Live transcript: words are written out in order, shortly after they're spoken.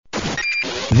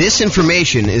This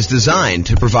information is designed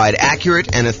to provide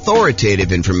accurate and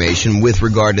authoritative information with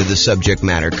regard to the subject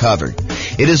matter covered.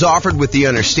 It is offered with the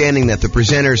understanding that the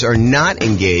presenters are not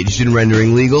engaged in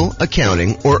rendering legal,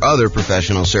 accounting, or other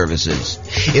professional services.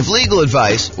 If legal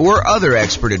advice or other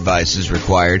expert advice is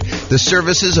required, the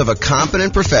services of a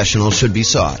competent professional should be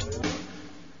sought.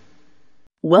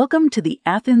 Welcome to the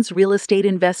Athens Real Estate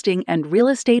Investing and Real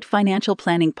Estate Financial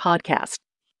Planning Podcast.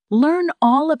 Learn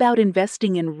all about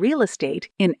investing in real estate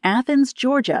in Athens,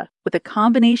 Georgia, with a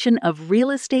combination of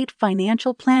real estate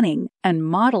financial planning and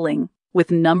modeling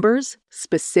with numbers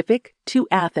specific to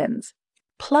Athens,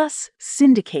 plus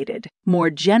syndicated, more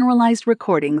generalized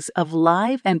recordings of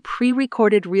live and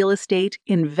pre-recorded real estate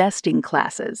investing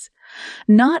classes.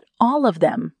 Not all of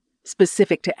them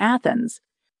specific to Athens.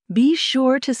 Be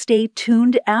sure to stay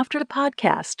tuned after the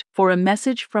podcast for a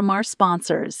message from our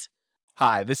sponsors.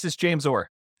 Hi, this is James Orr.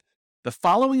 The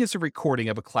following is a recording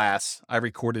of a class I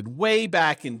recorded way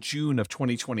back in June of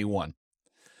 2021.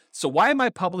 So why am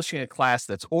I publishing a class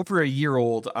that's over a year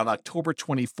old on October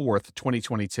 24th,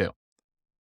 2022?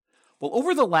 Well,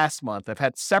 over the last month, I've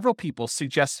had several people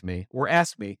suggest to me or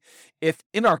ask me if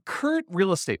in our current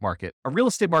real estate market, a real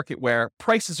estate market where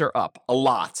prices are up a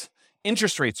lot,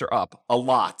 interest rates are up a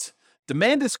lot,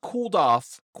 demand has cooled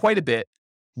off quite a bit,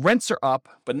 rents are up,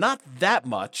 but not that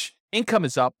much, income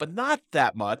is up, but not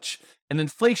that much, and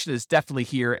inflation is definitely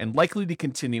here and likely to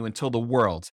continue until the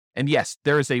world, and yes,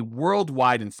 there is a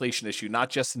worldwide inflation issue, not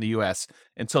just in the US,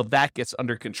 until that gets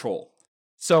under control.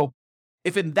 So,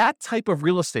 if in that type of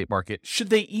real estate market, should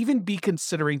they even be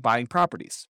considering buying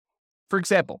properties? For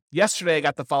example, yesterday I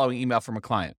got the following email from a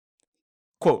client.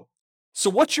 Quote, "So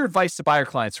what's your advice to buyer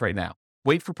clients right now?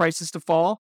 Wait for prices to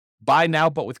fall? Buy now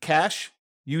but with cash?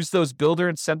 Use those builder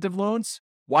incentive loans?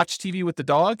 Watch TV with the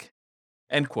dog?"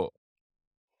 End quote.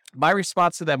 My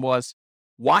response to them was,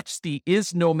 watch the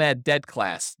Is Nomad Dead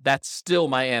class. That's still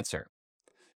my answer.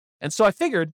 And so I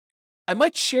figured I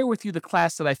might share with you the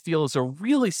class that I feel is a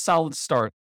really solid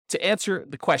start to answer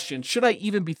the question, should I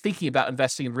even be thinking about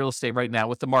investing in real estate right now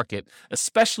with the market,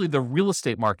 especially the real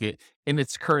estate market in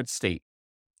its current state?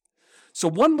 So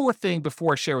one more thing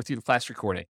before I share with you the class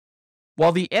recording.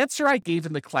 While the answer I gave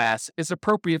in the class is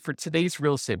appropriate for today's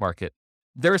real estate market,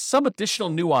 there is some additional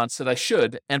nuance that I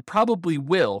should and probably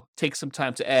will take some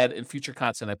time to add in future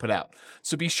content I put out.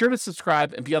 So be sure to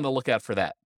subscribe and be on the lookout for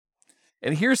that.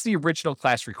 And here's the original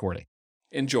class recording.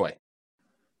 Enjoy.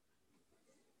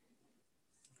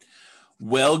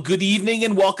 Well, good evening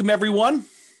and welcome, everyone.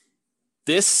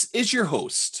 This is your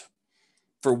host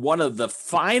for one of the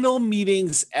final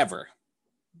meetings ever,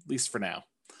 at least for now,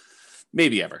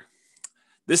 maybe ever.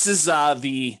 This is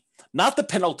not the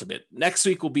penultimate. Next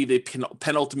week will be the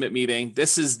penultimate meeting.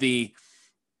 This is the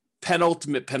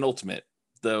penultimate,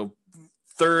 the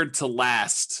third to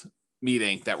last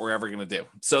meeting that we're ever going to do.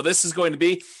 So this is going to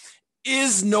be,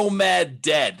 is Nomad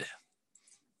dead?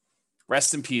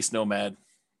 Rest in peace, Nomad.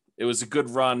 It was a good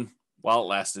run while it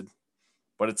lasted,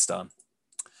 but it's done.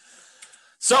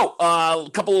 So a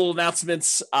couple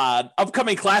announcements.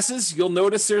 Upcoming classes, you'll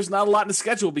notice there's not a lot in the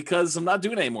schedule because I'm not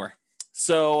doing it anymore.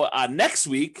 So next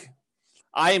week,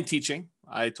 I am teaching.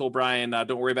 I told Brian,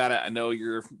 don't worry about it. I know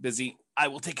you're busy. I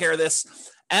will take care of this.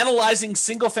 Analyzing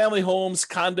single-family homes,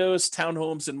 condos,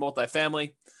 townhomes, and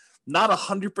multifamily. Not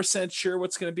 100% sure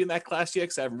what's going to be in that class yet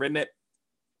because I haven't written it.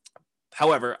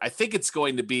 However, I think it's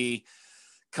going to be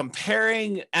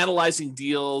comparing, analyzing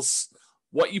deals,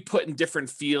 what you put in different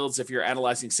fields if you're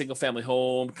analyzing single-family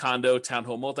home, condo,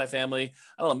 townhome, multifamily.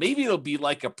 I don't know. Maybe it'll be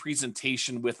like a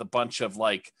presentation with a bunch of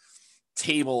like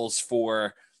tables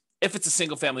for, if it's a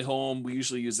single family home, we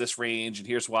usually use this range, and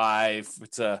here's why. If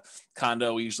it's a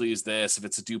condo, we usually use this. If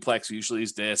it's a duplex, we usually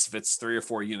use this. If it's 3 or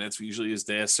 4 units, we usually use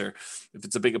this. Or if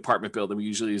it's a big apartment building, we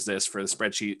usually use this for the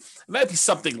spreadsheet. It might be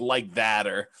something like that,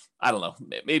 or I don't know.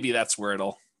 Maybe that's where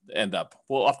it'll end up.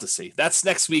 We'll have to see. That's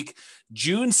next week,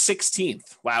 June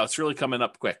 16th. Wow, it's really coming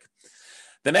up quick.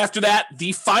 Then after that,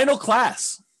 the final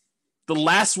class, the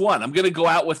last one. I'm going to go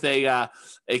out with a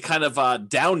kind of a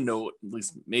down note, at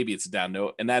least maybe it's a down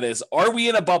note, and that is, are we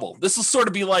in a bubble? This will sort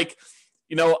of be like,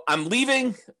 I'm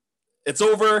leaving. It's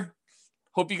over.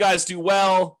 Hope you guys do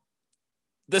well.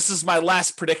 This is my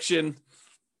last prediction.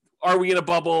 Are we in a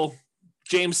bubble?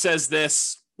 James says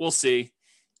this. We'll see.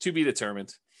 To be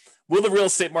determined. Will the real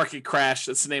estate market crash?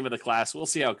 That's the name of the class. We'll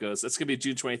see how it goes. That's going to be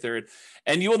June 23rd.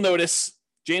 And you will notice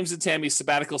James and Tammy's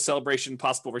sabbatical celebration,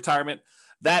 possible retirement.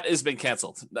 That has been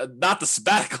canceled. Not the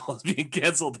sabbatical is being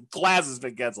canceled. The class has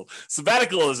been canceled.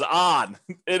 Sabbatical is on.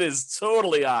 It is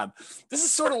totally on. This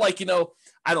is sort of like,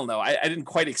 I don't know. I didn't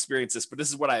quite experience this, but this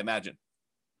is what I imagine.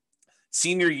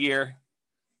 Senior year,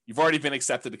 You've already been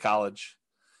accepted to college.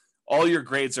 All your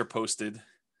grades are posted.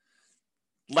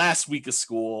 Last week of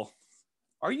school.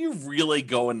 Are you really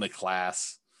going to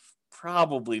class?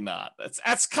 Probably not.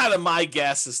 That's kind of my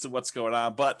guess as to what's going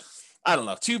on, but I don't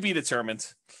know. To be determined.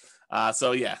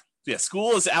 So yeah,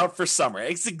 school is out for summer.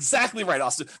 It's exactly right,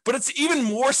 Austin. But it's even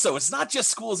more so. It's not just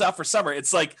school is out for summer.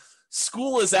 It's like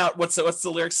school is out. What's the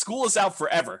lyric? School is out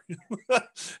forever.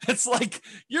 It's like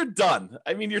you're done.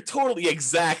 I mean, you're totally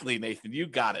exactly, Nathan. You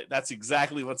got it. That's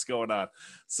exactly what's going on.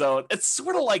 So it's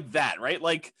sort of like that, right?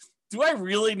 Like, do I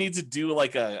really need to do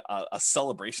like a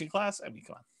celebration class? I mean,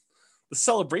 come on. The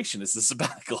celebration is the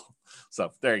sabbatical.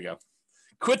 So there you go.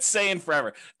 Quit saying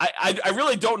forever. I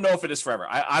really don't know if it is forever.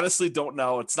 I honestly don't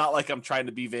know. It's not like I'm trying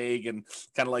to be vague and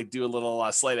kind of like do a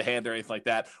little sleight of hand or anything like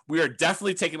that. We are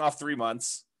definitely taking off 3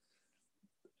 months.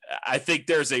 I think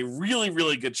there's a really,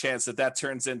 really good chance that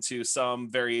turns into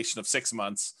some variation of 6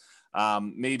 months.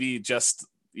 Maybe just,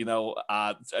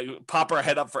 pop our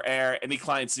head up for air. Any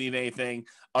clients need anything.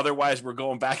 Otherwise, we're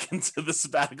going back into the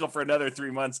sabbatical for another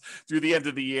 3 months through the end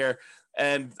of the year.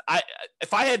 And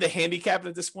if I had to handicap it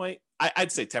at this point,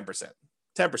 I'd say 10%.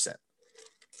 10%.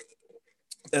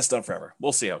 That's done forever.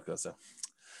 We'll see how it goes, though.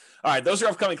 All right, those are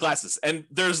upcoming classes. And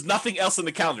there's nothing else in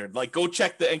the calendar. Like, go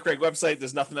check the NCRAG website.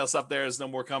 There's nothing else up there. There's no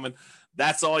more coming.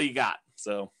 That's all you got.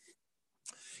 So,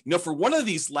 for one of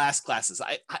these last classes,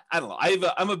 I don't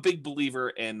know. I'm a big believer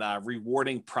in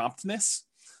rewarding promptness,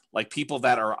 like people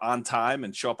that are on time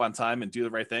and show up on time and do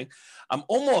the right thing. I'm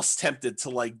almost tempted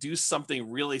to like do something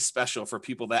really special for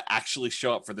people that actually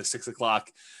show up for the 6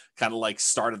 o'clock kind of like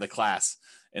start of the class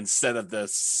instead of the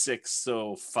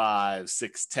 6:05,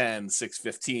 6:10,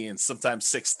 6:15, sometimes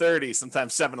 6:30,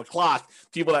 sometimes 7 o'clock,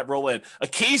 people that roll in.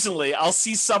 Occasionally I'll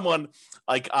see someone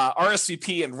like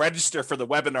RSVP and register for the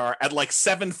webinar at like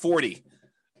 7:40.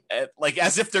 Like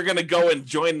as if they're going to go and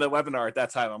join the webinar at that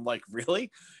time. I'm like,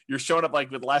 really? You're showing up like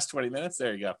with the last 20 minutes?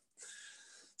 There you go.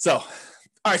 So, all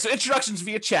right. So introductions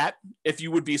via chat, if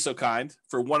you would be so kind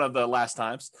for one of the last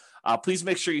times, please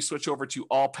make sure you switch over to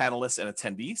all panelists and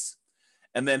attendees.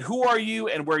 And then who are you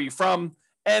and where are you from?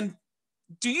 And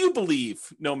do you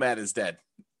believe Nomad is dead?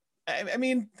 I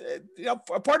mean,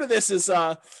 a part of this is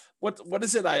what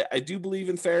is it? I do believe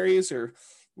in fairies, or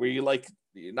where you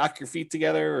knock your feet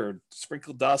together or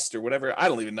sprinkle dust or whatever. I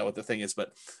don't even know what the thing is,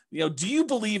 but do you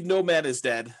believe Nomad is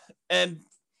dead? And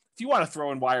if you want to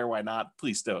throw in why or why not,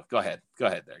 please do. Go ahead.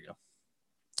 There you go.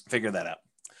 Figure that out.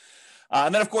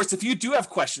 And then of course, if you do have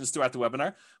questions throughout the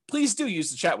webinar, please do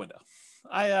use the chat window.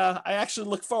 I actually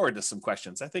look forward to some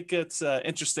questions. I think it's an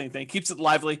interesting thing. Keeps it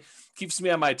lively, keeps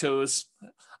me on my toes.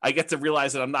 I get to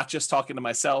realize that I'm not just talking to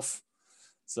myself.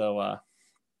 So,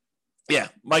 yeah,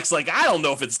 Mike's like, I don't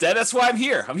know if it's dead. That's why I'm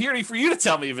here. I'm here for you to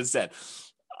tell me if it's dead.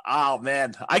 Oh,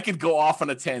 man, I could go off on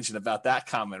a tangent about that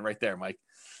comment right there, Mike.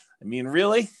 I mean,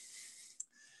 really?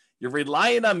 You're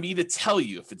relying on me to tell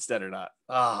you if it's dead or not.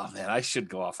 Oh, man, I should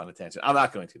go off on a tangent. I'm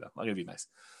not going to, though. I'm going to be nice.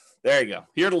 There you go.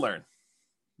 Here to learn.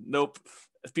 Nope.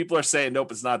 If people are saying,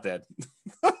 nope, it's not dead.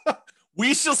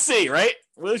 We shall see, right?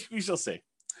 We shall see.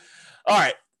 All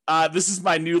right. This is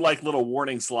my new little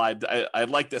warning slide. I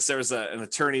like this. There was an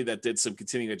attorney that did some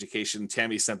continuing education.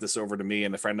 Tammy sent this over to me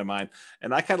and a friend of mine,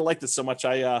 and I kind of liked it so much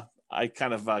I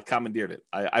kind of commandeered it.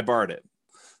 I borrowed it,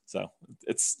 so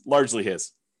it's largely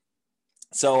his.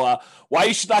 So why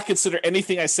you should not consider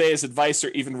anything I say as advice or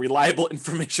even reliable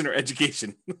information or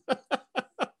education.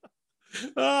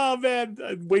 Oh man,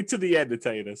 wait till the end to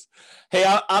tell you this. Hey,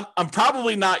 I'm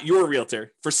probably not your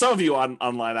realtor. For some of you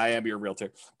online, I am your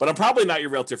realtor, but I'm probably not your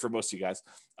realtor for most of you guys.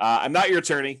 I'm not your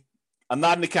attorney. I'm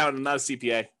not an accountant. I'm not a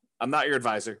CPA. I'm not your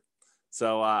advisor.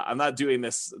 So I'm not doing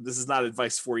this. This is not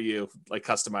advice for you, like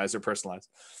customized or personalized.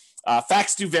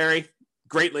 Facts do vary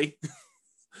greatly.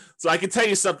 So I can tell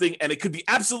you something, and it could be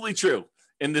absolutely true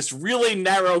in this really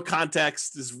narrow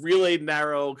context, this really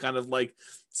narrow kind of like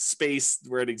space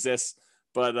where it exists.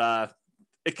 But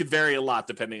it could vary a lot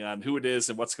depending on who it is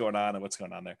and what's going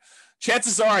on there.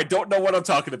 Chances are I don't know what I'm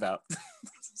talking about.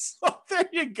 So there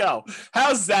you go.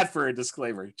 How's that for a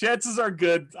disclaimer? Chances are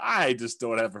good. I just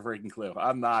don't have a freaking clue.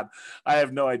 I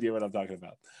have no idea what I'm talking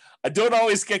about. I don't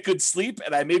always get good sleep,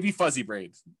 and I may be fuzzy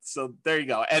brained. So there you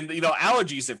go. And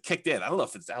allergies have kicked in. I don't know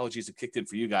if it's allergies have kicked in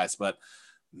for you guys, but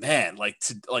man,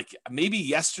 maybe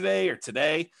yesterday or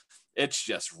today, it's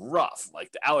just rough.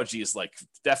 Like the allergy is like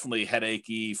definitely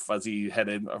headachy, fuzzy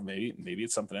headed, or maybe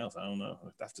it's something else. I don't know. I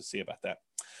have to see about that.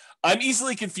 I'm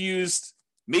easily confused.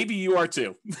 Maybe you are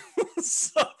too.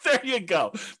 So there you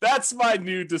go. That's my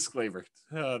new disclaimer.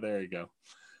 Oh, there you go.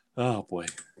 Oh boy.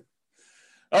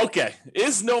 Okay.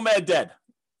 Is Nomad dead?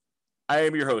 I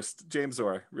am your host, James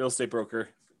Orr, real estate broker,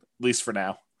 at least for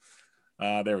now.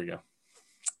 There we go.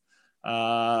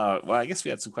 Well, I guess we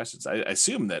had some questions. I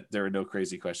assume that there are no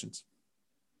crazy questions.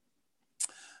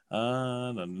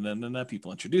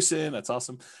 People introducing. That's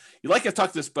awesome. You like I've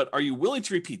talked this, but are you willing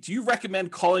to repeat? Do you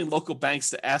recommend calling local banks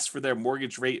to ask for their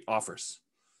mortgage rate offers?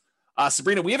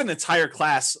 Sabrina, we have an entire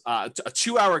class, a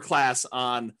 2-hour class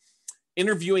on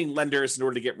interviewing lenders in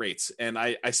order to get rates. And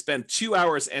I spent 2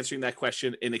 hours answering that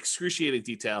question in excruciating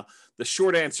detail. The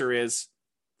short answer is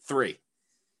 3.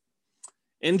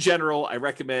 In general, I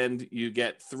recommend you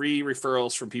get 3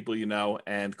 referrals from people you know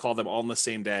and call them all on the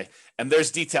same day. And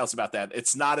there's details about that.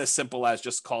 It's not as simple as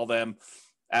just call them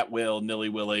at will,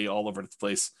 nilly-willy, all over the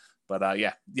place. But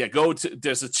go to,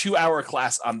 there's a 2-hour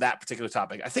class on that particular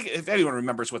topic. I think if anyone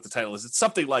remembers what the title is, it's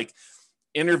something like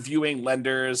interviewing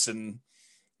lenders and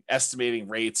estimating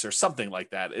rates or something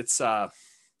like that. It's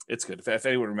good. If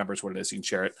anyone remembers what it is, you can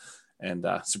share it. And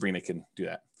Sabrina can do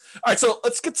that. All right, so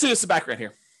let's get to some background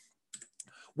here.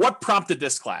 What prompted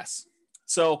this class?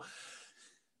 So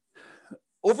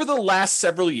over the last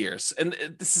several years, and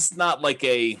this is not like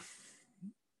a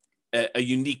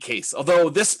unique case, although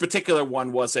this particular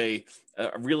one was a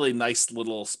really nice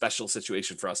little special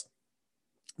situation for us.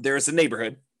 There is a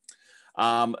neighborhood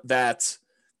that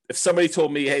if somebody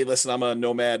told me, hey, listen, I'm a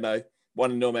nomad and I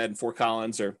want a nomad in Fort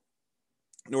Collins or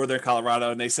Northern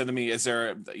Colorado, and they said to me, is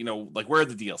there, where are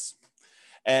the deals?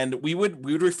 And we would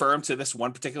refer them to this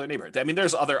one particular neighborhood. I mean,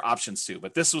 there's other options too,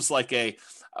 but this was like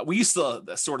we used to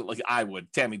sort of like,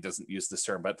 Tammy doesn't use this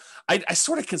term, but I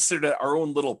sort of considered it our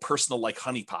own little personal like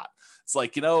honeypot. It's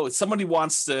like, if somebody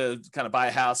wants to kind of buy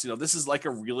a house, this is like a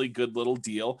really good little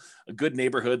deal, a good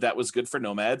neighborhood that was good for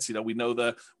nomads. We knew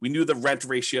the rent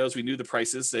ratios, we knew the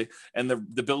prices, and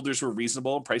the builders were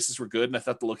reasonable, prices were good, and I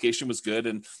thought the location was good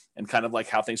and kind of like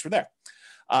how things were there.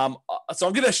 So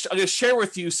I'm gonna share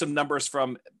with you some numbers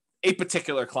from a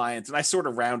particular client, and I sort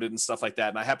of rounded and stuff like that.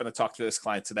 And I happened to talk to this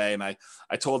client today, and I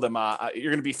told them,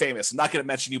 you're gonna be famous. I'm not gonna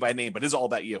mention you by name, but it's all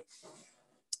about you.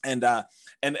 And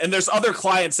there's other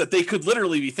clients that they could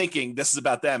literally be thinking this is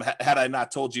about them had I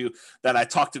not told you that I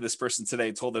talked to this person today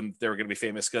and told them they were going to be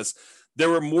famous, because there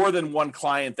were more than one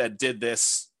client that did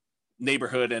this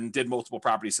neighborhood and did multiple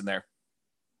properties in there.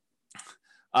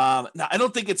 Now, I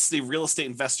don't think it's the real estate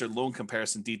investor loan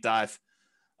comparison deep dive,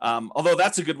 although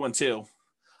that's a good one too.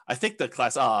 I think the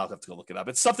class, I'll have to go look it up.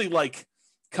 It's something like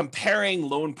comparing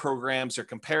loan programs or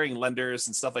comparing lenders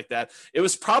and stuff like that. It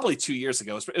was probably 2 years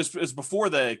ago. It was before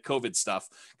the COVID stuff,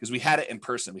 because we had it in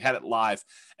person. We had it live,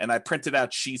 and I printed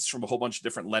out sheets from a whole bunch of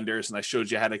different lenders, and I showed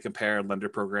you how to compare lender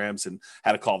programs and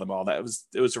how to call them all. That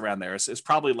it was around there. It's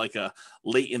probably like a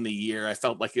late in the year. I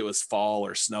felt like it was fall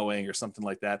or snowing or something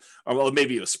like that. Or well,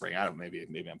 maybe it was spring. I don't know.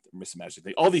 Maybe I'm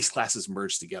misimagining. All these classes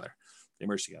merged together. They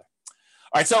merged together.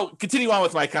 All right. So continue on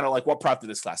with my kind of like what prompted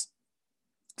this class.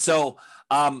 So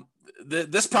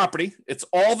this property, it's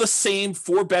all the same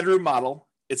 4-bedroom model.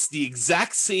 It's the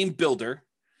exact same builder.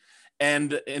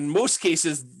 And in most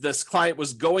cases, this client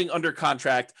was going under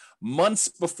contract months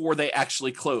before they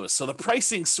actually close. So the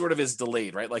pricing sort of is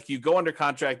delayed, right? Like you go under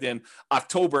contract in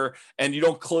October and you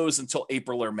don't close until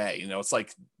April or May. It's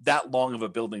like that long of a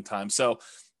building time. So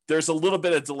there's a little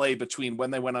bit of delay between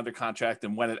when they went under contract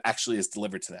and when it actually is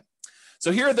delivered to them.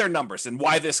 So here are their numbers and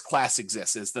why this class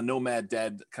exists, is the Nomad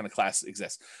Dead kind of class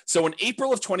exists. So in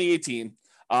April of 2018,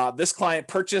 this client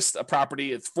purchased a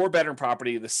property, it's 4-bedroom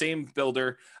property, the same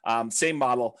builder, same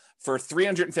model, for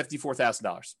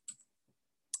 $354,000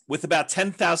 with about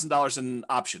 $10,000 in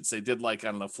options. They did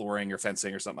flooring or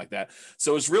fencing or something like that.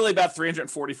 So it was really about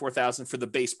 $344,000 for the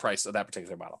base price of that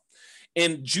particular model.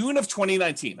 In June of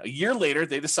 2019, a year later,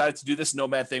 they decided to do this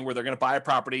nomad thing where they're going to buy a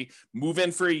property, move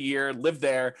in for a year, live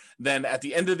there. Then at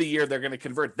the end of the year, they're going to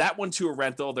convert that one to a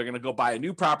rental. They're going to go buy a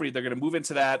new property. They're going to move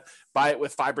into that, buy it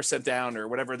with 5% down or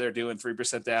whatever they're doing,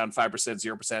 3% down,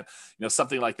 5%, 0%,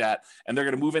 something like that. And they're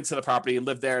going to move into the property and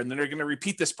live there. And then they're going to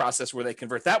repeat this process where they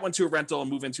convert that one to a rental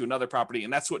and move into another property.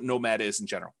 And that's what Nomad is in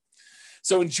general.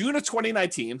 So in June of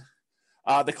 2019,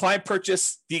 the client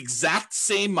purchased the exact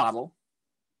same model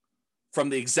from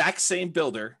the exact same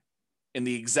builder in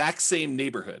the exact same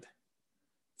neighborhood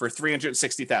for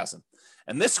 $360,000.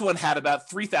 And this one had about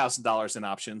 $3,000 in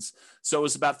options. So it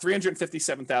was about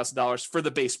 $357,000 for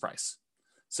the base price.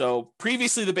 So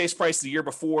previously the base price the year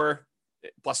before,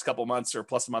 plus a couple months or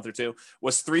plus a month or two,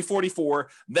 was $344.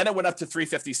 Then it went up to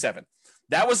 $357.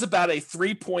 That was about a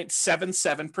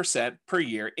 3.77% per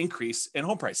year increase in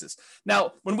home prices.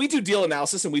 Now, when we do deal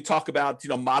analysis and we talk about,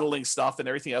 modeling stuff and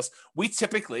everything else, we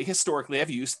typically, historically, have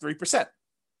used 3%.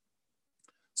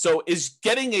 So is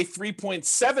getting a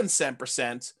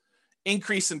 3.77%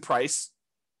 increase in price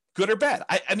good or bad?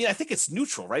 I mean, I think it's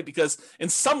neutral, right? Because in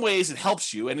some ways it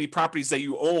helps you. Any properties that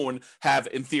you own have,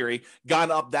 in theory,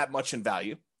 gone up that much in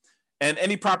value. And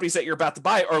any properties that you're about to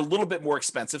buy are a little bit more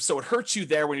expensive. So it hurts you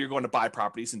there when you're going to buy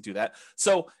properties and do that.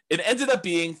 So it ended up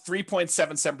being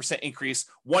 3.77% increase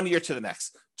 1 year to the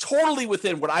next. Totally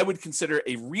within what I would consider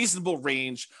a reasonable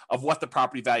range of what the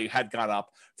property value had gone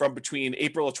up from between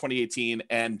April of 2018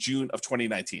 and June of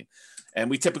 2019. And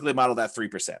we typically model that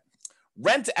 3%.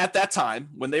 Rent at that time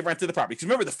when they rented the property, because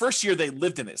remember the first year they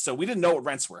lived in it, so we didn't know what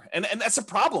rents were, and that's a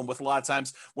problem with a lot of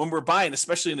times when we're buying,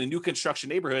 especially in a new construction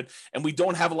neighborhood, and we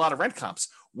don't have a lot of rent comps.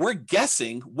 We're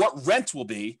guessing what rent will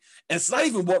be, and it's not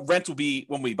even what rent will be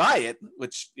when we buy it,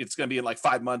 which it's going to be in like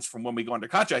 5 months from when we go under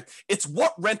contract. It's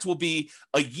what rent will be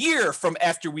a year from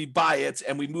after we buy it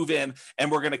and we move in, and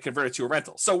we're going to convert it to a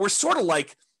rental. So we're sort of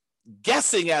like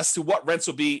guessing as to what rents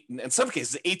will be in some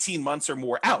cases 18 months or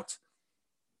more out.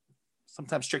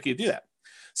 Sometimes tricky to do that.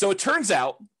 So it turns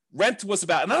out rent was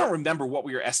about, and I don't remember what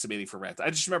we were estimating for rent. I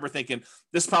just remember thinking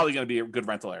this is probably going to be a good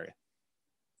rental area.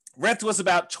 Rent was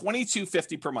about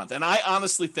 $22.50 per month. And I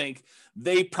honestly think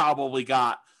they probably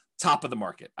got top of the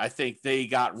market. I think they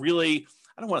got really,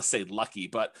 I don't want to say lucky,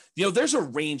 but there's a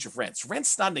range of rents.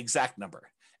 Rent's not an exact number.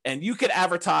 And you could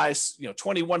advertise,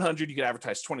 2,100, you could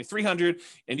advertise 2,300,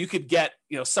 and you could get,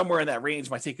 somewhere in that range.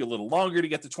 Might take you a little longer to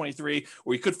get to 23,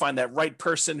 or you could find that right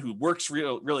person who works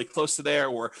really close to there,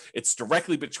 or it's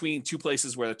directly between two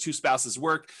places where the two spouses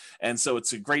work. And so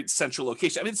it's a great central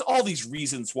location. I mean, it's all these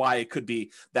reasons why it could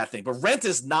be that thing, but rent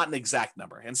is not an exact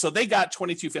number. And so they got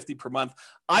 $22.50 per month.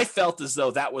 I felt as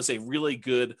though that was a really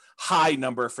good high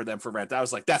number for them for rent. I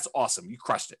was like, that's awesome. You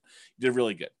crushed it. You did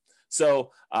really good.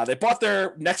 So they bought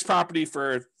their next property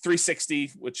for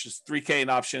 $360, which is $3K in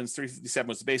options. $357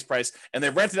 was the base price, and they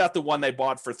rented out the one they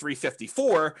bought for $354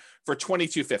 for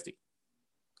 $22.50.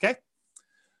 Okay,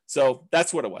 so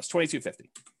that's what it was, $22.50.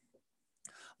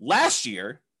 Last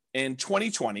year in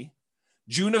 2020,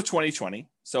 June of 2020,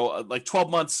 so like 12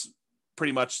 months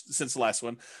pretty much since the last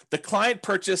one, the client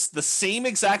purchased the same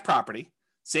exact property,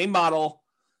 same model,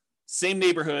 same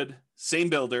neighborhood, same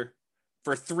builder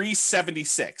for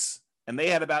 $376. And they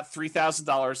had about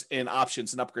 $3,000 in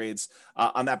options and upgrades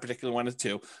on that particular one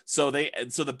too. So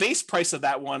the base price of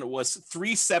that one was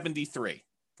 $373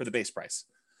 for the base price.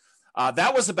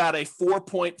 That was about a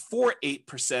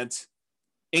 4.48%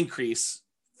 increase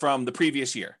from the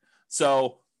previous year.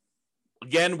 So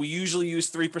again, we usually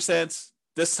use 3%.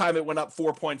 This time it went up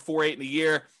 4.48 in a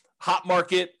year. Hot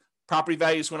market, property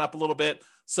values went up a little bit.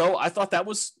 So I thought that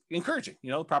was encouraging.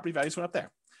 The property values went up there.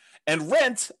 And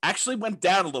rent actually went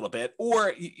down a little bit,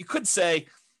 or you could say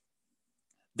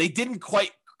they didn't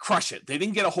quite crush it. They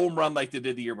didn't get a home run like they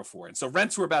did the year before. And so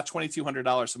rents were about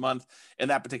 $2,200 a month in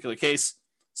that particular case.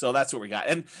 So that's what we got.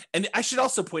 And I should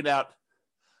also point out,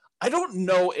 I don't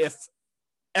know if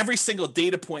every single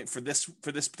data point for this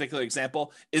particular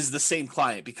example is the same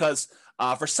client, because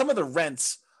for some of the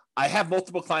rents, I have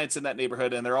multiple clients in that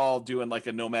neighborhood and they're all doing like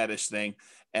a nomadish thing.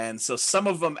 And so some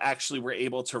of them actually were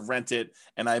able to rent it.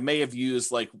 And I may have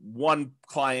used like one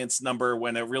client's number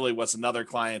when it really was another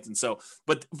client. And so,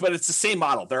 but it's the same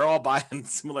model. They're all buying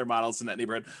similar models in that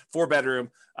neighborhood,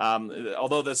 4-bedroom.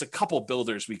 Although there's a couple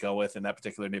builders we go with in that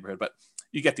particular neighborhood, but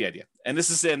you get the idea. And this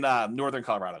is in Northern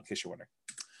Colorado, in case you're wondering.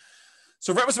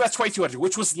 So rent was about $2,200,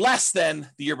 which was less than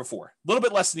the year before, a little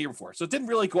bit less than the year before. So it didn't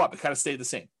really go up. It kind of stayed the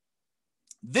same.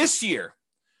 This year,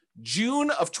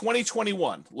 June of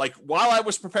 2021, like while I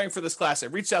was preparing for this class, I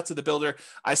reached out to the builder.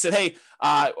 I said, hey,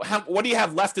 what do you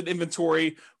have left in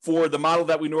inventory for the model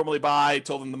that we normally buy? I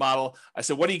told them the model. I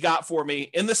said, what do you got for me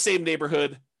in the same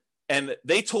neighborhood? And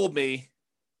they told me,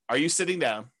 are you sitting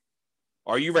down?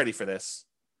 Are you ready for this?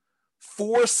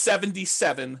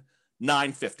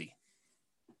 $477,950.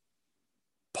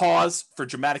 Pause for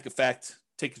dramatic effect.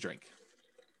 Take a drink.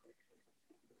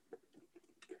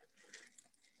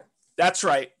 That's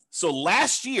right. So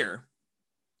last year,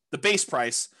 the base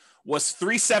price was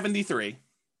 $373.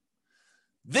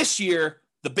 This year,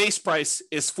 the base price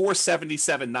is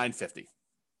 $477,950.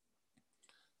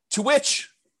 To which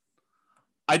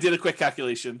I did a quick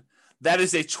calculation. That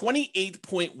is a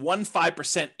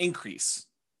 28.15% increase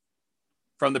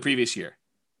from the previous year.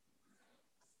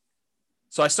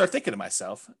 So I start thinking to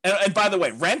myself, and by the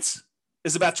way, rent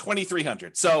is about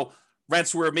 $2,300. So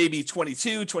rents were maybe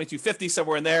 $2,250,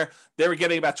 somewhere in there. They were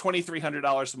getting about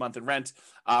 $2,300 a month in rent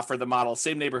for the model,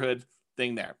 same neighborhood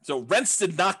thing there. So rents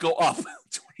did not go up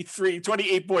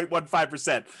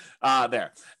 28.15%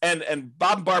 there. And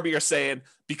Bob and Barbie are saying,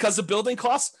 because of building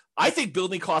costs, I think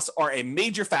building costs are a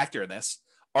major factor in this.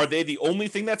 Are they the only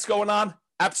thing that's going on?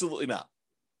 Absolutely not.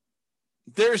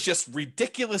 there's just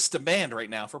ridiculous demand right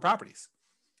now for properties.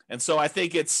 And so I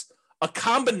think it's a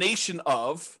combination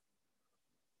of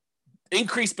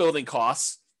increased building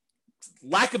costs,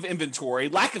 lack of inventory,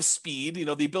 lack of speed,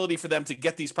 the ability for them to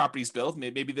get these properties built.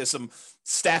 Maybe there's some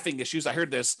staffing issues. I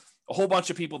heard there's a whole bunch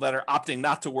of people that are opting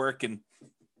not to work and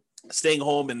staying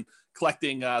home and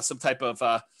collecting some type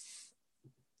of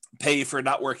pay for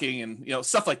not working and,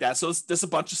 stuff like that. So there's a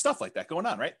bunch of stuff like that going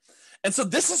on, right? And so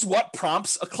this is what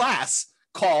prompts a class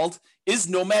called Is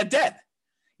Nomad Dead?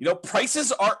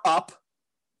 Prices are up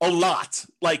a lot,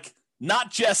 like not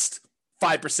just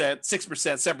 5%,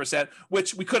 6%, 7%,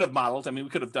 which we could have modeled. I mean, we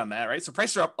could have done that, right? So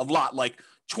prices are up a lot, like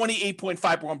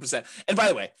 28.51%. And by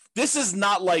the way, this is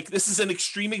an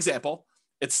extreme example.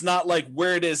 It's not like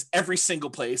where it is every single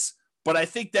place, but I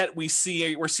think that we're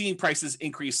seeing prices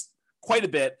increase quite a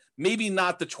bit, maybe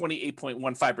not the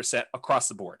 28.15% across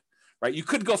the board, right? You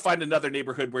could go find another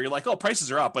neighborhood where you're like, oh,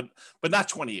 prices are up, but not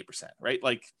 28%, right?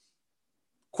 Like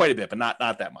quite a bit, but not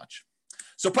that much.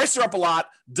 So prices are up a lot.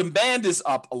 Demand is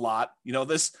up a lot.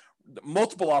 This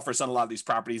multiple offers on a lot of these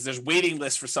properties. There's waiting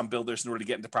lists for some builders in order to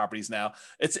get into properties now.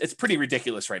 It's pretty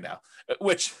ridiculous right now,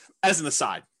 which, as an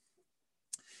aside,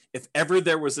 if ever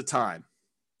there was a time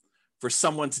for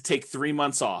someone to take 3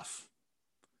 months off,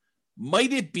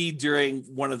 might it be during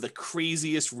one of the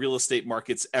craziest real estate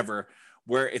markets ever,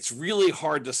 where it's really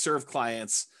hard to serve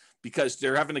clients because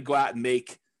they're having to go out and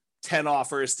make 10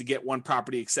 offers to get one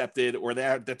property accepted, or they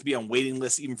have to be on waiting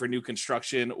lists even for new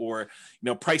construction, or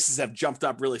prices have jumped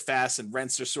up really fast and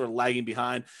rents are sort of lagging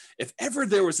behind. If ever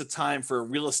there was a time for a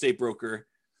real estate broker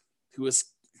who was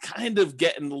kind of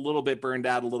getting a little bit burned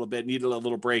out, a little bit, needed a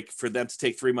little break, for them to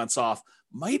take 3 months off,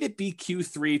 might it be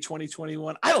Q3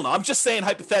 2021? I don't know. I'm just saying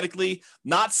hypothetically,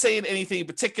 not saying anything in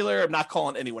particular. I'm not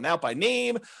calling anyone out by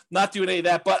name, not doing any of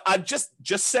that, but I'm just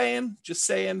saying,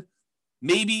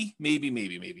 maybe.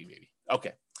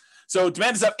 Okay. So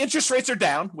demand is up. Interest rates are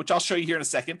down, which I'll show you here in a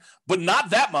second, but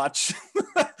not that much.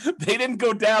 They didn't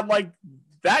go down like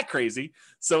that crazy.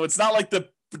 So it's not like the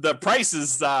price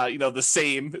is, the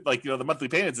same, like, the monthly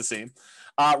payment's the same.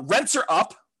 Rents are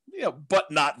up,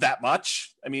 but not that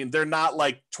much. I mean, they're not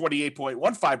like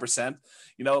 28.15%,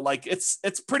 like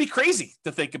it's pretty crazy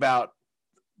to think about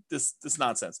this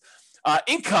nonsense.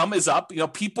 Income is up.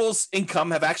 People's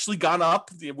income have actually gone up.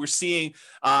 We're seeing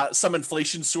some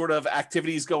inflation sort of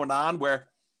activities going on where,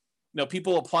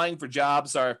 people applying for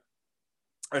jobs are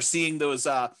seeing those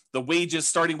the wages,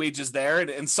 starting wages there, and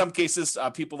in some cases,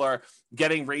 people are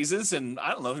getting raises. And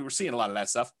I don't know, we're seeing a lot of that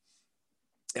stuff.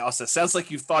 It also sounds like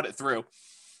you've thought it through.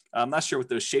 I'm not sure what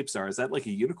those shapes are. Is that like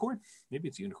a unicorn? Maybe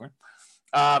it's a unicorn.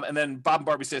 And then Bob and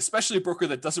Barbie say, especially a broker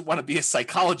that doesn't want to be a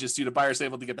psychologist due to buyers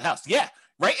able to get the house. Yeah,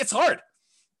 right. It's hard.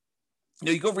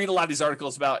 You go read a lot of these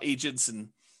articles about agents and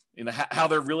how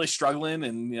they're really struggling,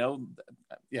 and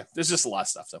there's just a lot of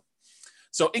stuff.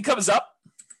 So income is up.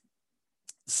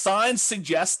 Signs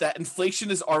suggest that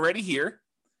inflation is already here,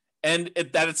 and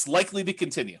that it's likely to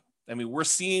continue. I mean, we're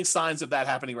seeing signs of that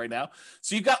happening right now.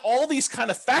 So you've got all these kind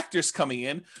of factors coming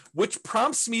in, which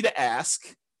prompts me to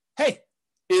ask, hey,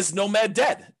 is Nomad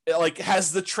dead? Like,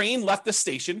 has the train left the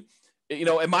station?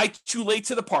 Am I too late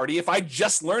to the party? If I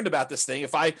just learned about this thing,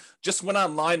 if I just went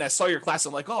online, I saw your class,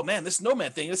 I'm like, oh man, this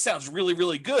Nomad thing, this sounds really,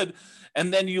 really good.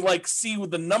 And then you like see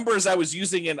the numbers I was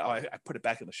using, and I put it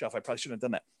back on the shelf. I probably shouldn't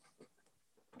have done that.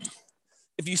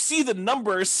 If you see the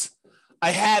numbers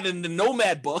I had in the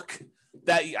Nomad book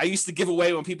that I used to give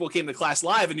away when people came to class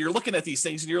live, and you're looking at these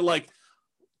things and you're like,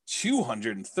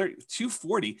 230,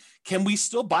 240. Can we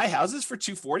still buy houses for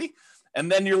 240?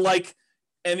 And then you're like,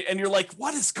 and you're like,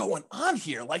 what is going on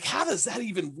here? Like, how does that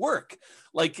even work?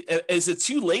 Like, is it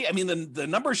too late? I mean, the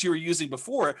numbers you were using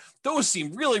before, those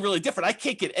seem really, really different. I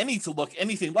can't get any to look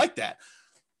anything like that.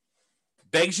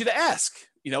 Begs you to ask,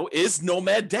 is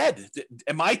Nomad dead?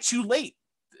 Am I too late?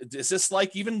 Is this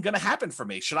like even going to happen for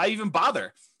me? Should I even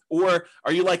bother? Or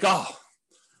are you like, oh,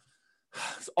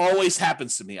 it always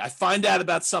happens to me. I find out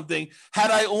about something.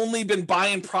 Had I only been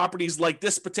buying properties like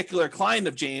this particular client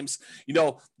of James,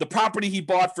 the property he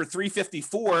bought for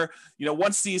 $354,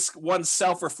 once these ones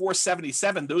sell for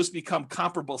 $477, those become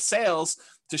comparable sales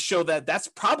to show that that's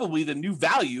probably the new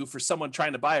value for someone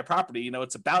trying to buy a property.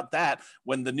 It's about that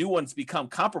when the new ones become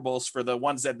comparables for the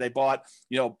ones that they bought,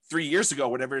 3 years ago,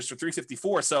 whatever it is, for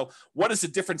 $354. So what is the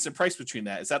difference in price between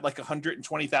that? Is that like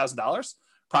 $120,000?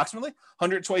 Approximately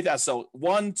 120,000. So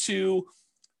 1, 2,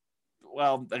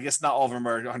 well, I guess not all of them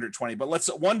are 120, but let's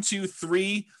 1, 2,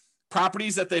 3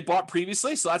 properties that they bought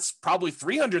previously. So that's probably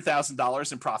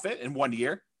 $300,000 in profit in 1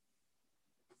 year.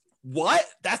 What?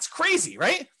 That's crazy,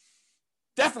 right?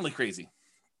 Definitely crazy.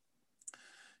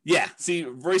 Yeah. See,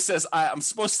 Royce says I'm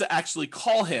supposed to actually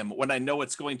call him when I know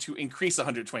it's going to increase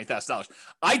 $120,000.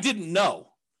 I didn't know.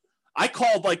 I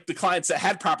called like the clients that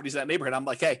had properties in that neighborhood. I'm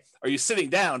like, hey, are you sitting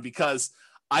down? Because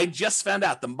I just found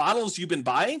out the models you've been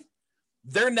buying,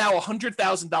 they're now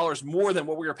 $100,000 more than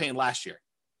what we were paying last year.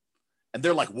 And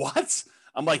they're like, what?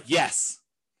 I'm like, yes.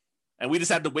 And we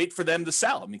just had to wait for them to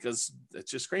sell because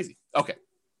it's just crazy. Okay.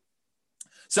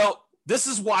 So this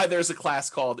is why there's a class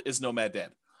called Is Nomad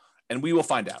Dead? And we will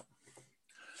find out.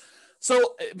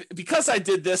 So because I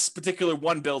did this particular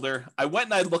one builder, I went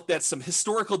and I looked at some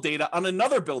historical data on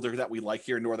another builder that we like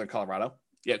here in Northern Colorado.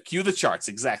 Yeah, cue the charts.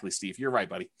 Exactly, Steve. You're right,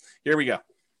 buddy. Here we go.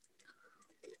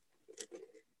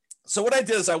 So what I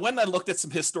did is I went and I looked at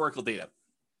some historical data.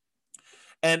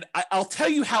 And I'll tell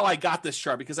you how I got this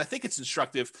chart because I think it's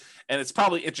instructive and it's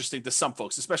probably interesting to some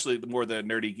folks, especially the more the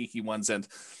nerdy, geeky ones. And,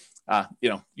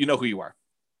 you know who you are.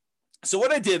 So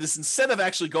what I did is instead of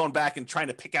actually going back and trying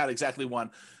to pick out exactly one,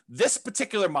 this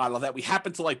particular model that we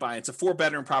happen to like buying, it's a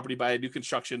 4-bedroom property by a new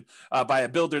construction, by a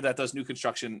builder that does new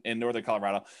construction in Northern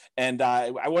Colorado. And I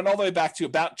went all the way back to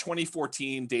about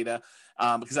 2014 data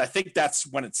because I think that's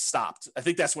when it stopped. I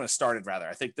think that's when it started, rather.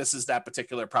 I think this is that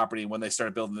particular property when they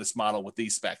started building this model with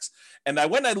these specs. And I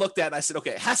went and I looked at it and I said,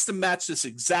 okay, it has to match this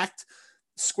exact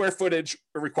square footage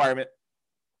requirement.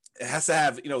 It has to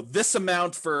have, this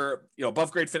amount for,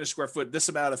 above grade finished square foot, this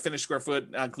amount of finished square foot,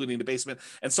 including the basement.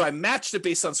 And so I matched it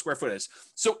based on square footage.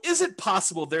 So is it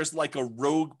possible there's like a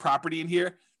rogue property in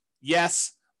here?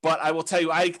 Yes. But I will tell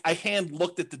you, I hand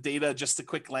looked at the data just a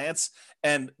quick glance,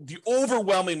 and the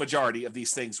overwhelming majority of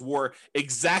these things were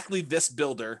exactly this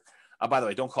builder. By the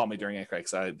way, don't call me during A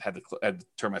because I had to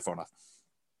turn my phone off.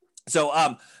 So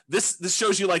this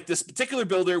shows you like this particular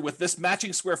builder with this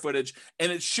matching square footage,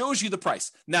 and it shows you the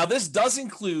price. Now, this does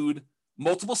include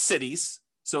multiple cities,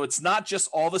 so it's not just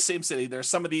all the same city. There's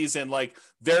some of these in like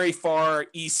very far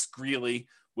east Greeley,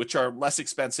 which are less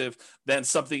expensive than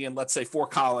something in, let's say,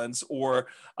 Fort Collins or,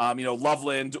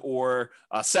 Loveland or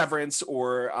Severance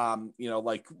or,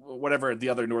 like whatever the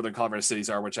other Northern Colorado cities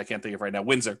are, which I can't think of right now,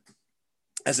 Windsor,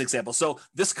 as an example. So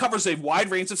this covers a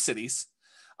wide range of cities.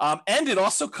 And it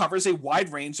also covers a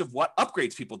wide range of what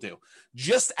upgrades people do.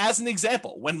 Just as an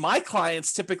example, when my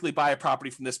clients typically buy a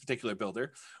property from this particular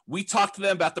builder, we talk to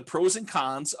them about the pros and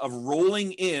cons of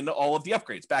rolling in all of the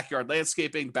upgrades: backyard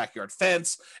landscaping, backyard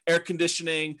fence, air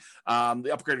conditioning, the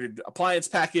upgraded appliance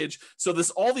package. So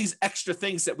there's all these extra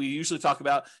things that we usually talk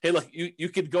about. Hey, look, you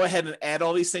could go ahead and add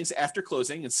all these things after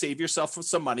closing and save yourself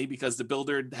some money because the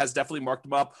builder has definitely marked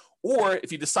them up. Or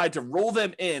if you decide to roll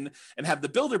them in and have the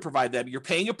builder provide them, you're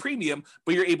paying a premium,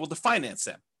 but you're able to finance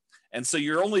them. And so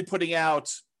you're only putting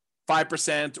out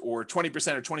 5% or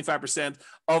 20% or 25%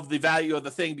 of the value of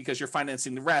the thing because you're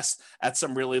financing the rest at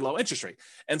some really low interest rate.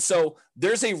 And so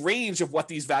there's a range of what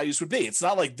these values would be. It's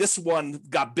not like this one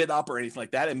got bid up or anything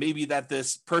like that. And maybe that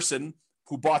this person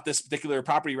who bought this particular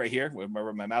property right here, where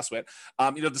my mouse went,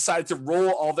 decided to roll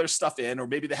all their stuff in, or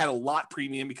maybe they had a lot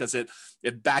premium because it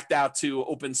backed out to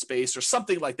open space or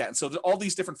something like that. And so all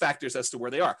these different factors as to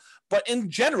where they are. But in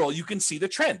general, you can see the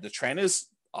trend. The trend is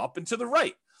up and to the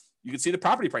right. You can see the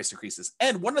property price increases.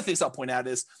 And one of the things I'll point out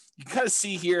is you kind of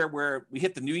see here where we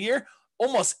hit the new year,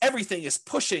 almost everything is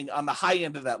pushing on the high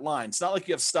end of that line. It's not like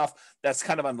you have stuff that's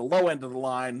kind of on the low end of the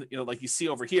line, like you see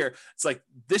over here. It's like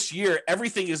this year,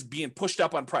 everything is being pushed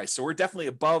up on price. So we're definitely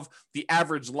above the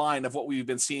average line of what we've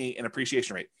been seeing in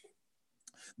appreciation rate.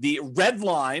 The red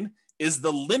line is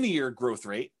the linear growth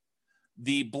rate.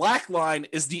 The black line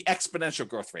is the exponential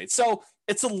growth rate. So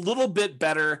it's a little bit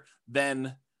better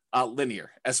than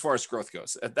linear as far as growth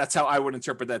goes. That's how I would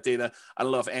interpret that data. I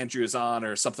don't know if Andrew is on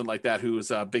or something like that,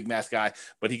 who's a big math guy,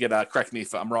 but he could correct me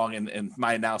if I'm wrong in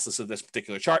my analysis of this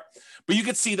particular chart. But you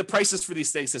could see the prices for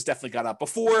these things has definitely gone up.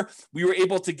 Before, we were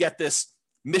able to get this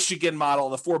Michigan model,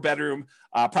 the 4-bedroom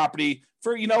property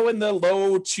for, in the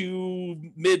low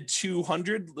to mid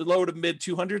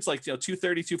 200s, like,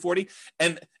 230, 240.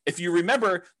 And if you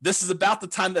remember, this is about the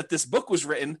time that this book was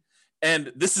written.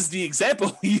 And this is the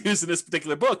example we use in this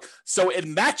particular book. So it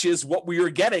matches what we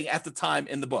were getting at the time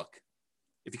in the book,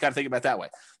 if you kind of think about it that way.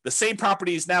 The same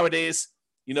properties nowadays,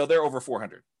 they're over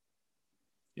 400.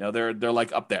 They're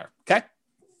like up there, okay?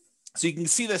 So you can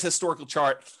see this historical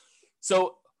chart.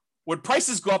 So when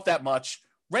prices go up that much,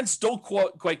 rents don't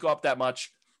quite go up that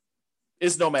much.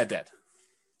 Is Nomad dead?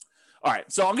 All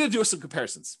right, so I'm going to do some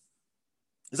comparisons,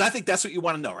 because I think that's what you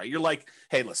want to know, right? You're like,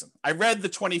 hey, listen, I read the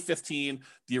 2015,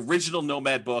 the original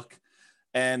Nomad book,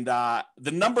 and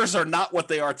the numbers are not what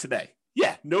they are today.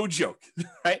 Yeah, no joke,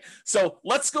 right? So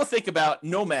let's go think about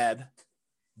Nomad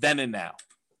then and now.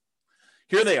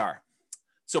 Here they are.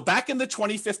 So back in the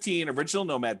 2015 original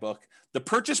Nomad book, the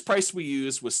purchase price we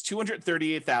used was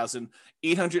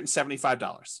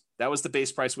 $238,875. That was the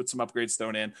base price with some upgrades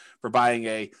thrown in for buying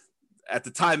at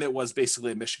the time, it was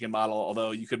basically a Michigan model,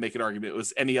 although you could make an argument it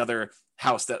was any other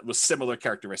house that was similar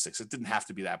characteristics. It didn't have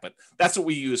to be that, but that's what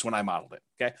we used when I modeled it.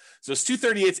 Okay. So it's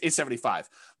 $238,875.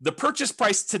 The purchase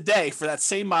price today for that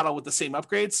same model with the same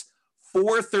upgrades,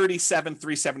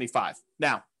 $437,375.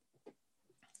 Now,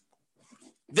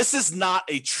 this is not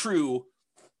a true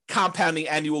compounding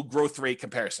annual growth rate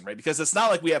comparison, right? Because it's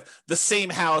not like we have the same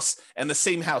house and the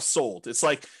same house sold. It's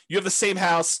like you have the same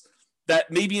house that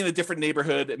may be in a different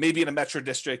neighborhood. It may be in a metro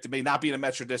district. It may not be in a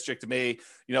metro district. It may,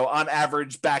 on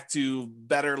average back to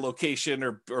better location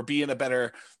or be in a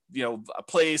better, a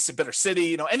place, a better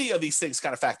city, any of these things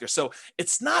kind of factor. So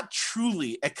it's not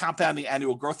truly a compounding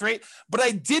annual growth rate, but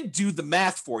I did do the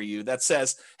math for you that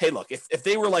says, hey, look, if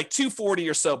they were like 240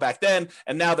 or so back then,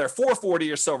 and now they're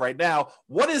 440 or so right now,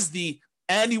 what is the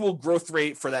annual growth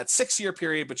rate for that 6-year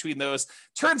period between those?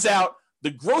 Turns out the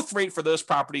growth rate for those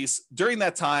properties during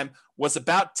that time was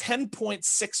about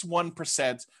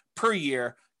 10.61% per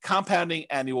year, compounding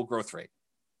annual growth rate.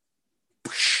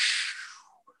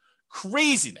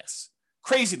 Craziness.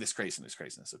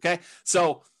 Okay.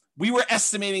 So we were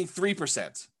estimating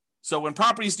 3%. So when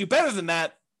properties do better than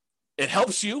that, it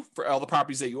helps you for all the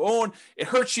properties that you own. It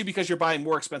hurts you because you're buying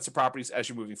more expensive properties as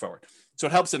you're moving forward. So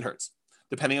it helps and hurts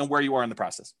depending on where you are in the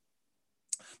process.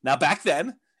 Now, back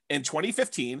then, in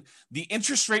 2015, the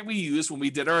interest rate we used when we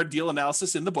did our deal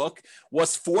analysis in the book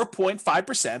was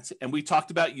 4.5%. And we talked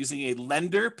about using a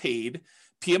lender paid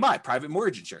PMI, private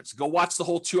mortgage insurance. Go watch the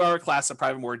whole 2-hour class on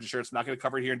private mortgage insurance. I'm not going to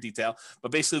cover it here in detail,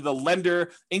 but basically the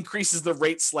lender increases the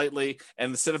rate slightly.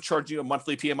 And instead of charging you a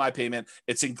monthly PMI payment,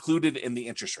 it's included in the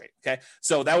interest rate. Okay.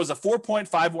 So that was a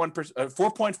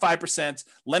 4.5%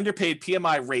 lender paid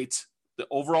PMI rate, the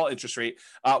overall interest rate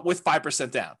with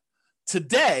 5% down.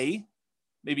 Today,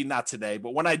 maybe not today,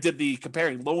 but when I did the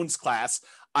comparing loans class,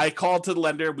 I called to the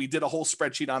lender. We did a whole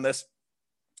spreadsheet on this.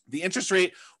 The interest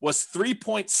rate was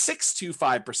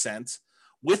 3.625%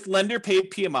 with lender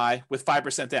paid PMI with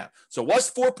 5% down. So it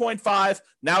was 4.5.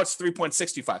 Now it's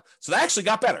 3.625. So that actually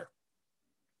got better.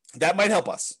 That might help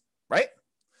us, right?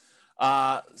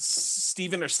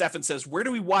 Steven or Stefan says, where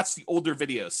do we watch the older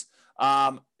videos?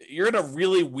 You're in a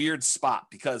really weird spot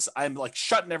because I'm like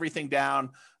shutting everything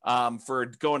down for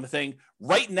going to thing.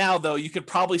 Right now, though, you could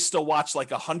probably still watch like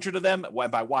 100 of them.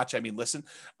 By watch, I mean listen,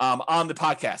 on the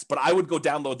podcast. But I would go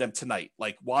download them tonight.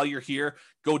 Like while you're here,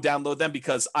 go download them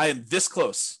because I am this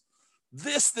close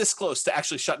to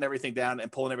actually shutting everything down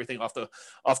and pulling everything off the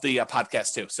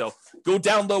podcast too. So go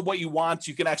download what you want.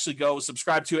 You can actually go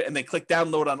subscribe to it and then click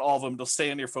download on all of them. They'll stay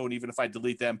on your phone even if I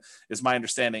delete them, is my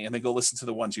understanding. And then go listen to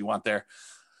the ones you want there.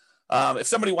 If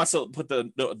somebody wants to put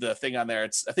the thing on there, I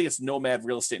think it's Nomad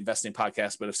Real Estate Investing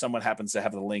Podcast. But if someone happens to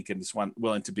have the link and is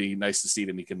willing to be nice to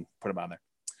Steven, you can put them on there.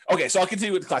 Okay, so I'll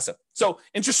continue with the class up. So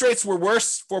interest rates were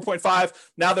worse, 4.5.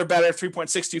 Now they're better,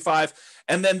 3.625.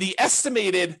 And then the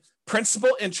estimated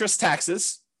principal, interest,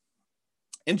 taxes,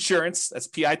 insurance, that's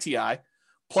PITI,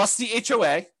 plus the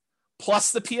HOA,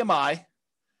 plus the PMI.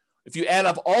 If you add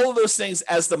up all of those things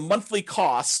as the monthly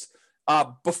cost,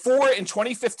 before in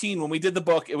 2015, when we did the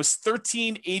book, it was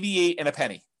 $13.88 and a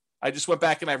penny. I just went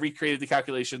back and I recreated the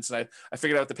calculations and I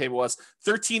figured out what the payment was.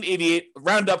 $13.88,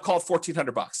 round up, called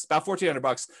 $1,400, about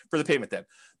 $1,400 for the payment then.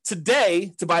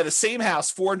 Today, to buy the same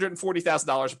house,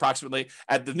 $440,000 approximately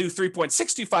at the new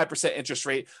 3.625% interest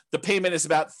rate, the payment is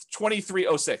about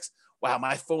 $2,306. Wow,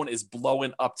 my phone is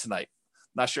blowing up tonight.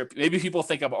 Not sure. Maybe people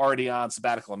think I'm already on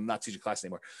sabbatical. I'm not teaching class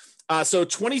anymore. So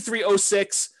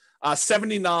 $2,306,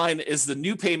 79 is the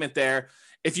new payment there.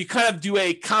 If you kind of do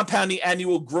a compounding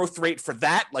annual growth rate for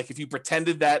that, like if you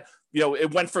pretended that,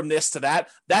 it went from this to that,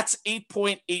 that's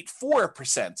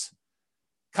 8.84%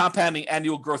 compounding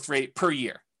annual growth rate per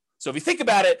year. So if you think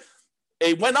about it,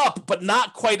 it went up, but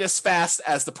not quite as fast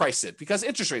as the price did because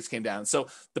interest rates came down. So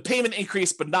the payment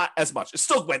increased, but not as much. It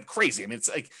still went crazy. I mean, it's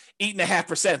like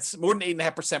 8.5%, more than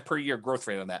 8.5% per year growth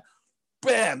rate on that.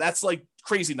 Bam, that's like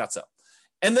crazy nutso.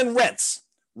 And then rents.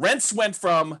 Rents went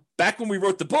from, back when we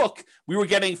wrote the book, we were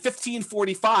getting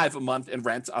 $1,545 a month in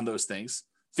rent on those things.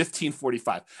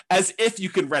 $1,545, as if you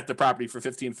can rent the property for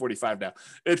 $1,545 now.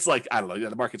 It's like, I don't know,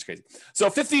 the market's crazy. So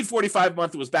 $1,545 a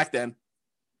month was back then.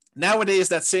 Nowadays,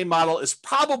 that same model is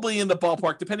probably in the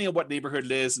ballpark, depending on what neighborhood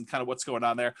it is and kind of what's going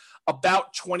on there,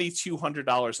 about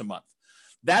 $2,200 a month.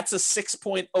 That's a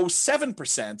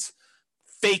 6.07%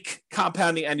 fake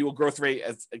compounding annual growth rate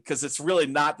because it's really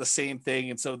not the same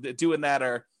thing. And so doing that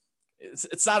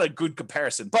It's not a good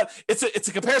comparison, but it's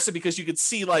a comparison because you can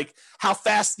see like how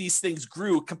fast these things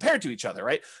grew compared to each other,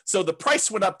 right? So the price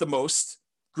went up the most,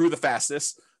 grew the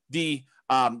fastest. The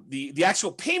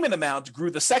actual payment amount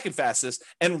grew the second fastest,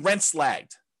 and rents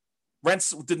lagged.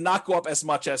 Rents did not go up as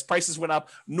much as prices went up,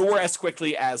 nor as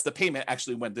quickly as the payment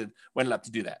actually went up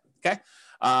to do that. Okay,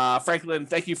 Franklin,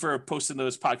 thank you for posting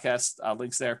those podcast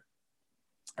links there.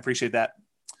 I appreciate that.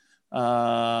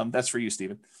 That's for you,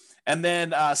 Stephen. And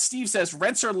then Steve says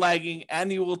rents are lagging.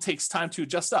 Annual takes time to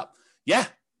adjust up. Yeah,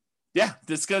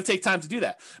 it's going to take time to do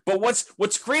that. But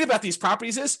what's great about these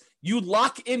properties is you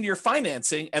lock in your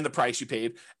financing and the price you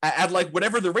paid at like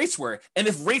whatever the rates were. And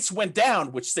if rates went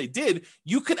down, which they did,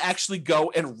 you could actually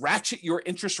go and ratchet your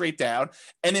interest rate down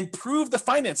and improve the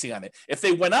financing on it. If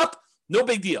they went up, no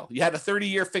big deal. You had a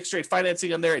 30-year fixed rate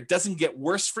financing on there. It doesn't get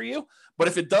worse for you. But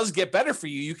if it does get better for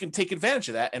you, you can take advantage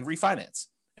of that and refinance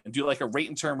and do like a rate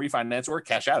and term refinance or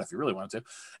cash out if you really wanted to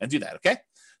and do that. Okay.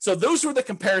 So those were the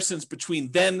comparisons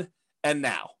between then and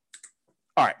now.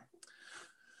 All right.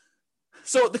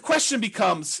 So the question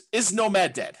becomes, is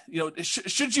Nomad dead?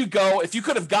 Should you go, if you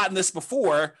could have gotten this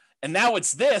before and now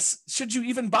it's this, should you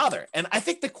even bother? And I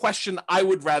think the question I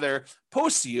would rather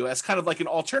pose to you as kind of like an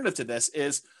alternative to this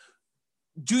is,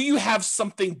 do you have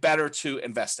something better to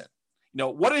invest in?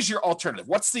 What is your alternative?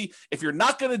 If you're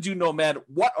not going to do Nomad,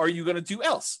 what are you going to do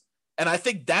else? And I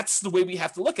think that's the way we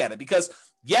have to look at it because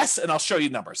yes, and I'll show you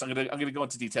numbers. I'm going to go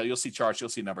into detail. You'll see charts, you'll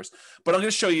see numbers, but I'm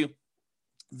going to show you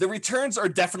the returns are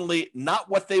definitely not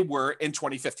what they were in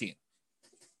 2015.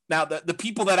 Now, the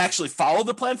people that actually followed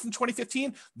the plan from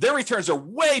 2015, their returns are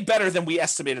way better than we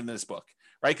estimated in this book,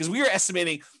 right? Because we were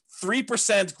estimating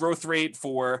 3% growth rate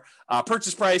for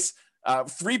purchase price,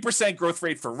 3% growth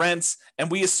rate for rents,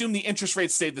 and we assume the interest rate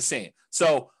stayed the same.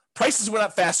 So prices went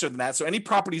up faster than that. So any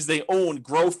properties they own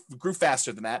grew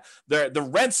faster than that. The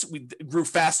rents grew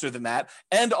faster than that.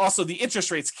 And also the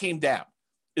interest rates came down.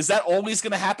 Is that always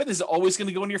going to happen? Is it always going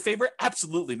to go in your favor?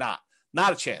 Absolutely not.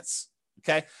 Not a chance.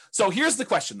 Okay. So here's the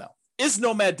question though. Is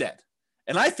Nomad dead?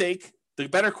 And I think the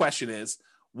better question is,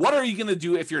 what are you going to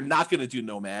do if you're not going to do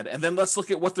Nomad? And then let's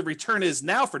look at what the return is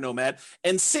now for Nomad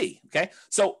and see. Okay.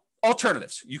 So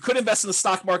alternatives. You could invest in the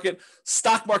stock market.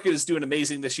 Stock market is doing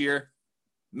amazing this year.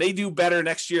 May do better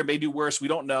next year, may do worse. We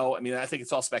don't know. I mean, I think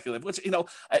it's all speculative, which,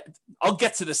 I'll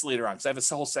get to this later on because I have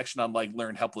a whole section on like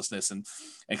learned helplessness and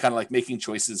kind of like making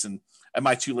choices and am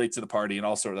I too late to the party and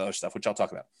all sort of other stuff, which I'll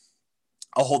talk about.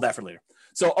 I'll hold that for later.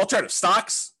 So alternative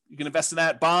stocks, you can invest in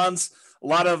that. Bonds. A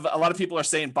lot of people are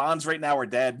saying bonds right now are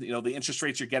dead. The interest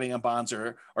rates you're getting on bonds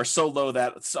are so low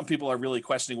that some people are really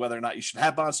questioning whether or not you should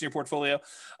have bonds in your portfolio.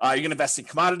 You're going to invest in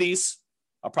commodities.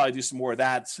 I'll probably do some more of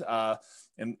that.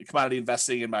 And commodity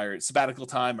investing in my sabbatical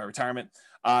time, my retirement.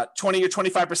 20 or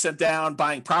 25% down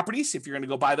buying properties. If you're going to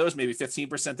go buy those, maybe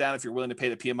 15% down if you're willing to pay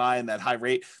the PMI and that high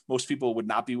rate. Most people would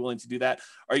not be willing to do that.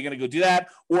 Are you going to go do that?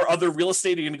 Or other real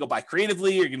estate? Are you going to go buy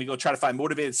creatively? Are you going to go try to find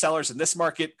motivated sellers in this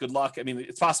market? Good luck. I mean,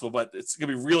 it's possible, but it's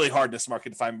going to be really hard in this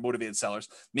market to find motivated sellers.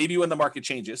 Maybe when the market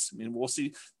changes. I mean, we'll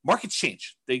see. Markets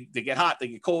change. They get hot, they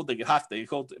get cold, they get hot, they get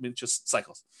cold. I mean, it's just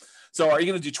cycles. So are you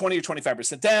going to do 20 or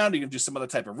 25% down? Are you going to do some other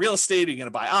type of real estate? Are you going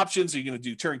to buy options? Are you going to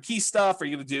do turnkey stuff? Are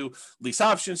you going to do lease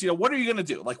options? What are you going to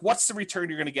do? Like, what's the return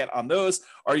you're going to get on those?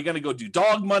 Are you going to go do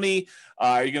dog money?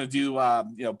 Are you going to do,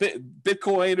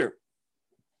 Bitcoin or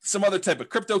some other type of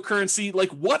cryptocurrency? Like,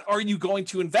 what are you going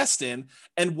to invest in?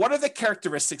 And what are the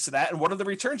characteristics of that? And what are the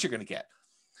returns you're going to get?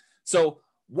 So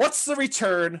what's the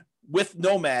return with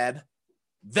Nomad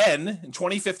then in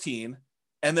 2015?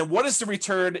 And then what is the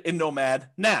return in Nomad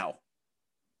now?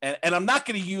 And I'm not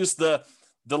going to use the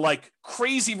like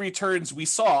crazy returns we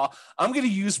saw. I'm going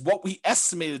to use what we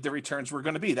estimated the returns were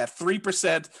going to be, that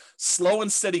 3% slow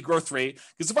and steady growth rate.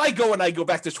 Because if I go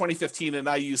back to 2015 and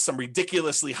I use some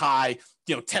ridiculously high,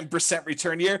 10%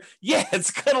 return year, yeah, it's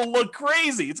going to look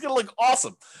crazy. It's going to look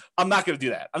awesome. I'm not going to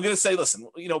do that. I'm going to say, listen,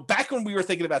 back when we were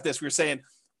thinking about this, we were saying,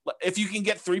 if you can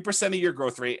get 3% a year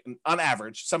growth rate on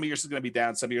average, some years is going to be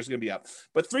down, some years is going to be up,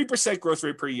 but 3% growth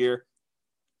rate per year,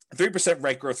 3%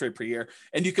 rate growth rate per year.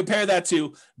 And you compare that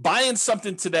to buying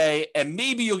something today and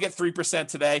maybe you'll get 3%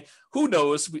 today. Who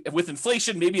knows? With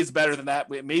inflation, maybe it's better than that.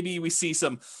 Maybe we see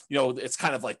some, it's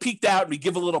kind of like peaked out and we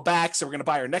give a little back. So we're going to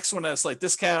buy our next one at a slight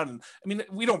discount. And I mean,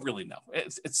 we don't really know.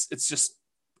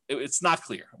 It's not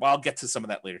clear. Well, I'll get to some of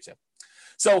that later too.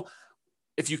 So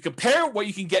if you compare what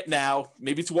you can get now,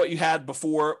 maybe to what you had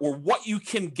before, or what you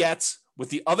can get with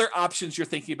the other options you're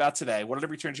thinking about today, what are the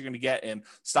returns you're going to get in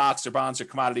stocks or bonds or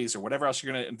commodities or whatever else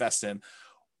you're going to invest in?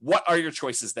 What are your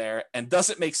choices there? And does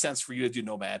it make sense for you to do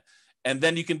Nomad? And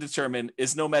then you can determine,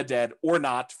 is Nomad dead or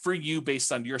not for you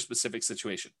based on your specific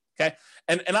situation. Okay.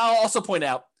 And I'll also point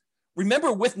out,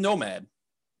 remember with Nomad,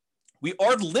 we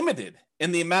are limited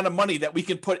in the amount of money that we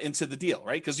can put into the deal,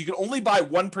 right? Because you can only buy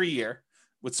one per year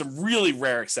with some really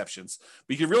rare exceptions.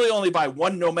 But you can really only buy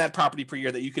one Nomad property per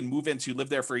year that you can move into, live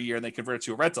there for a year, and then convert it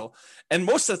to a rental. And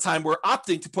most of the time, we're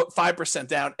opting to put 5%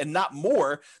 down and not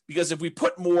more, because if we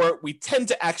put more, we tend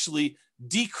to actually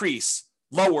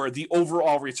lower the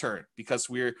overall return because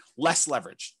we're less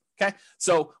leveraged. Okay.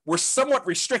 So we're somewhat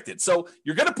restricted. So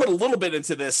you're going to put a little bit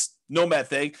into this Nomad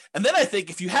thing. And then I think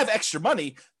if you have extra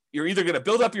money, you're either going to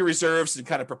build up your reserves and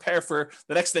kind of prepare for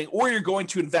the next thing, or you're going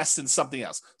to invest in something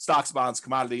else, stocks, bonds,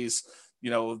 commodities,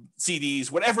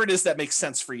 CDs, whatever it is that makes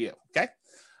sense for you. Okay.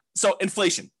 So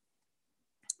inflation,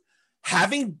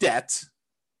 having debt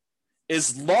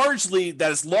is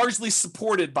largely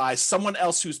supported by someone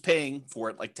else who's paying for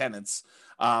it, like tenants,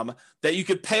 that you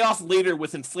could pay off later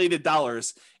with inflated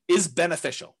dollars is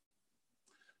beneficial.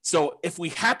 So if we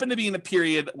happen to be in a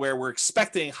period where we're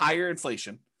expecting higher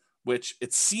inflation, which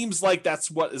it seems like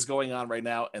that's what is going on right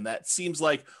now, and that seems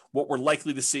like what we're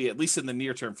likely to see, at least in the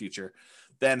near-term future,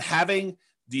 then having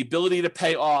the ability to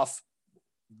pay off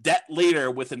debt later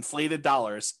with inflated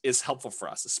dollars is helpful for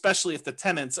us, especially if the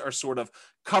tenants are sort of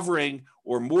covering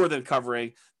or more than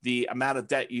covering the amount of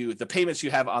debt the payments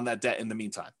you have on that debt in the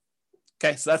meantime.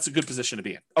 Okay, so that's a good position to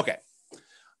be in. Okay,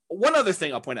 one other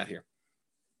thing I'll point out here.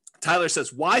 Tyler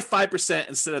says, why 5%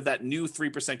 instead of that new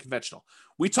 3% conventional?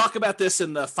 We talk about this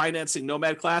in the financing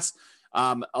Nomad class.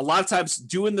 A lot of times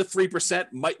doing the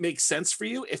 3% might make sense for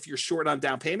you if you're short on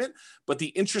down payment, but the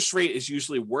interest rate is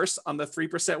usually worse on the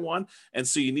 3% one. And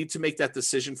so you need to make that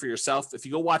decision for yourself. If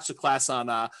you go watch the class on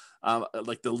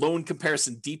like the loan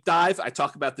comparison deep dive, I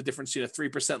talk about the difference between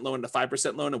a 3% loan and a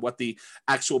 5% loan and what the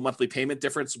actual monthly payment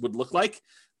difference would look like.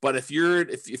 But if you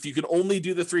can only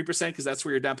do the 3% because that's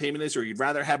where your down payment is, or you'd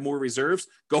rather have more reserves,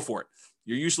 go for it.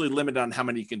 You're usually limited on how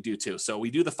many you can do too. So we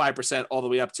do the 5% all the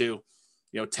way up to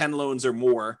 10 loans or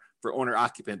more for owner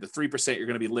occupant. The 3%, you're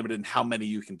going to be limited in how many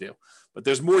you can do. But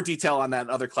there's more detail on that in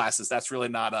other classes. That's really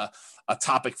not a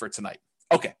topic for tonight.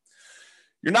 Okay.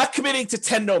 You're not committing to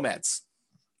 10 nomads.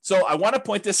 So I want to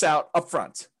point this out up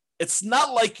front. It's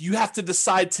not like you have to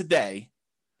decide today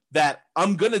that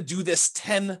I'm going to do this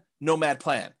 10 nomad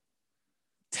plan.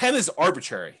 10 is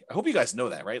arbitrary. I hope you guys know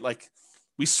that, right? Like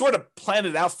we sort of plan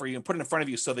it out for you and put it in front of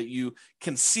you so that you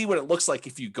can see what it looks like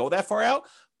if you go that far out,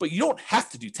 but you don't have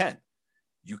to do 10.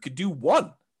 You could do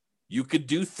 1. You could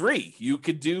do 3. You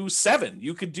could do 7.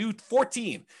 You could do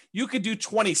 14. You could do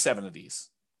 27 of these.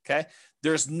 Okay.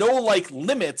 There's no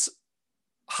limits,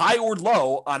 high or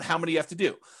low, on how many you have to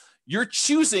do. You're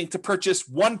choosing to purchase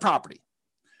one property.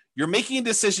 You're making a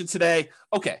decision today.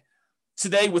 Okay.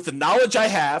 Today, with the knowledge I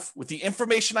have, with the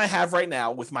information I have right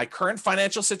now, with my current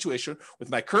financial situation,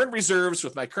 with my current reserves,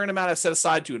 with my current amount I've set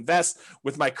aside to invest,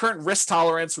 with my current risk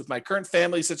tolerance, with my current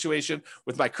family situation,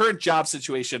 with my current job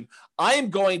situation, I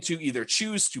am going to either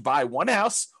choose to buy one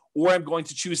house or I'm going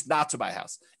to choose not to buy a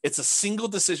house. It's a single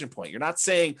decision point. You're not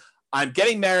saying, I'm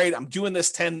getting married, I'm doing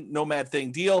this 10 nomad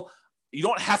thing deal. You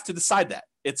don't have to decide that.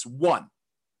 It's 1.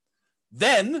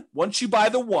 Then, once you buy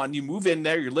the 1, you move in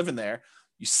there, you're living there,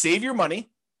 you save your money,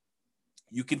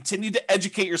 you continue to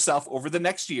educate yourself over the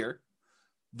next year.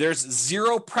 There's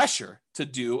zero pressure to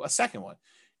do a second one.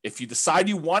 If you decide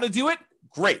you want to do it,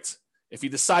 great. If you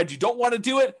decide you don't want to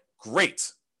do it,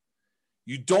 great.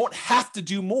 You don't have to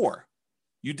do more.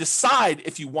 You decide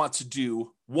if you want to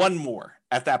do one more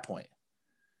at that point.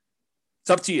 It's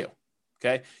up to you,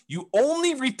 okay? You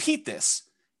only repeat this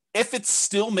if it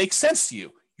still makes sense to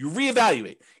you. You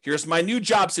reevaluate. Here's my new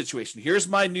job situation. Here's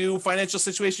my new financial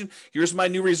situation. Here's my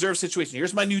new reserve situation.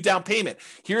 Here's my new down payment.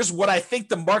 Here's what I think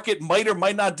the market might or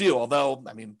might not do. Although,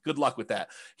 good luck with that.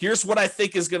 Here's what I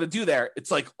think is going to do there.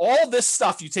 It's like all this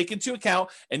stuff you take into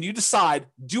account and you decide,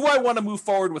 do I want to move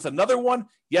forward with another one?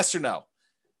 Yes or no?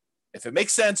 If it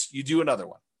makes sense, you do another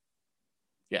one.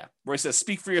 Yeah. Roy says,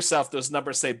 speak for yourself. Those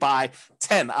numbers say buy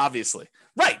 10, obviously.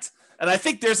 Right. And I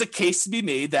think there's a case to be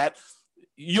made that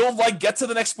you'll get to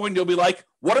the next point and you'll be like,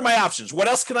 what are my options? What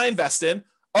else can I invest in?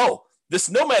 Oh, this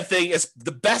nomad thing is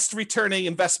the best returning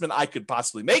investment I could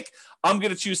possibly make. I'm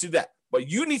going to choose to do that.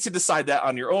 But you need to decide that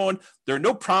on your own. There are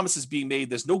no promises being made.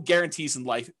 There's no guarantees in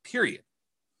life, period.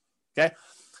 Okay.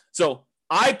 So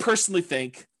I personally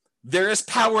think there is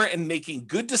power in making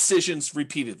good decisions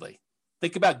repeatedly.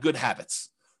 Think about good habits.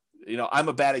 I'm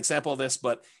a bad example of this,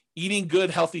 but eating good,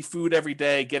 healthy food every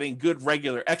day, getting good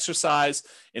regular exercise,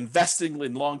 investing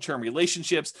in long-term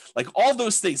relationships, all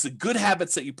those things, the good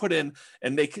habits that you put in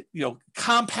and make,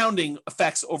 compounding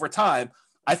effects over time,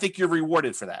 I think you're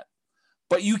rewarded for that.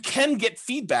 but you can get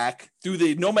feedback through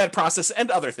the Nomad process and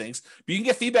other things. But you can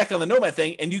get feedback on the Nomad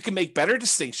thing, and you can make better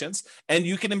distinctions, and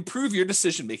you can improve your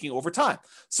decision making over time.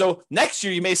 So next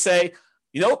year, you may say,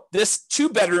 this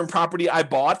 2-bedroom property I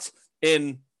bought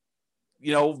in,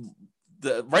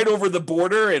 the right over the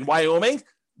border in Wyoming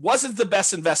wasn't the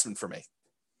best investment for me.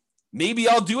 Maybe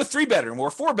I'll do a 3-bedroom or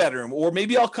a 4-bedroom, or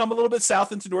maybe I'll come a little bit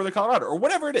south into northern Colorado, or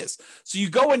whatever it is. So you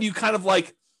go and you kind of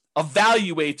like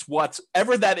evaluate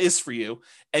whatever that is for you,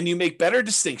 and you make better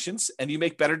distinctions and you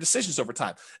make better decisions over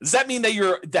time. Does that mean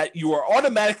that you are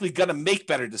automatically going to make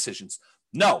better decisions?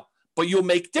 No, but you'll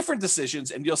make different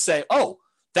decisions, and you'll say, oh,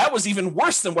 that was even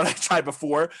worse than what I tried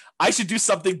before. I should do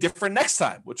something different next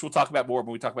time, which we'll talk about more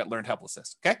when we talk about learned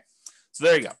helplessness. Okay, so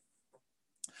there you go.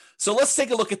 So let's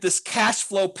take a look at this cash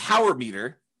flow power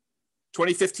meter,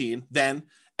 2015, then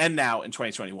and now in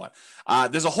 2021.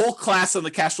 There's a whole class on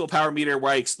the cash flow power meter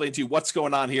where I explain to you what's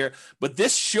going on here, but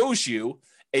this shows you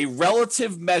a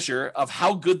relative measure of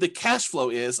how good the cash flow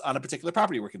is on a particular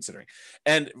property we're considering.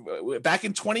 And back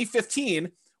in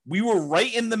 2015, we were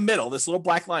right in the middle. This little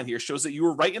black line here shows that you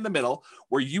were right in the middle,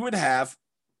 where you would have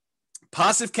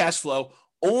positive cash flow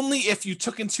only if you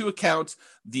took into account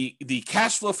the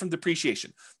cash flow from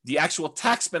depreciation, the actual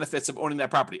tax benefits of owning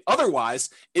that property. Otherwise,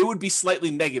 it would be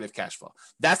slightly negative cash flow.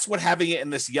 That's what having it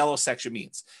in this yellow section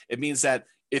means. It means that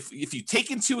if you take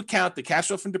into account the cash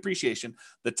flow from depreciation,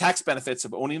 the tax benefits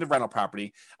of owning the rental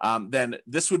property, then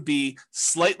this would be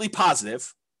slightly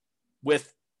positive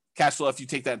with cash flow if you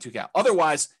take that into account.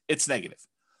 Otherwise, it's negative.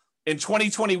 In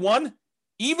 2021,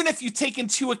 even if you take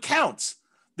into account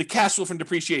the cash flow from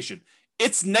depreciation,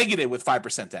 it's negative with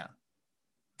 5% down.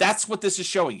 That's what this is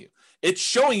showing you. It's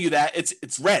showing you that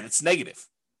it's red, it's negative.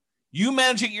 You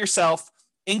manage it yourself,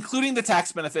 including the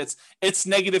tax benefits, it's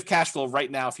negative cash flow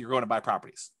right now if you're going to buy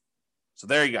properties. So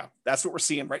there you go. That's what we're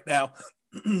seeing right now.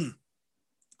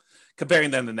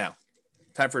 Comparing them to now.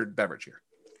 Time for a beverage here.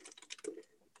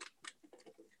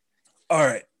 All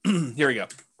right, here we go.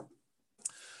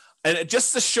 And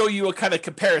just to show you a kind of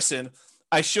comparison,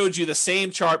 I showed you the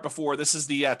same chart before. This is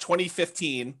the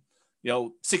 2015,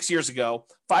 6 years ago,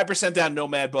 5% down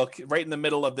Nomad book, right in the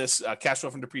middle of this cash flow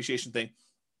from depreciation thing.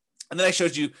 And then I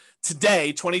showed you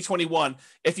today, 2021,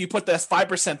 if you put that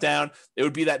 5% down, it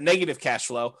would be that negative cash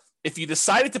flow. If you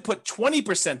decided to put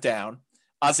 20% down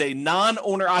as a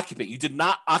non-owner occupant, you did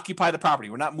not occupy the property,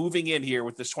 we're not moving in here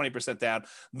with this 20% down,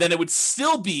 then it would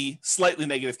still be slightly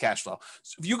negative cash flow.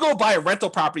 So if you go buy a rental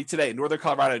property today in northern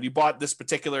Colorado and you bought this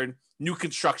particular new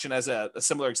construction as a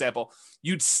similar example,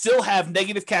 you'd still have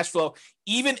negative cash flow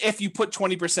even if you put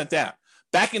 20% down.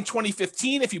 Back in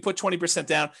 2015, if you put 20%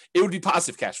 down, it would be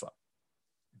positive cash flow.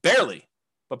 Barely,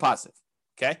 but positive,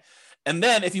 okay? And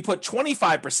then if you put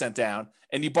 25% down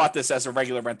and you bought this as a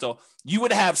regular rental, you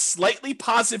would have slightly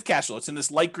positive cash flow. It's in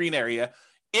this light green area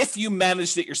if you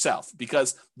managed it yourself,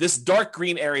 because this dark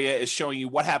green area is showing you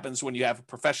what happens when you have a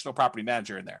professional property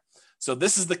manager in there. So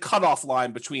this is the cutoff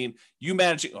line between you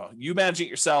managing it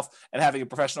yourself and having a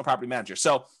professional property manager.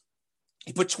 So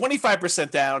you put 25%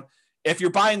 down. If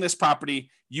you're buying this property,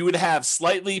 you would have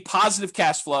slightly positive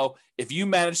cash flow if you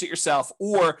managed it yourself,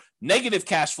 or negative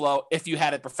cash flow if you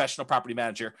had a professional property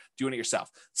manager doing it yourself.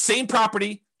 Same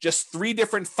property, just 3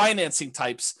 different financing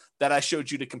types that I showed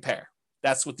you to compare.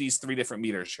 That's what these 3 different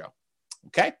meters show.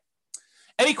 Okay.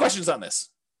 Any questions on this?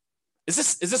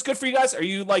 Is this good for you guys? Are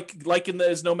you liking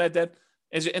this Nomad Dead?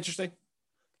 Is it interesting?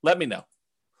 Let me know.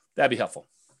 That'd be helpful.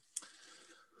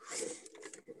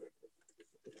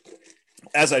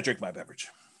 As I drink my beverage.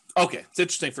 Okay, it's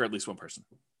interesting for at least one person.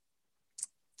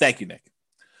 Thank you, Nick.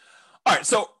 All right,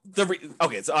 so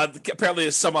apparently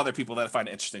there's some other people that find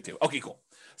it interesting too. Okay, cool.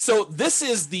 So this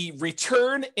is the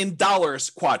return in dollars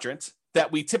quadrant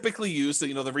that we typically use.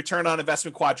 The return on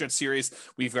investment quadrant series.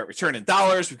 We've got return in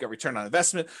dollars. We've got return on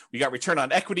investment. We got return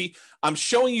on equity. I'm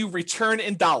showing you return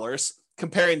in dollars,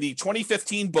 comparing the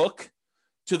 2015 book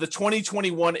to the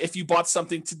 2021 if you bought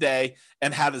something today,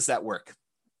 and how does that work?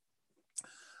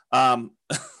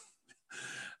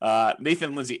 Nathan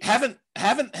and Lindsay haven't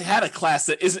had a class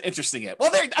that isn't interesting yet.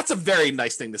 Well, that's a very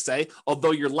nice thing to say,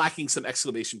 although you're lacking some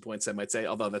exclamation points, I might say,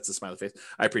 although that's a smiley face.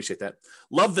 I appreciate that.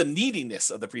 Love the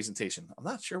neediness of the presentation. I'm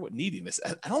not sure what neediness.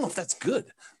 I don't know if that's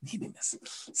good. Neediness.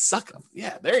 Suck up.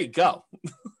 Yeah, there you go.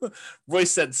 Roy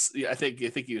said, I think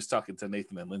he was talking to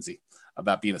Nathan and Lindsay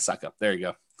about being a suck up. There you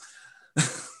go.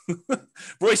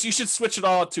 Royce, you should switch it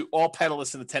all to all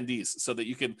panelists and attendees so that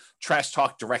you can trash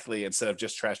talk directly instead of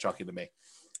just trash talking to me.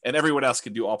 And everyone else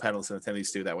can do all panelists and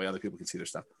attendees too. That way other people can see their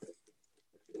stuff.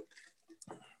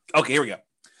 Okay, here we go.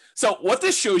 So what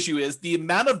this shows you is the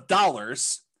amount of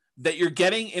dollars that you're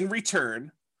getting in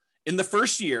return in the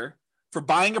first year for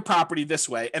buying a property this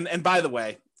way, and by the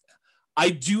way, I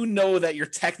do know that you're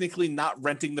technically not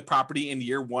renting the property in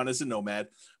year one as a nomad,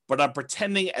 but I'm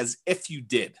pretending as if you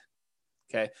did.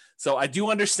 Okay. So I do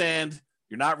understand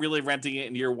you're not really renting it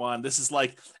in year one. This is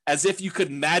like as if you could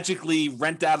magically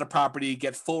rent out a property,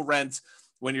 get full rent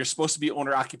when you're supposed to be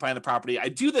owner occupying the property. I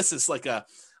do this as like an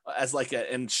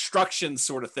instruction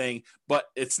sort of thing, but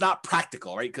it's not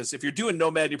practical, right? Because if you're doing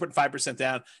nomad, you're putting 5%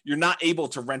 down, you're not able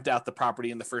to rent out the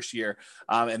property in the first year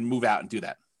and move out and do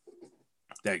that.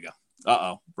 There you go.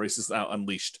 Brace is now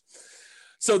unleashed.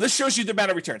 So this shows you the amount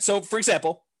of return. So for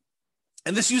example,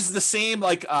 and this uses the same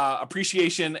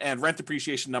appreciation and rent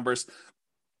appreciation numbers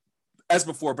as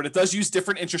before, but it does use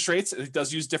different interest rates. It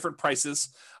does use different prices.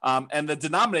 And the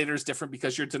denominator is different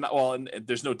because and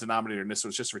there's no denominator in this, so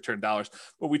it's just return dollars.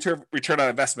 But we return on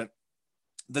investment,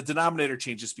 the denominator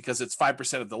changes because it's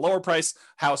 5% of the lower price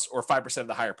house or 5% of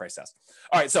the higher price house.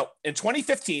 All right, so in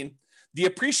 2015, the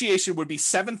appreciation would be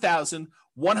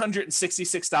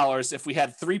 $7,166 if we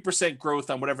had 3%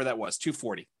 growth on whatever that was,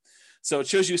 240. So it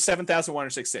shows you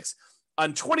 7,166.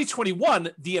 On 2021,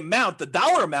 the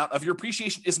dollar amount of your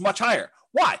appreciation is much higher.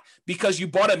 Why? Because you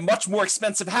bought a much more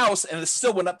expensive house and it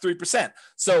still went up 3%.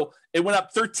 So it went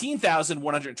up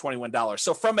 $13,121.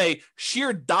 So from a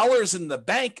sheer dollars in the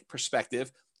bank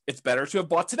perspective, it's better to have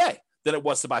bought today than it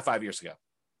was to buy 5 years ago.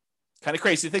 Kind of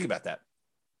crazy to think about that.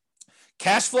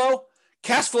 Cash flow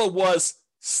was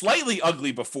slightly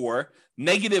ugly before,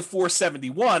 negative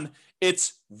 471.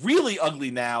 It's really ugly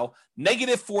now,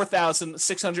 negative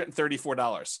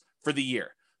 $4,634 for the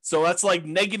year. So that's like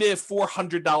negative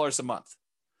 $400 a month.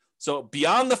 So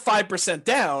beyond the 5%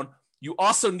 down, you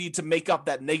also need to make up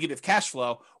that negative cash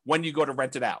flow when you go to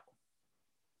rent it out.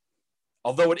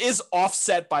 Although it is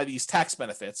offset by these tax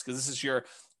benefits, because this is your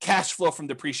cash flow from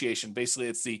depreciation. Basically,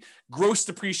 it's the gross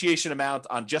depreciation amount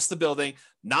on just the building,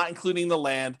 not including the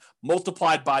land,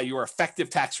 multiplied by your effective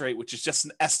tax rate, which is just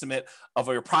an estimate of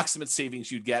your approximate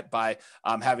savings you'd get by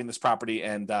having this property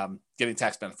and getting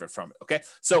tax benefit from it. Okay.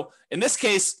 So in this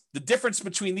case, the difference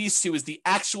between these two is the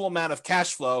actual amount of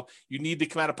cash flow you need to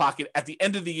come out of pocket at the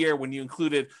end of the year when you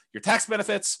included your tax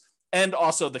benefits and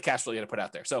also the cash flow you had to put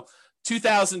out there. So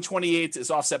 2028 is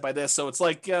offset by this. So it's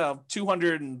like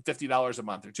 $250 a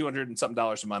month or $200 and something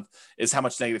dollars a month is how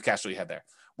much negative cash flow you had there.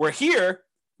 Where here,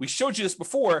 we showed you this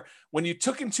before, when you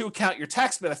took into account your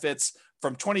tax benefits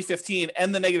from 2015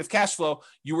 and the negative cash flow,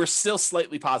 you were still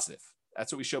slightly positive.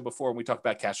 That's what we showed before when we talked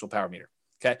about cash flow power meter.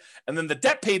 Okay. And then the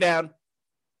debt pay down,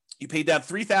 you paid down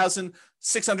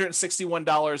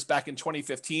 $3,661 back in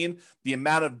 2015. The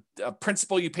amount of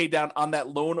principal you paid down on that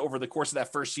loan over the course of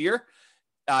that first year.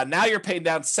 Now you're paying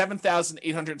down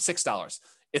 $7,806.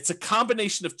 It's a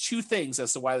combination of two things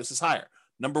as to why this is higher.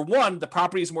 Number one, the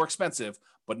property is more expensive,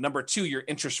 but number two, your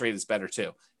interest rate is better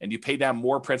too. And you pay down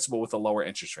more principal with a lower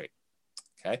interest rate.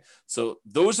 Okay. So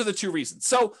those are the two reasons.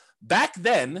 So back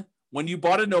then, when you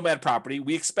bought a Nomad property,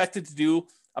 we expected to do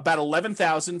about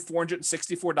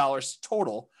 $11,464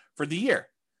 total for the year.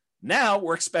 Now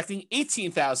we're expecting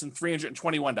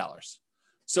 $18,321.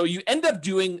 So you end up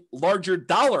doing larger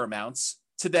dollar amounts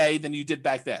today than you did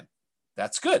back then.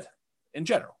 That's good in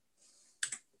general.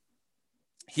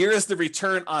 Here is the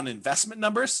return on investment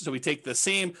numbers. So we take the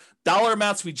same dollar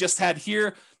amounts we just had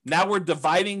here. Now we're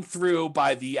dividing through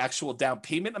by the actual down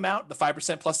payment amount, the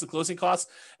 5% plus the closing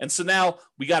costs. And so now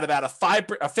we got about a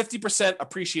 50%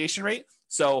 appreciation rate.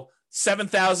 So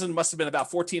 7,000 must have been about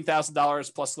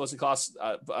 $14,000 plus closing costs,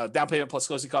 down payment plus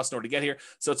closing costs in order to get here.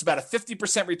 So it's about a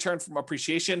 50% return from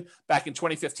appreciation back in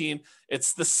 2015.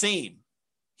 It's the same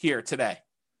here today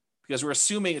because we're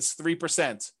assuming it's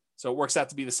 3%. So it works out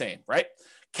to be the same, right?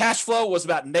 Cash flow was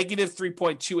about negative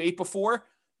 3.28 before.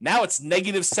 Now it's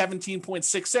negative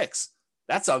 17.66.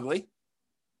 That's ugly.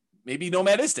 Maybe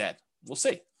Nomad is dead. We'll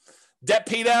see. Debt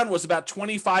paydown was about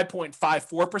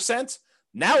 25.54%.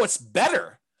 Now it's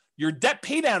better. Your debt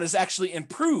paydown is actually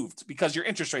improved because your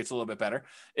interest rate's a little bit better.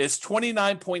 Is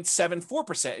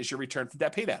 29.74% is your return from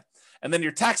debt paydown. And then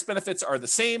your tax benefits are the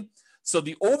same. So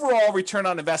the overall return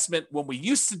on investment when we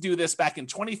used to do this back in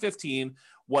 2015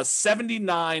 was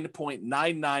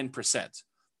 79.99%.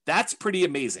 That's pretty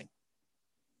amazing.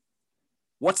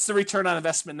 What's the return on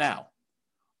investment now?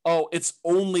 Oh, it's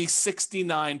only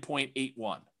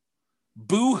 69.81.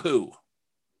 Boo-hoo,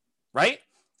 right?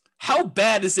 How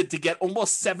bad is it to get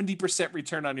almost 70%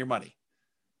 return on your money?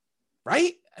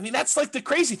 Right? I mean, that's like the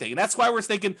crazy thing. And that's why we're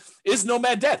thinking, is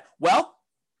Nomad dead? Well,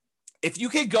 if you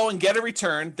could go and get a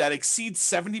return that exceeds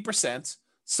 70%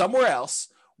 somewhere else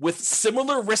with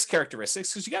similar risk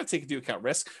characteristics, because you got to take into account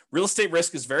risk. Real estate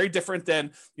risk is very different than,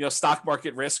 stock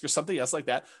market risk or something else like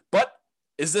that. But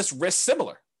is this risk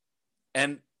similar?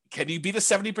 And can you beat a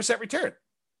 70% return?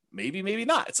 Maybe, maybe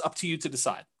not. It's up to you to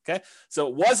decide. Okay. So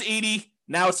it was 80.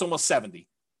 Now it's almost 70.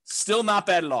 Still not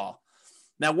bad at all.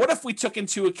 Now, what if we took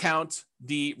into account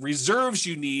the reserves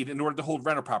you need in order to hold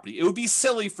rental property? It would be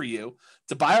silly for you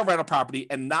to buy a rental property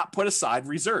and not put aside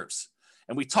reserves.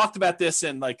 And we talked about this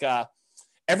in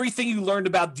everything you learned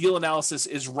about deal analysis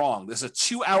is wrong. There's a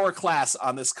 2-hour class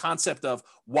on this concept of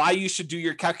why you should do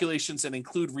your calculations and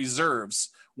include reserves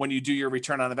when you do your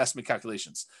return on investment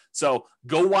calculations. So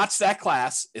go watch that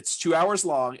class. It's 2 hours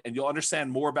long and you'll understand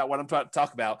more about what I'm about to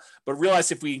talk about. But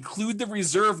realize if we include the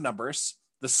reserve numbers,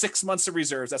 the 6 months of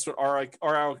reserves, that's what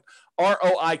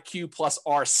ROIQ plus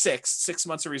R6, 6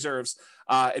 months of reserves,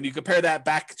 and you compare that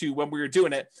back to when we were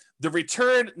doing it, the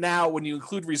return now when you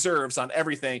include reserves on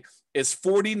everything is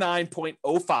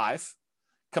 49.05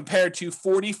 compared to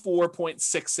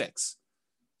 44.66.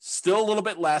 Still a little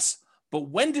bit less, but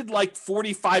when did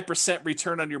 45%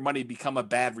 return on your money become a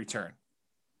bad return?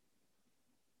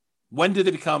 When did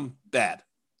it become bad?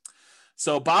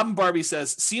 So Bob and Barbie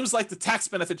says, seems like the tax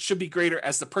benefit should be greater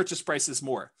as the purchase price is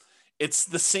more. It's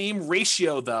the same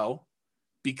ratio though,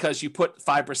 because you put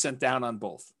 5% down on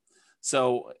both.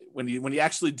 So when you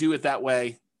actually do it that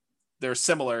way, they're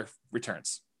similar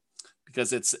returns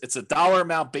because it's a dollar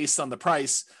amount based on the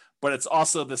price, but it's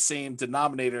also the same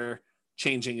denominator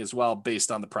changing as well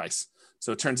based on the price.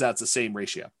 So it turns out it's the same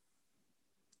ratio.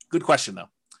 Good question though.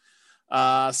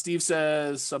 Steve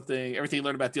says something, everything you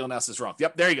learned about deal analysis is wrong.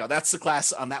 Yep, there you go. That's the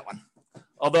class on that one.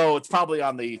 Although it's probably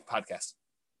on the podcast.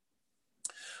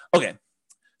 Okay,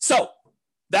 so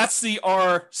that's the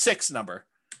R6 number.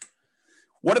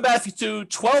 What about if you do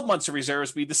 12 months of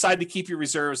reserves, but you decide to keep your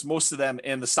reserves, most of them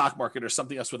in the stock market or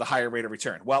something else with a higher rate of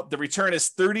return? Well, the return is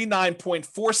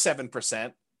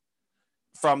 39.47%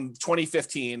 from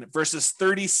 2015 versus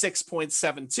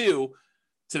 36.72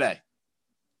 today.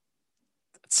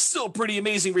 Still pretty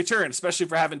amazing return, especially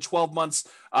for having 12 months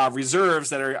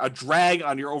reserves that are a drag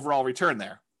on your overall return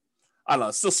there. I don't know.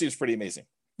 It still seems pretty amazing,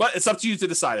 but it's up to you to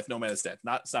decide if Nomad is dead.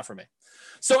 It's not for me.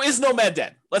 So is Nomad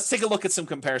dead? Let's take a look at some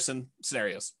comparison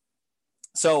scenarios.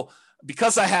 So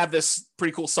because I have this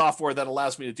pretty cool software that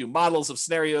allows me to do models of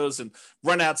scenarios and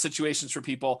run out situations for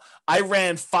people, I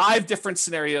ran 5 different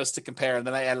scenarios to compare, and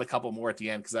then I added a couple more at the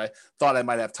end because I thought I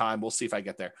might have time. We'll see if I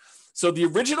get there. So the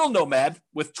original Nomad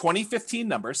with 2015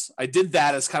 numbers, I did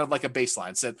that as kind of like a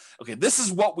baseline. Said, okay, this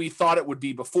is what we thought it would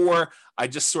be before. I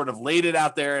just sort of laid it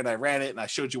out there and I ran it and I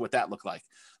showed you what that looked like.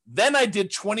 Then I did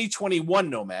 2021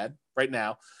 Nomad right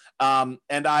now.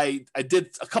 And I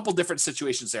did a couple different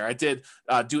situations there. I did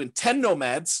doing 10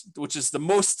 Nomads, which is the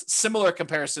most similar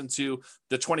comparison to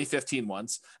the 2015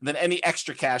 ones. And then any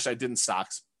extra cash I did in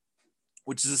stocks,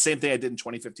 which is the same thing I did in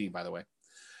 2015, by the way.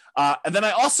 And then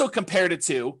I also compared it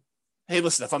to, hey,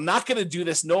 listen, if I'm not going to do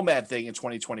this Nomad thing in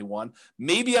 2021,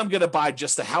 maybe I'm going to buy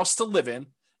just a house to live in,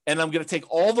 and I'm going to take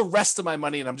all the rest of my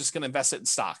money and I'm just going to invest it in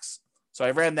stocks. So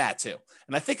I ran that too.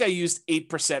 And I think I used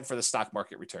 8% for the stock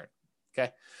market return.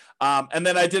 Okay. And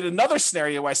then I did another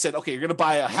scenario where I said, okay, you're going to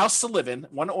buy a house to live in,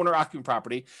 one owner occupant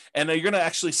property, and you're going to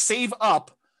actually save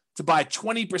up to buy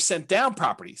 20% down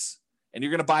properties. And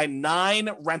you're going to buy 9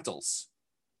 rentals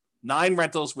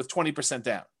with 20%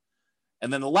 down.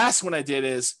 And then the last one I did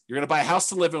is you're going to buy a house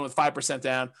to live in with 5%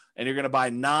 down, and you're going to buy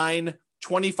 9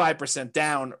 25%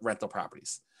 down rental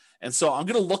properties. And so I'm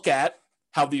going to look at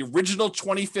how the original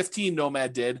 2015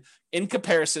 Nomad did in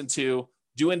comparison to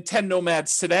doing 10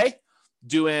 Nomads today,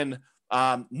 doing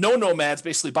no Nomads,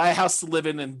 basically buy a house to live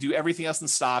in and do everything else in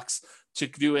stocks, to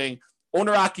doing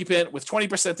owner occupant with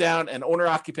 20% down and owner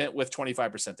occupant with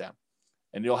 25% down.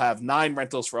 And you'll have 9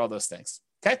 rentals for all those things.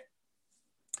 Okay.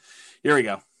 Here we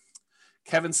go.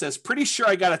 Kevin says, pretty sure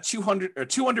I got a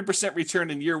 200%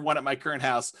 return in year 1 at my current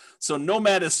house. So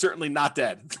Nomad is certainly not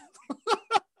dead.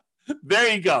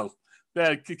 There you go.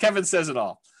 Kevin says it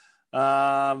all.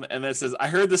 And then it says, I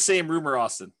heard the same rumor,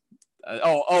 Austin.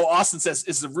 Austin says,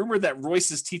 is the rumor that Royce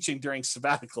is teaching during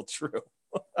sabbatical true?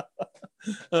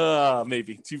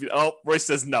 Maybe. Royce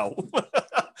says no.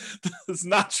 It's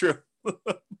not true.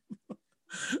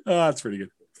 That's pretty good.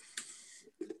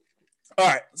 All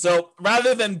right. So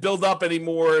rather than build up any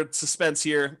more suspense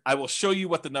here, I will show you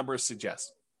what the numbers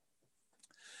suggest.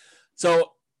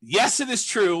 So yes, it is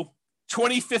true.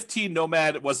 2015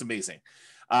 Nomad was amazing.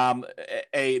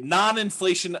 A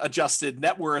non-inflation adjusted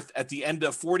net worth at the end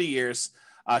of 40 years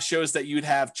shows that you'd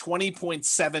have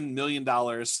 $20.7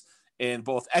 million in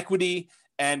both equity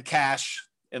and cash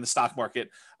in the stock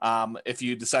market if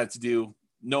you decided to do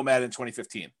Nomad in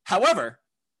 2015. However,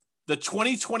 the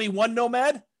 2021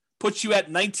 Nomad puts you at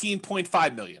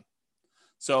 19.5 million.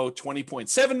 So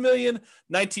 20.7 million,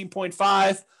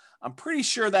 19.5. I'm pretty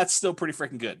sure that's still pretty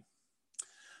freaking good.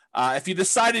 If you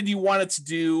decided you wanted to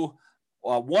do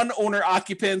one owner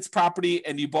occupant property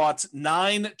and you bought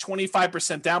 9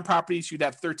 25% down properties, you'd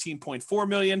have 13.4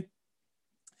 million.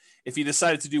 If you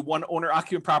decided to do one owner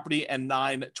occupant property and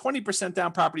 9 20%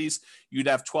 down properties, you'd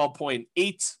have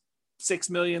 12.86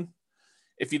 million.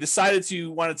 If you decided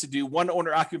you wanted to do one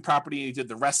owner occupant property and you did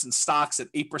the rest in stocks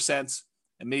at 8%,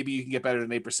 and maybe you can get better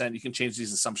than 8%, you can change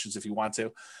these assumptions if you want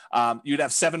to, you'd have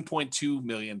 $7.2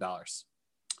 million.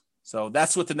 So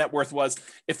that's what the net worth was.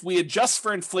 If we adjust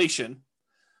for inflation,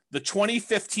 the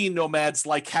 2015 Nomad's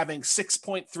like having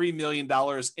 $6.3 million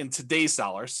in today's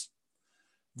dollars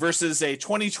versus a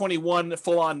 2021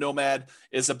 full-on Nomad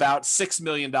is about $6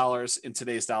 million in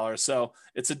today's dollars. So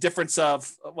it's a difference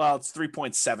of, well, it's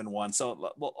 3.71.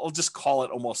 So I'll just call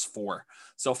it almost 4.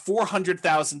 So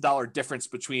 $400,000 difference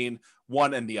between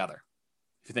one and the other,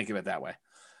 if you think of it that way.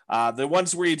 The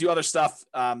ones where you do other stuff,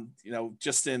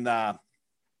 just in,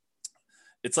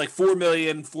 it's like 4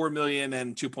 million, and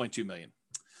 2.2 million.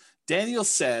 Daniel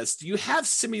says, do you have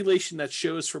simulation that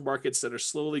shows for markets that are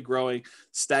slowly growing,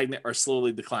 stagnant, or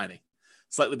slowly declining?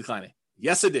 Slightly declining.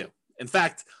 Yes, I do. In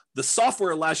fact, the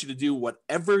software allows you to do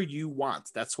whatever you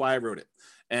want. That's why I wrote it.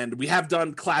 And we have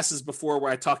done classes before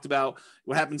where I talked about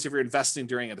what happens if you're investing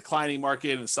during a declining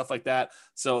market and stuff like that.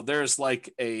 So there's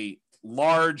like a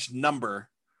large number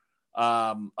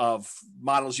of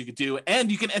models you could do,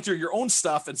 and you can enter your own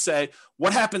stuff and say,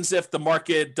 what happens if the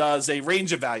market does a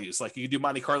range of values? Like you can do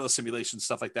Monte Carlo simulations,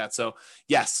 stuff like that. So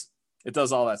yes, it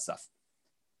does all that stuff.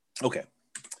 Okay.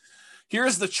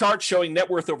 Here's the chart showing net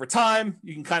worth over time.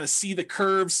 You can kind of see the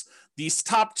curves. These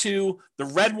top two, the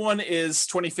red one is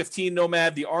 2015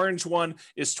 Nomad. The orange one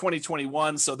is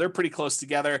 2021. So they're pretty close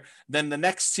together. Then the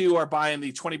next two are buying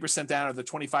the 20% down or the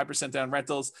 25% down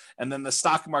rentals. And then the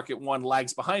stock market one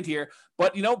lags behind here.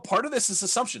 But, part of this is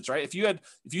assumptions, right? If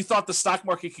you thought the stock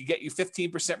market could get you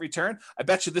 15% return, I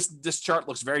bet you this chart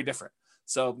looks very different.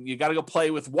 So you got to go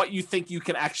play with what you think you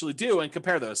can actually do and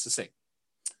compare those to see.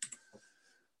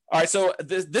 All right, so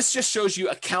this just shows you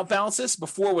account balances.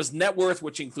 Before was net worth,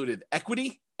 which included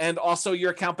equity, and also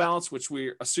your account balance, which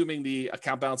we're assuming the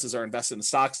account balances are invested in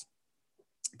stocks.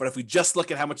 But if we just look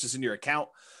at how much is in your account,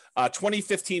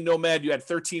 2015 Nomad, you had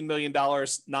 $13 million,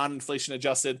 non-inflation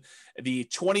adjusted. The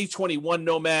 2021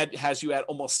 Nomad has you at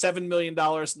almost $7 million,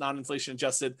 non-inflation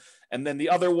adjusted. And then the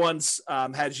other ones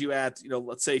had you at,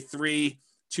 let's say 3,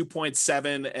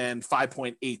 2.7, and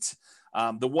 5.8.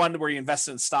 The one where you invest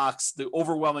in stocks, the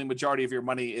overwhelming majority of your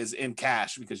money is in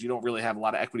cash because you don't really have a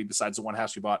lot of equity besides the one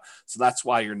house you bought. So that's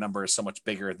why your number is so much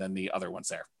bigger than the other ones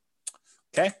there.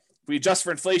 Okay. If we adjust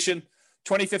for inflation,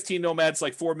 2015 Nomad's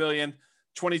like 4 million,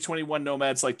 2021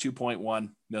 Nomad's like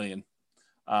 2.1 million.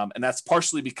 And that's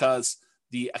partially because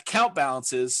the account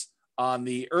balances on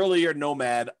the earlier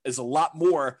Nomad is a lot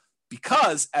more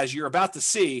because, as you're about to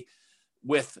see,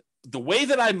 with the way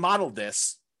that I modeled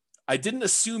this, I didn't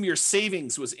assume your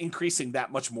savings was increasing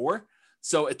that much more.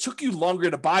 So it took you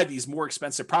longer to buy these more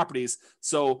expensive properties.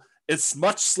 So it's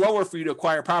much slower for you to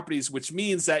acquire properties, which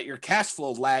means that your cash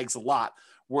flow lags a lot.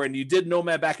 When you did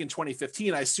Nomad back in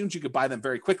 2015, I assumed you could buy them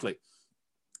very quickly.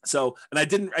 So, and I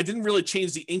didn't really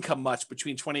change the income much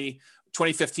between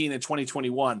 2015 and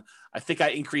 2021. I think I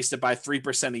increased it by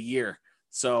 3% a year.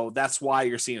 So that's why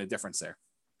you're seeing a difference there.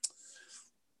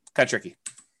 Kind of tricky.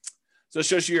 So it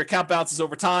shows you your account balances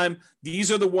over time.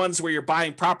 These are the ones where you're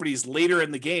buying properties later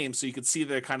in the game. So you can see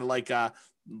they're kind of like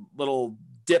little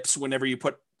dips whenever you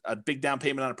put a big down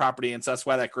payment on a property. And so that's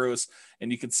why that grows.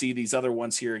 And you can see these other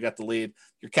ones here, you got the lead.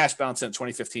 Your cash balance in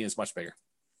 2015 is much bigger.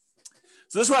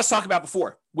 So this is what I was talking about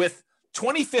before. With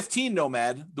 2015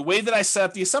 Nomad, the way that I set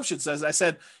up the assumptions is I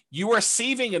said, you are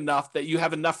saving enough that you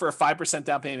have enough for a 5%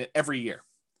 down payment every year.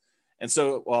 And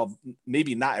so, well,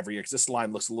 maybe not every year because this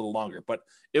line looks a little longer, but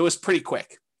it was pretty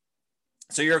quick.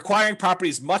 So you're acquiring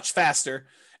properties much faster,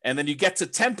 and then you get to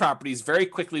 10 properties very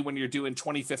quickly when you're doing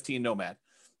 2015 Nomad.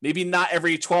 Maybe not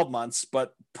every 12 months,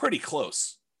 but pretty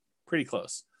close. Pretty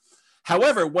close.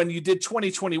 However, when you did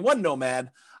 2021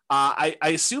 Nomad, I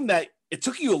assume that it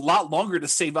took you a lot longer to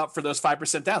save up for those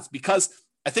 5% downs because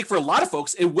I think for a lot of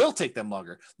folks, it will take them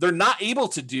longer. They're not able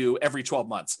to do every 12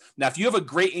 months. Now, if you have a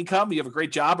great income, you have a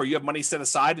great job, or you have money set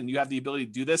aside and you have the ability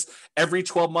to do this every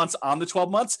 12 months on the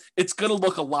 12 months, it's going to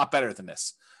look a lot better than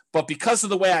this. But because of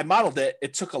the way I modeled it,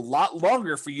 it took a lot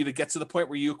longer for you to get to the point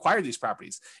where you acquire these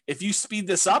properties. If you speed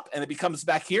this up and it becomes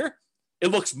back here, it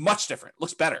looks much different. It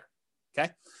looks better.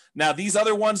 Okay. Now, these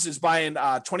other ones is buying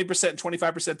 20% and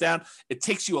 25% down. It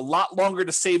takes you a lot longer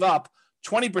to save up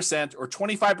 20% or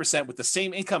 25% with the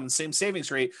same income and same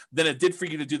savings rate than it did for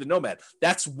you to do the Nomad.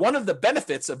 That's one of the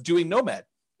benefits of doing Nomad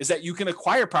is that you can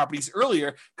acquire properties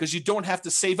earlier because you don't have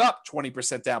to save up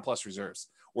 20% down plus reserves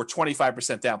or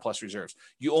 25% down plus reserves.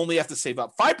 You only have to save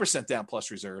up 5% down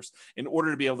plus reserves in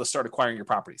order to be able to start acquiring your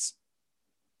properties.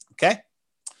 Okay?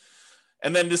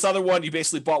 And then this other one, you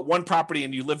basically bought one property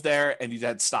and you lived there and you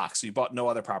had stocks. So you bought no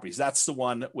other properties. That's the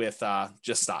one with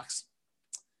just stocks.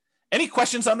 Any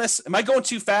questions on this? Am I going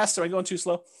too fast? Am I going too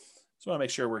slow? Just want to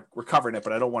make sure we're covering it,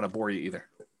 but I don't want to bore you either.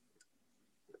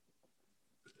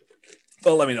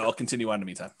 Well, let me know. I'll continue on in the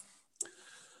meantime.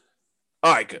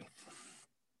 All right, good.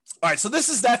 All right, so this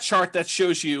is that chart that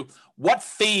shows you what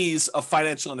phase of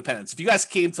financial independence. If you guys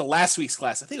came to last week's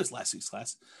class, I think it was last week's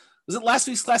class. Was it last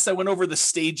week's class I went over the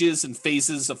stages and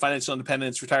phases of financial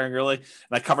independence, retiring early, and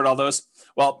I covered all those?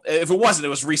 Well, if it wasn't, it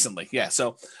was recently. Yeah.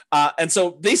 So, and so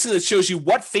basically it shows you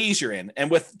what phase you're in. And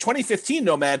with 2015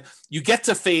 Nomad, you get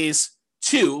to phase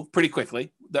 2 pretty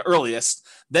quickly, the earliest.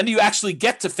 Then you actually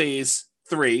get to phase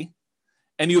 3,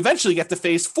 and you eventually get to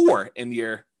phase 4 in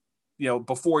your,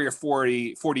 before your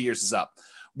 40 years is up.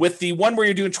 With the one where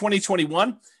you're doing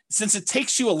 2021, since it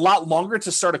takes you a lot longer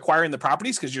to start acquiring the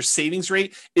properties because your savings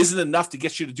rate isn't enough to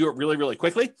get you to do it really, really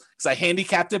quickly, because I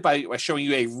handicapped it by showing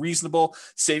you a reasonable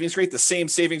savings rate, the same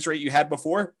savings rate you had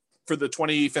before for the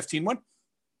 2015 one.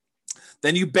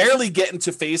 Then you barely get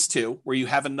into phase 2 where you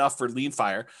have enough for lean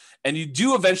fire. And you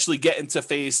do eventually get into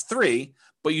phase 3,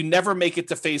 but you never make it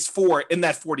to phase 4 in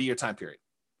that 40-year time period.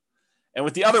 And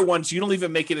with the other ones, you don't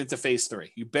even make it into phase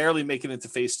 3. You barely make it into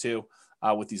phase 2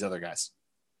 with these other guys.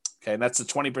 Okay, and that's the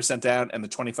 20% down and the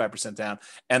 25% down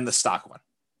and the stock one.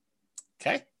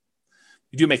 Okay,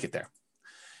 you do make it there.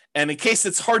 And in case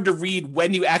it's hard to read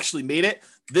when you actually made it,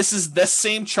 this is the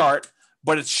same chart,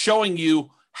 but it's showing you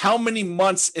how many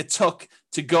months it took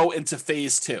to go into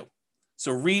phase 2.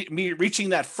 So reaching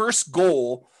that first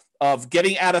goal of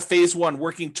getting out of phase 1,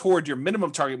 working toward your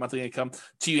minimum target monthly income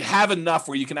till you have enough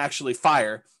where you can actually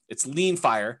fire. It's lean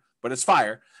fire, but it's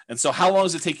fire. And so how long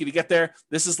does it take you to get there?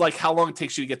 This is like how long it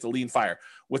takes you to get to lean fire.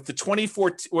 With the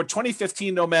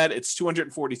 2015 Nomad, it's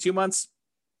 242 months.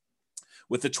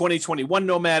 With the 2021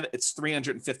 Nomad, it's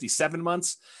 357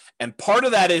 months. And part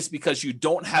of that is because you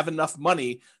don't have enough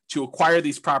money to acquire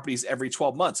these properties every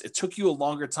 12 months. It took you a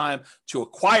longer time to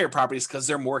acquire properties because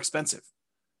they're more expensive.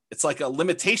 It's like a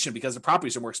limitation because the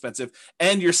properties are more expensive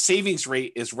and your savings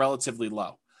rate is relatively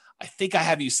low. I think I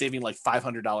have you saving like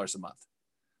 $500 a month.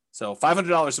 So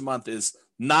 $500 a month is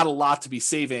not a lot to be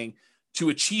saving to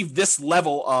achieve this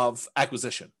level of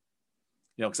acquisition.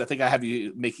 Because I think I have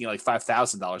you making like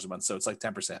 $5,000 a month. So it's like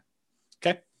 10%.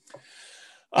 Okay.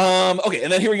 Okay.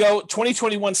 And then here we go.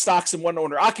 2021 stocks and one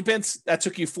owner occupants. That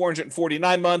took you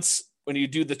 449 months. When you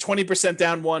do the 20%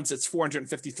 down ones, it's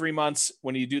 453 months.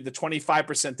 When you do the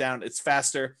 25% down, it's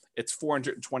faster. It's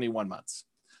 421 months.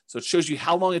 So it shows you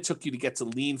how long it took you to get to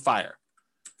lean fire.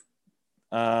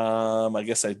 I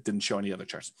guess I didn't show any other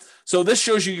charts. So this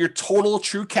shows you your total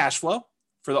true cash flow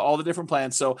for all the different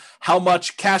plans. So how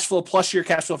much cash flow plus your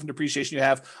cash flow from depreciation you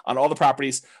have on all the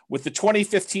properties. With the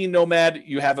 2015 Nomad,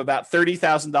 you have about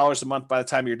 $30,000 a month by the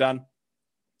time you're done.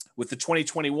 With the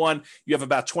 2021, you have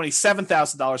about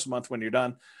 $27,000 a month when you're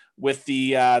done. With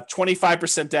the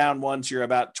 25% down ones, you're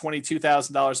about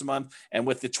 $22,000 a month. And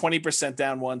with the 20%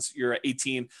 down ones, you're at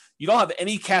 18. You don't have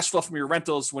any cash flow from your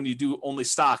rentals when you do only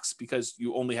stocks because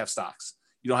you only have stocks.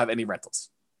 You don't have any rentals.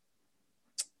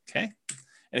 Okay.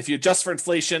 And if you adjust for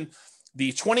inflation,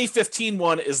 the 2015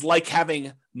 one is like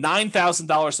having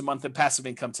 $9,000 a month in passive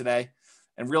income today.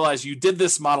 And realize you did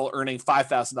this model earning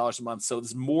 $5,000 a month. So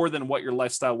it's more than what your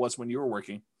lifestyle was when you were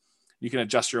working. You can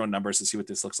adjust your own numbers to see what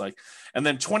this looks like. And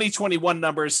then 2021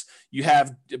 numbers, you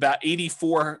have about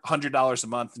 $8,400 a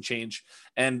month and change.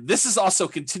 And this is also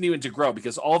continuing to grow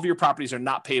because all of your properties are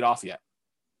not paid off yet.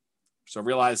 So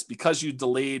realize because you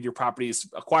delayed your properties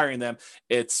acquiring them,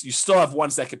 you still have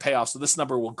ones that could pay off. So this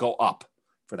number will go up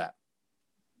for that.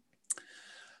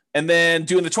 And then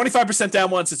doing the 25%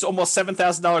 down ones, it's almost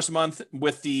 $7,000 a month.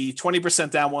 With the 20%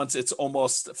 down ones, it's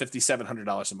almost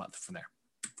 $5,700 a month from there.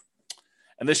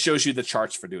 And this shows you the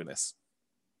charts for doing this.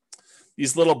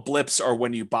 These little blips are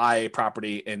when you buy a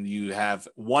property and you have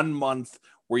 1 month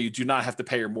where you do not have to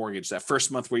pay your mortgage. That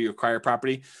first month where you acquire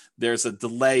property, there's a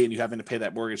delay and you having to pay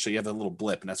that mortgage. So you have a little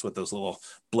blip, and that's what those little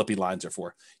blippy lines are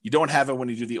for. You don't have it when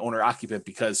you do the owner occupant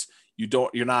because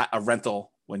you're not a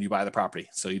rental when you buy the property.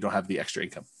 So you don't have the extra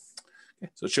income.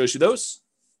 Okay, so it shows you those.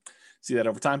 See that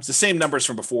over time. It's the same numbers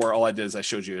from before. All I did is I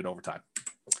showed you it over time.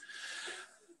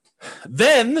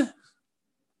 Then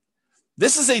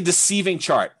this is a deceiving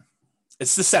chart.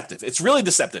 It's deceptive. It's really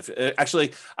deceptive.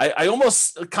 Actually, I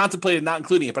almost contemplated not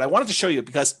including it, but I wanted to show you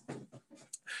because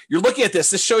you're looking at this.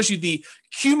 This shows you the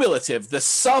cumulative, the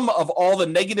sum of all the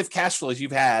negative cash flows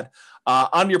you've had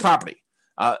on your property.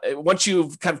 Once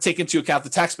you've kind of taken into account the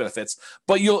tax benefits,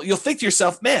 but you'll think to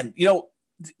yourself, man,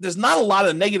 there's not a lot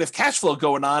of negative cash flow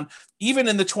going on, even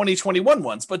in the 2021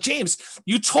 ones. But James,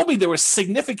 you told me there was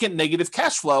significant negative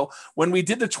cash flow when we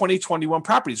did the 2021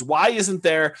 properties. Why isn't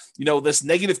there, this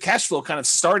negative cash flow kind of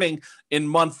starting in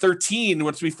month 13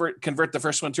 once we convert the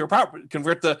first one to a property,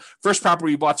 convert the first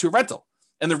property we bought to a rental?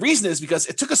 And the reason is because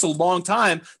it took us a long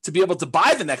time to be able to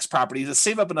buy the next property, to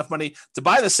save up enough money to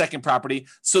buy the second property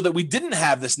so that we didn't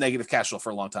have this negative cash flow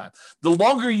for a long time. The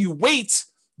longer you wait,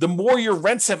 the more your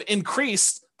rents have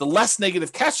increased, the less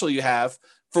negative cash flow you have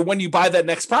for when you buy that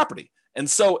next property. And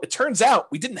so it turns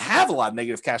out we didn't have a lot of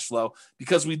negative cash flow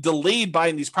because we delayed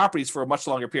buying these properties for a much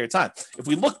longer period of time. If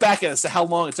we look back at as to how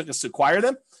long it took us to acquire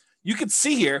them, you can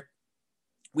see here,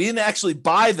 we didn't actually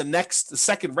buy the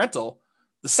second rental,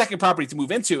 the second property to move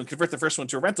into and convert the first one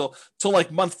to a rental till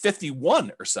like month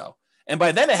 51 or so. And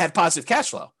by then it had positive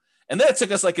cash flow. And then it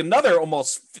took us like another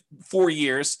almost 4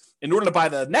 years in order to buy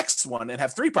the next one and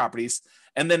have 3 properties.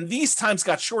 And then these times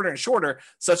got shorter and shorter,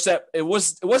 such that it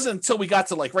wasn't until we got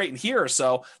to like right in here or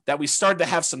so that we started to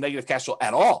have some negative cash flow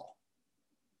at all.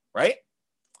 Right?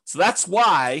 So that's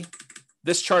why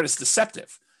this chart is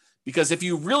deceptive. Because if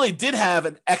you really did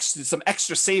have some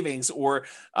extra savings or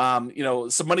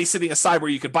some money sitting aside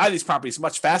where you could buy these properties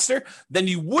much faster, then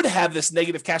you would have this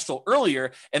negative cash flow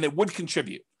earlier and it would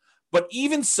contribute. But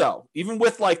even so, even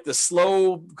with like the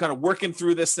slow kind of working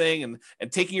through this thing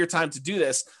and taking your time to do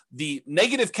this, the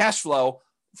negative cash flow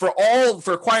for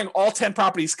acquiring all 10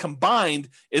 properties combined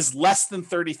is less than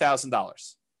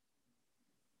 $30,000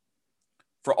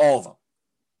 for all of them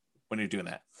when you're doing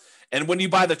that. And when you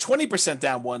buy the 20%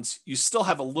 down ones, you still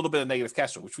have a little bit of negative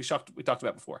cash flow, which we talked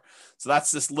about before. So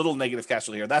that's this little negative cash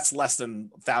flow here. That's less than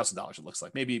 $1,000. It looks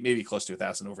like maybe close to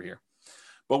 1,000 over here.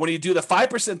 But when you do the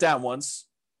 5% down ones,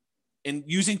 and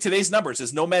using today's numbers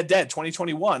as Nomad Dead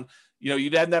 2021,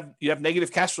 you'd have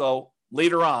negative cash flow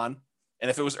later on,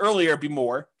 and if it was earlier, it'd be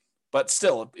more. But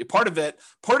still, part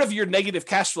of your negative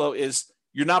cash flow is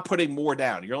you're not putting more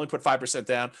down. You only put 5%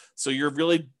 down, so you're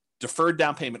really deferred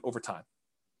down payment over time.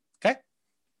 Okay.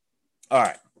 All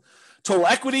right. Total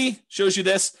equity shows you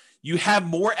this. You have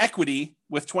more equity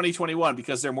with 2021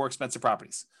 because they're more expensive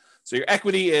properties. So your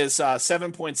equity is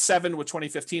 7.7 with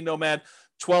 2015 Nomad,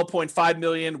 12.5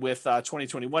 million with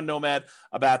 2021 Nomad,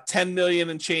 about 10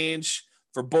 million and change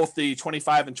for both the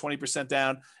 25 and 20%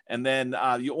 down. And then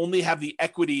you only have the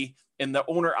equity in the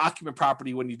owner occupant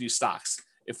property when you do stocks.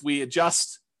 If we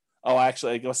adjust, I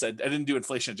guess I didn't do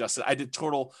inflation adjusted. I did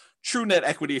total true net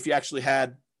equity if you actually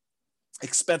had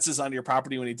expenses on your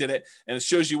property when you did it. And it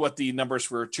shows you what the numbers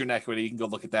for true net equity. You can go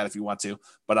look at that if you want to,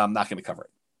 but I'm not going to cover it.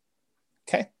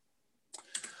 Okay.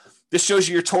 This shows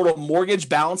you your total mortgage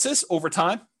balances over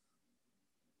time.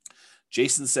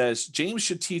 Jason says, James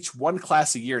should teach one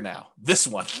class a year now. This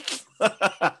one.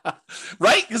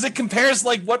 Right? Because it compares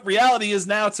like what reality is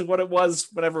now to what it was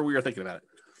whenever we were thinking about it.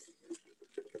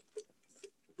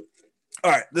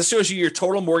 All right. This shows you your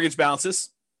total mortgage balances.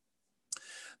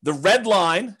 The red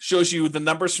line shows you the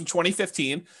numbers from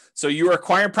 2015. So you were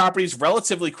acquiring properties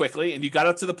relatively quickly, and you got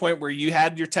up to the point where you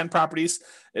had your 10 properties.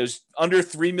 It was under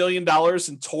 $3 million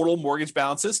in total mortgage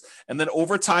balances. And then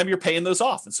over time, you're paying those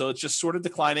off. And so it's just sort of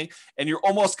declining, and you're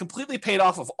almost completely paid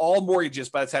off of all mortgages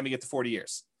by the time you get to 40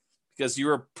 years because you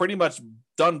were pretty much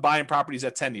done buying properties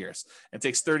at 10 years. It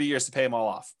takes 30 years to pay them all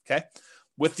off. Okay.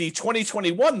 With the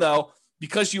 2021, though,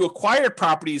 because you acquired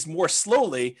properties more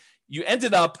slowly, you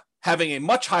ended up having a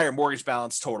much higher mortgage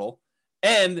balance total,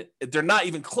 and they're not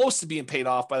even close to being paid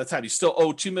off by the time you still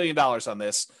owe $2 million on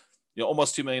this,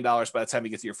 almost $2 million by the time you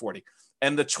get to your 40.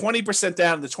 And the 20%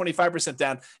 down, the 25%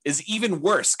 down is even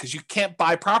worse because you can't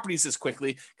buy properties as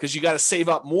quickly because you got to save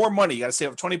up more money. You got to save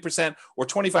up 20% or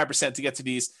 25% to get to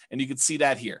these. And you can see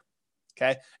that here.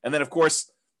 Okay. And then of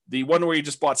course, the one where you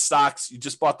just bought stocks, you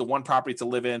just bought the one property to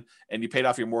live in and you paid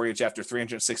off your mortgage after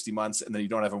 360 months and then you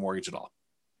don't have a mortgage at all.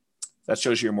 That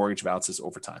shows you your mortgage balances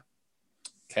over time.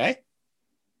 Okay.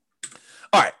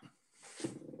 All right.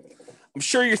 I'm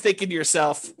sure you're thinking to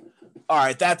yourself, all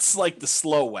right, that's like the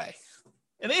slow way.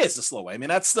 And it is the slow way. I mean,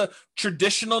 that's the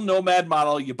traditional nomad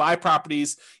model. You buy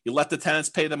properties, you let the tenants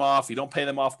pay them off. You don't pay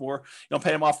them off more. You don't pay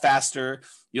them off faster.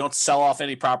 You don't sell off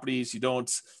any properties. You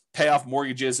don't pay off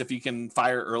mortgages if you can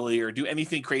fire early or do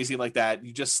anything crazy like that.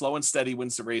 You just slow and steady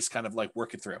wins the race, kind of like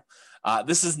work it through.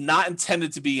 This is not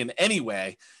intended to be in any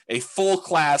way a full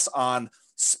class on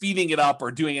speeding it up or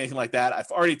doing anything like that.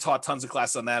 I've already taught tons of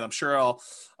classes on that. I'm sure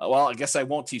I guess I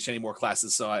won't teach any more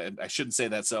classes, so I shouldn't say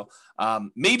that. So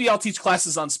maybe I'll teach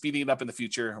classes on speeding it up in the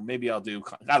future, or maybe I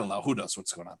don't know. Who knows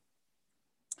what's going on?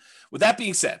 With that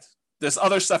being said, there's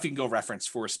other stuff you can go reference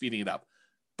for speeding it up.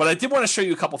 But I did want to show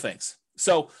you a couple things.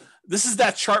 So this is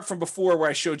that chart from before where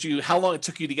I showed you how long it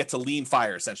took you to get to lean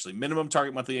fire, essentially, minimum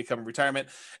target monthly income in retirement.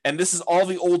 And this is all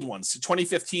the old ones. So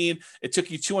 2015, it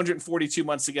took you 242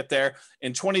 months to get there.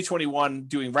 In 2021,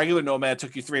 doing regular Nomad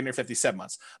took you 357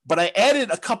 months. But I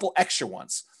added a couple extra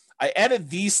ones. I added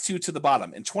these two to the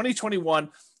bottom. In 2021,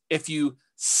 if you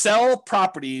sell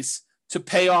properties to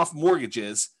pay off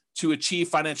mortgages to achieve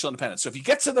financial independence. So if you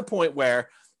get to the point where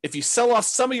if you sell off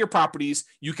some of your properties,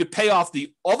 you could pay off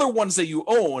the other ones that you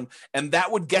own, and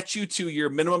that would get you to your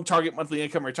minimum target monthly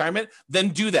income retirement, then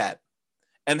do that.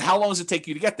 And how long does it take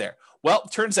you to get there? Well,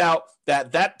 it turns out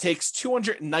that takes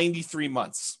 293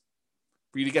 months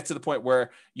for you to get to the point where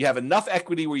you have enough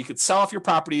equity where you could sell off your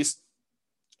properties,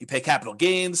 you pay capital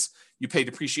gains, you pay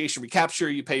depreciation recapture,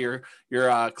 you pay your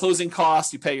closing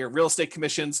costs, you pay your real estate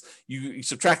commissions, you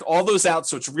subtract all those out.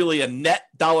 So it's really a net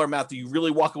dollar amount that you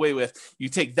really walk away with. You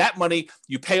take that money,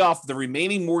 you pay off the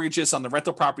remaining mortgages on the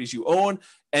rental properties you own,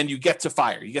 and you get to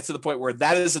fire. You get to the point where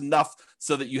that is enough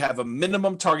so that you have a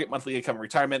minimum target monthly income in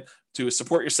retirement to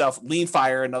support yourself, lean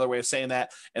fire, another way of saying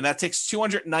that. And that takes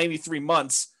 293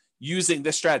 months using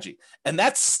this strategy. And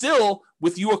that's still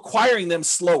with you acquiring them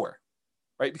slower.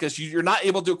 Right? Because you're not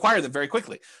able to acquire them very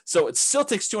quickly. So it still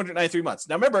takes 293 months.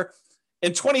 Now, remember,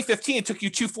 in 2015, it took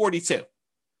you 242.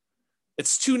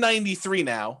 It's 293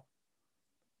 now,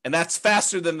 and that's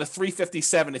faster than the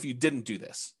 357 if you didn't do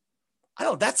this. I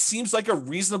don't know. That seems like a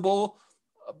reasonable,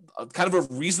 kind of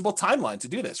a reasonable timeline to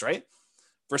do this, right?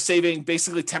 For saving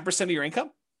basically 10% of your income.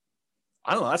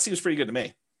 I don't know. That seems pretty good to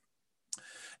me.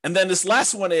 And then this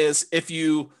last one is if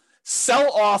you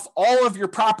sell off all of your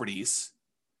properties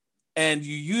and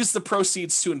you use the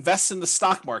proceeds to invest in the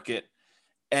stock market,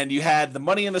 and you had the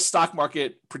money in the stock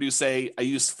market produce I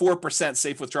used 4%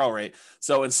 safe withdrawal rate.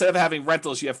 So instead of having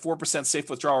rentals, you have 4% safe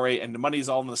withdrawal rate, and the money is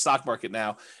all in the stock market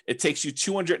now. It takes you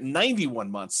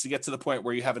 291 months to get to the point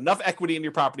where you have enough equity in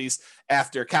your properties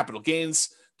after capital gains,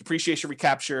 depreciation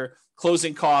recapture,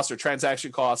 closing costs or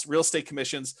transaction costs, real estate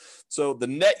commissions. So the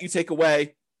net you take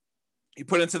away, you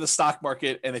put into the stock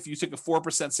market, and if you took a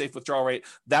 4% safe withdrawal rate,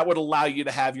 that would allow you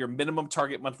to have your minimum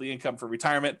target monthly income for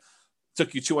retirement. It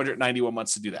took you 291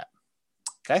 months to do that,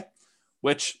 okay?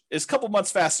 Which is a couple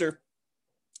months faster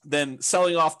than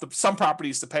selling off some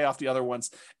properties to pay off the other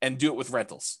ones and do it with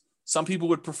rentals. Some people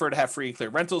would prefer to have free and clear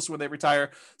rentals when they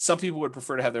retire. Some people would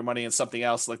prefer to have their money in something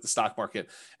else like the stock market,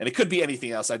 and it could be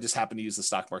anything else. I just happen to use the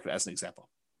stock market as an example,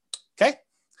 okay?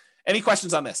 Any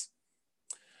questions on this?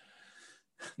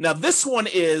 Now, this one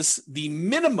is the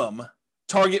minimum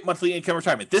target monthly income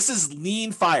retirement. This is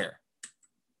lean fire.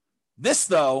 This,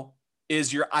 though,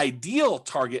 is your ideal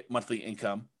target monthly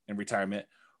income in retirement,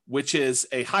 which is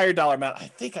a higher dollar amount. I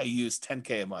think I used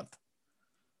 $10K a month.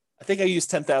 I think I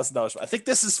used $10,000. I think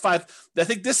this is I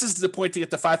think this is the point to get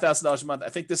to $5,000 a month. I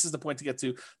think this is the point to get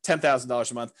to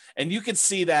 $10,000 a month. And you can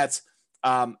see that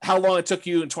how long it took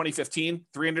you in 2015,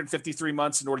 353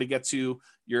 months in order to get to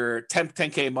your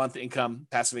 10K a month income,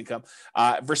 passive income,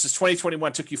 versus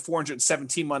 2021 took you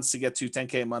 417 months to get to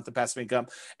 10K a month of passive income.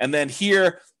 And then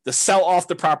here, the sell off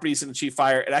the properties and achieve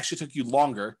fire, it actually took you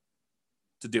longer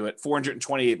to do it,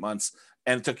 428 months,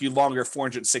 and it took you longer,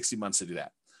 460 months to do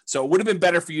that. So it would have been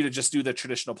better for you to just do the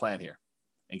traditional plan here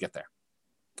and get there.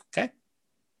 Okay.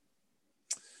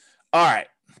 All right.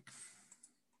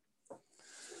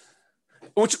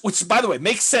 Which, by the way,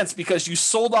 makes sense because you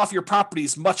sold off your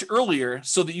properties much earlier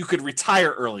so that you could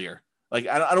retire earlier. Like,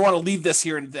 I don't want to leave this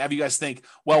here and have you guys think,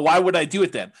 well, why would I do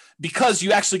it then? Because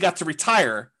you actually got to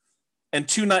retire at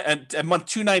month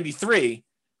 293,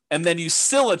 and then you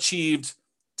still achieved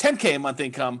 10K a month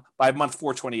income by month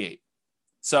 428.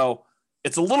 So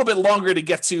it's a little bit longer to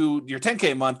get to your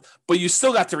 10K a month, but you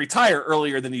still got to retire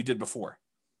earlier than you did before.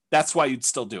 That's why you'd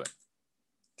still do it.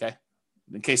 Okay.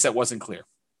 In case that wasn't clear.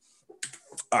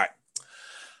 All right.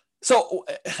 So,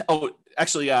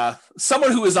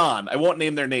 someone who is on, I won't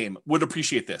name their name, would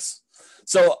appreciate this.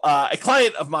 So a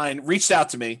client of mine reached out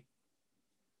to me.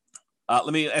 Let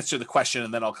me answer the question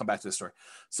and then I'll come back to the story.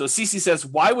 So Cece says,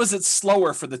 why was it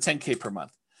slower for the 10K per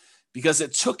month? Because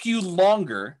it took you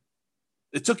longer.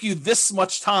 It took you this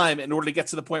much time in order to get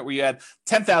to the point where you had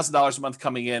 $10,000 a month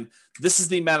coming in. This is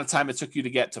the amount of time it took you to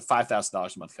get to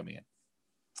 $5,000 a month coming in.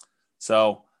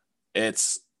 So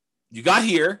you got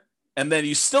here, and then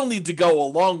you still need to go a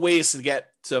long ways to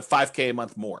get to 5K a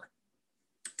month more.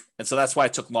 And so that's why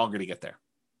it took longer to get there.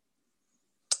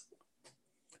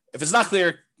 If it's not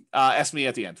clear, ask me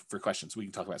at the end for questions. We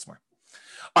can talk about it some more.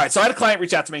 All right. So I had a client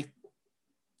reach out to me,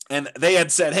 and they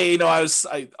had said, hey,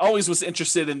 I always was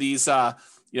interested in these,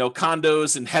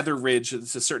 condos in Heather Ridge.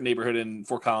 It's a certain neighborhood in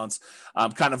Fort Collins,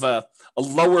 kind of a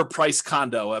lower price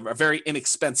condo, a very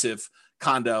inexpensive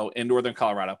condo in Northern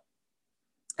Colorado.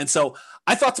 And so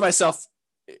I thought to myself,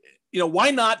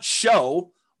 why not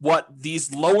show what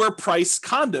these lower price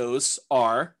condos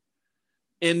are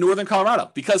in Northern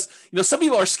Colorado? Because, some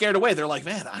people are scared away. They're like,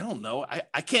 man, I don't know.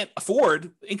 I can't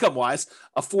afford, income wise,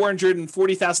 a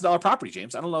 $440,000 property,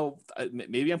 James. I don't know.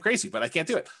 Maybe I'm crazy, but I can't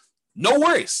do it. No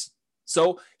worries.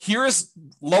 So here's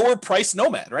lower price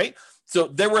Nomad, right? So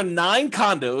there were 9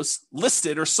 condos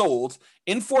listed or sold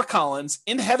in Fort Collins,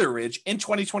 in Heather Ridge in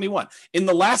 2021, in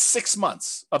the last 6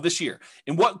 months of this year,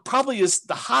 in what probably is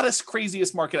the hottest,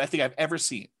 craziest market I think I've ever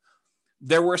seen.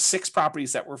 There were 6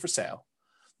 properties that were for sale.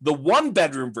 The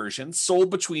 1-bedroom version sold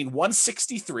between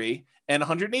 $163,000 and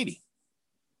 $180,000.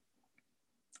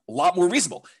 A lot more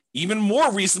reasonable, even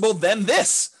more reasonable than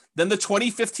the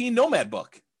 2015 Nomad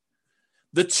book.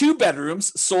 The 2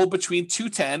 bedrooms sold between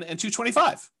 $210,000 and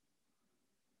 $225,000.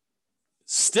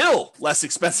 Still less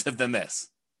expensive than this.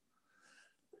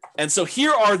 And so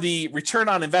here are the return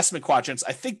on investment quadrants.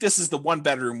 I think this is the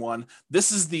 1-bedroom one.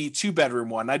 This is the 2-bedroom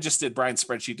one. I just did Brian's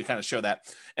spreadsheet to kind of show that.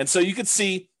 And so you could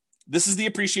see this is the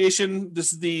appreciation.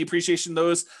 This is the appreciation.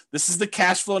 This is the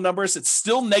cash flow numbers. It's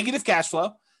still negative cash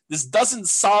flow. This doesn't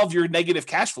solve your negative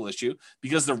cash flow issue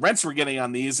because the rents we're getting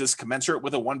on these is commensurate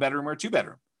with a 1-bedroom or a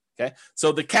 2-bedroom. Okay.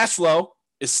 So the cash flow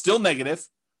is still negative,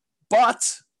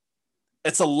 but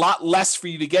it's a lot less for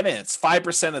you to get in. It's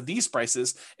 5% of these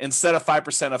prices instead of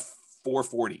 5% of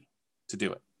 440 to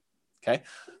do it. Okay.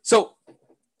 So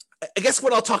I guess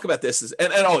what I'll talk about this is,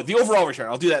 and the overall return,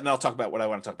 I'll do that and I'll talk about what I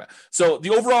want to talk about. So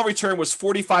the overall return was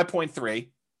 45.3,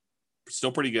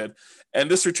 still pretty good.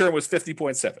 And this return was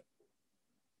 50.7.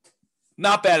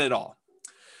 Not bad at all.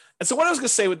 And so what I was going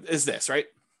to say is this, right?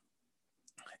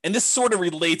 And this sort of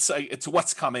relates to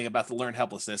what's coming about the learned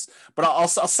helplessness, but I'll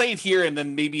say it here, and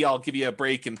then maybe I'll give you a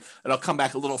break, and I'll come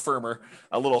back a little firmer,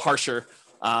 a little harsher,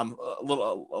 a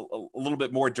little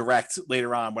bit more direct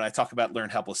later on when I talk about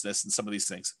learned helplessness and some of these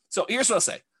things. So here's what I'll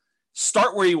say: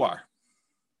 start where you are.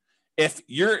 If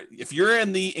you're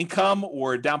in the income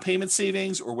or down payment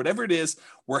savings or whatever it is,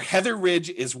 where Heather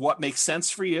Ridge is what makes sense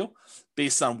for you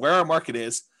based on where our market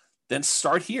is, then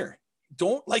start here.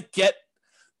 Don't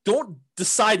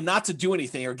decide not to do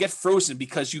anything or get frozen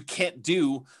because you can't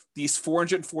do these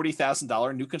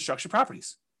 $440,000 new construction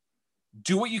properties.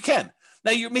 Do what you can.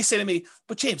 Now you may say to me,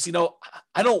 but James,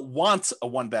 I don't want a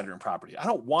 1-bedroom property. I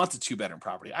don't want a 2-bedroom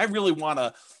property. I really want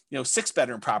a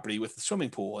 6-bedroom property with a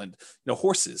swimming pool and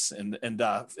horses and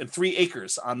 3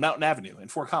 acres on Mountain Avenue in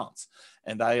Fort Collins.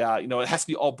 And it has to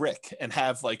be all brick and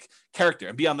have like character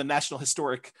and be on the National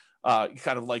Historic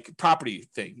kind of like property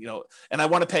thing, and I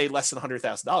want to pay less than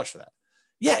 $100,000 for that.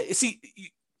 Yeah. See,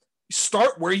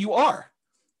 start where you are.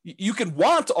 You can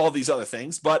want all these other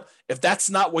things, but if that's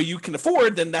not what you can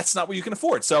afford, then that's not what you can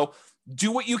afford. So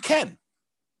do what you can.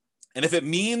 And if it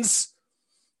means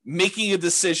making a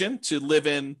decision to live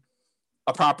in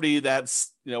a property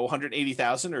that's,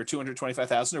 $180,000 or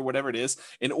 $225,000 or whatever it is,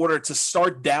 in order to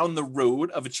start down the road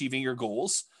of achieving your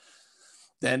goals,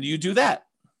 then you do that.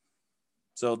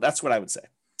 So that's what I would say.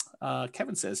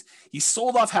 Kevin says he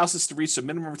sold off houses to reach the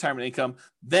minimum retirement income.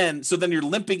 So then you're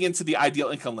limping into the ideal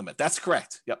income limit. That's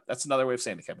correct. Yep. That's another way of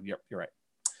saying it, Kevin. You're right.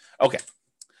 Okay.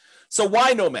 So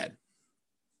why Nomad?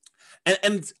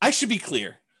 And I should be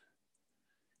clear.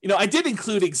 I did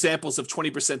include examples of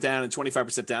 20% down and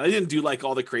 25% down. I didn't do like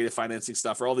all the creative financing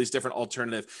stuff or all these different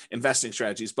alternative investing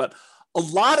strategies, but a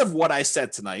lot of what I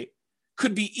said tonight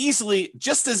could be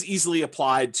just as easily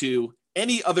applied to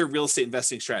any other real estate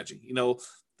investing strategy.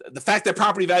 The fact that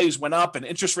property values went up and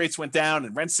interest rates went down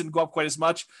and rents didn't go up quite as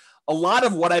much. A lot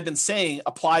of what I've been saying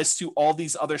applies to all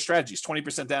these other strategies: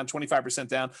 20% down, 25%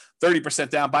 down, 30%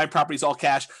 down, buying properties all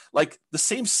cash. Like the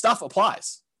same stuff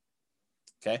applies.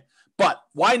 Okay. But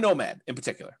why Nomad in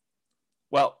particular?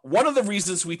 Well, one of the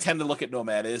reasons we tend to look at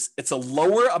Nomad is it's a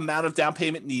lower amount of down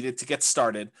payment needed to get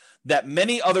started than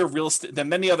many other real estate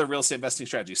investing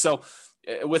strategies. So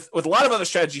with a lot of other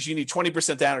strategies, you need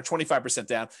 20% down or 25%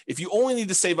 down. If you only need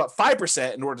to save up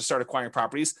 5% in order to start acquiring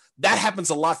properties, that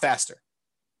happens a lot faster.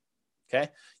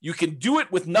 Okay. You can do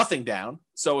it with nothing down.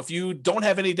 So if you don't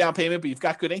have any down payment, but you've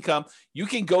got good income, you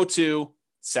can go to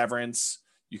Severance,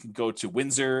 you can go to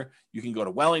Windsor, you can go to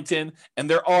Wellington, and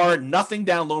there are nothing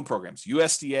down loan programs,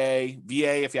 USDA,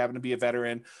 VA, if you happen to be a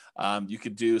veteran. You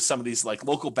could do some of these like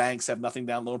local banks have nothing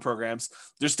down loan programs.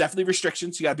 There's definitely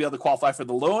restrictions. You got to be able to qualify for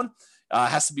the loan.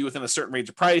 has to be within a certain range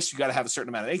of price. You got to have a certain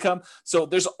amount of income. So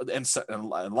and a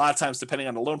lot of times, depending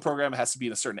on the loan program, it has to be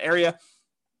in a certain area.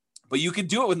 But you can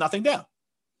do it with nothing down.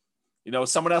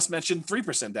 Someone else mentioned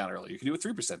 3% down earlier. You can do it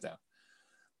 3% down.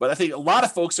 But I think a lot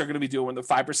of folks are going to be doing the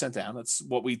 5% down. That's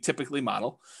what we typically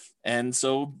model. And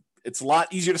so it's a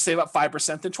lot easier to save up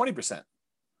 5% than 20%.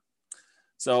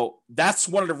 So that's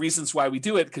one of the reasons why we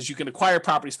do it, because you can acquire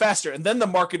properties faster, and then the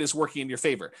market is working in your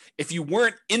favor. If you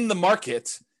weren't in the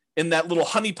market in that little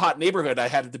honeypot neighborhood I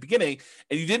had at the beginning,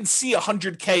 and you didn't see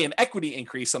 $100K in equity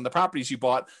increase on the properties you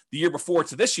bought the year before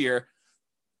to this year,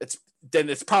 then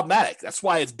it's problematic. That's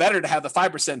why it's better to have the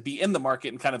 5% be in the market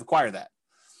and kind of acquire that.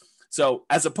 So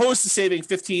as opposed to saving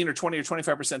 15 or 20 or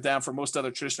 25% down for most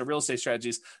other traditional real estate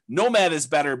strategies, Nomad is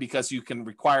better because you can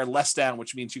require less down,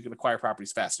 which means you can acquire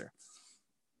properties faster.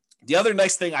 The other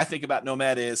nice thing I think about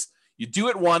Nomad is you do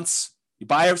it once, you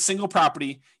buy a single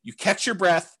property, you catch your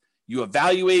breath, you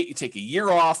evaluate, you take a year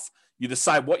off, you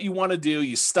decide what you want to do,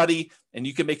 you study, and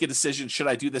you can make a decision. Should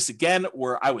I do this again?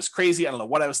 Or I was crazy. I don't know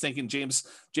what I was thinking. James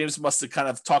must have kind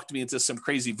of talked me into some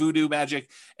crazy voodoo magic,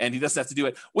 and he doesn't have to do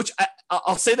it, which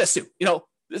I'll say this too.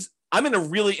 I'm in a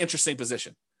really interesting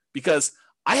position because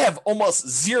I have almost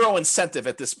zero incentive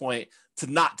at this point to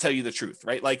not tell you the truth,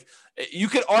 right? Like you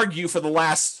could argue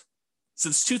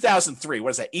since 2003, what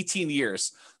is that, 18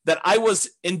 years, that I was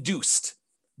induced,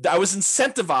 that I was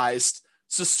incentivized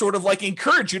to sort of like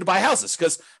encourage you to buy houses.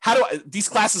 Because these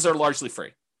classes are largely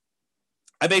free.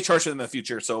 I may charge for them in the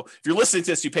future. So if you're listening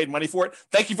to this, you paid money for it.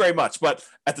 Thank you very much. But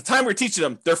at the time we're teaching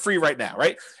them, they're free right now,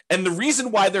 right? And the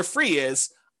reason why they're free is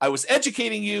I was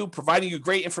educating you, providing you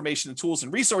great information and tools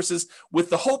and resources with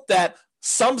the hope that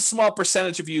some small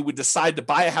percentage of you would decide to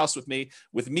buy a house with me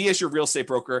as your real estate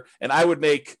broker, and I would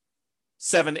make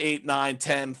 $7, $8, $9,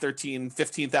 $10, $13,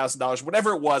 $15,000,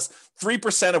 whatever it was.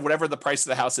 3% of whatever the price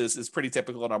of the house is pretty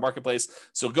typical in our marketplace.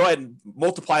 So go ahead and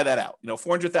multiply that out.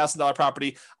 $400,000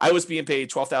 property. I was being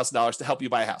paid $12,000 to help you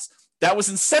buy a house. That was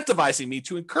incentivizing me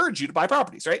to encourage you to buy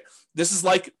properties, right? This is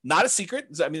like not a secret.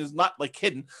 I mean, it's not like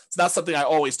hidden. It's not something I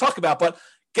always talk about, but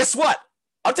guess what?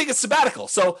 I'm taking a sabbatical.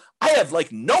 So I have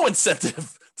like no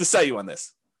incentive to sell you on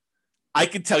this. I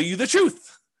can tell you the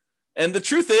truth. And the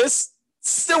truth is,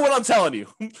 still what I'm telling you.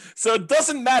 So it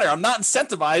doesn't matter. I'm not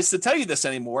incentivized to tell you this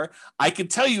anymore. I can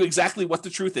tell you exactly what the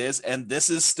truth is, and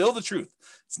this is still the truth.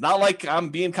 It's not like I'm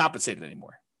being compensated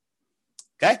anymore.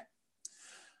 Okay?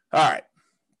 All right.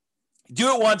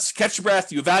 Do it once, catch your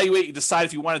breath, you evaluate, you decide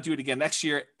if you want to do it again next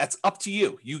year. That's up to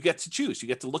you. You get to choose. You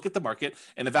get to look at the market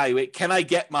and evaluate, can I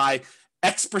get my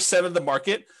X percent of the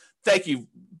market? Thank you,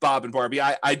 Bob and Barbie.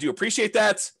 I do appreciate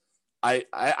that.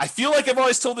 I feel like I've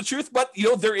always told the truth, but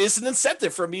there is an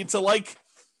incentive for me to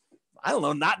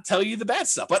not tell you the bad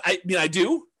stuff. But I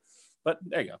do. But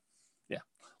there you go. Yeah.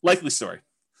 Likely story.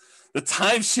 The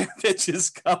timeshare pitch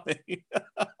is coming.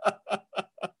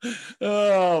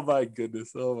 Oh my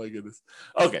goodness.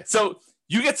 Okay. So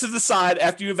you get to decide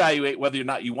after you evaluate whether or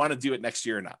not you want to do it next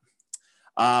year or not.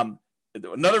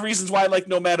 Another reasons why I like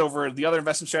Nomad over the other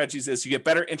investment strategies is you get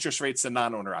better interest rates than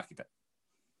non-owner occupant.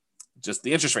 Just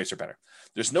the interest rates are better.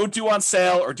 There's no due on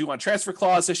sale or due on transfer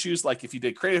clause issues like if you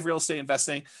did creative real estate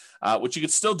investing, which you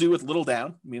could still do with little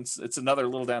down. I mean, it's another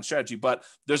little down strategy, but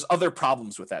there's other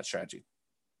problems with that strategy.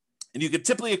 And you could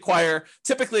typically acquire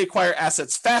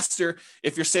assets faster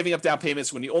if you're saving up down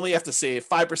payments when you only have to save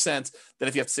 5% than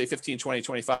if you have to save 15, 20,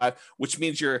 25, which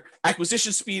means your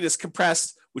acquisition speed is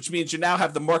compressed, which means you now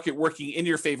have the market working in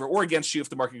your favor or against you if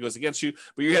the market goes against you,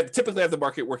 but you typically have the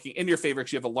market working in your favor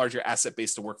because you have a larger asset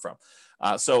base to work from.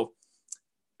 So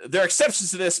there are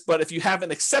exceptions to this, but if you have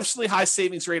an exceptionally high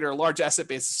savings rate or a large asset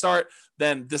base to start,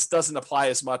 then this doesn't apply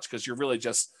as much because you're really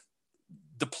just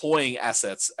deploying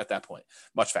assets at that point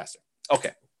much faster. Okay.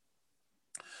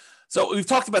 So we've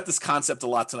talked about this concept a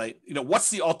lot tonight. What's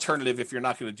the alternative if you're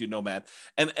not going to do Nomad?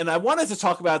 And I wanted to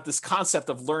talk about this concept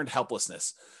of learned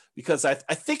helplessness because I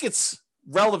think it's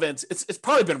relevant. It's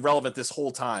probably been relevant this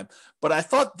whole time, but I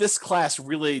thought this class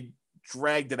really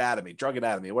drug it out of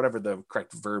me, whatever the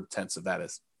correct verb tense of that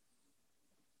is.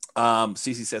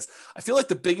 CC says, I feel like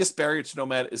the biggest barrier to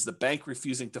Nomad is the bank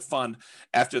refusing to fund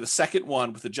after the second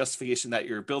one with the justification that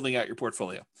you're building out your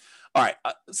portfolio. All right.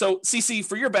 So CC,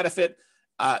 for your benefit,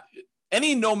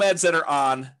 any Nomads that are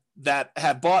on that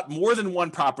have bought more than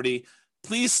one property,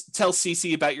 please tell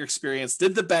CC about your experience.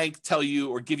 Did the bank tell you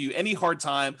or give you any hard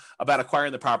time about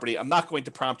acquiring the property? I'm not going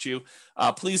to prompt you.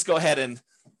 Please go ahead and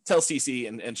tell CC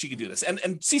and she can do this. And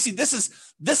CC,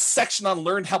 this section on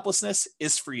learned helplessness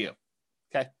is for you.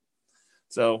 Okay.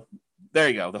 So there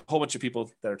you go. The whole bunch of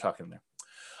people that are talking there.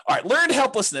 All right. Learned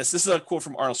helplessness. This is a quote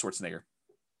from Arnold Schwarzenegger.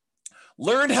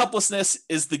 Learned helplessness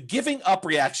is the giving up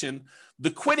reaction,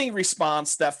 the quitting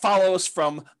response that follows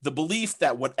from the belief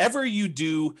that whatever you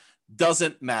do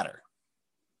doesn't matter.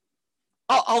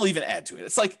 I'll even add to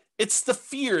it. It's the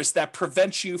fears that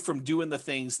prevent you from doing the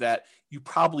things that you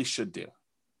probably should do.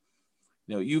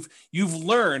 You've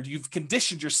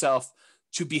conditioned yourself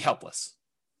to be helpless,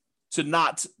 to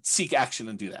not seek action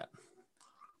and do that.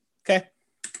 Okay.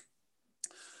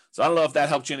 So I don't know if that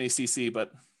helped you in ACC,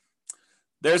 but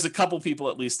there's a couple people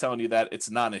at least telling you that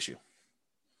it's not an issue.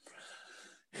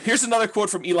 Here's another quote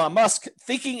from Elon Musk,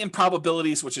 thinking in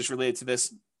probabilities, which is related to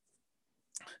this.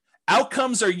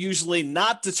 Outcomes are usually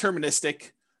not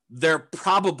deterministic, they're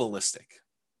probabilistic.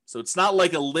 So it's not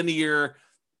like a linear,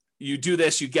 you do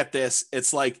this, you get this.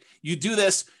 It's like you do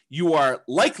this, you are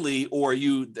likely, or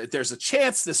there's a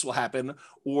chance this will happen,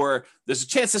 or there's a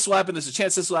chance this will happen, there's a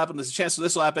chance this will happen, there's a chance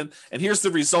this will happen. And here's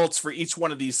the results for each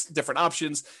one of these different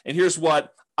options. And here's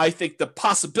what I think the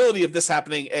possibility of this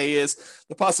happening A is,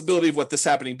 the possibility of what this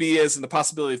happening B is, and the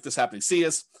possibility of this happening C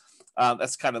is.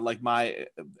 That's kind of like my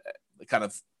kind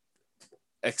of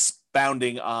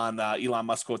expounding on Elon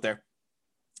Musk quote there.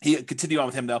 He continued on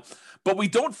with him though, but we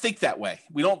don't think that way.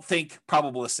 We don't think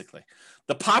probabilistically.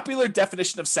 The popular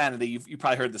definition of sanity, you've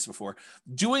probably heard this before,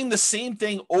 doing the same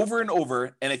thing over and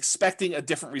over and expecting a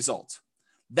different result.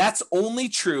 That's only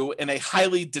true in a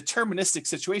highly deterministic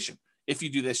situation. If you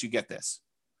do this, you get this.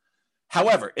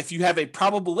 However, if you have a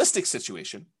probabilistic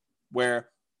situation where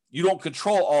you don't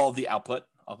control all of the output,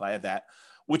 I'll add that,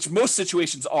 which most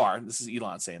situations are, this is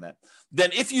Elon saying that,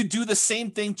 then if you do the same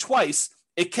thing twice,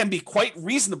 it can be quite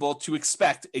reasonable to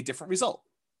expect a different result.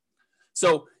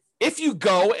 So if you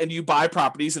go and you buy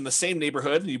properties in the same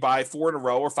neighborhood and you buy 4 in a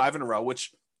row or 5 in a row,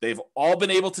 which they've all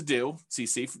been able to do,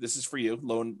 CC, this is for you,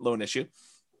 loan issue.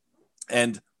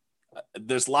 And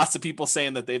there's lots of people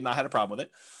saying that they've not had a problem with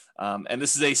it. And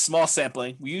this is a small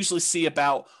sampling. We usually see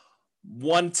about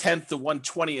 1/10 to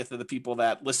 1/20 of the people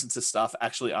that listen to stuff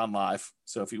actually on live.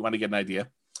 So if you want to get an idea,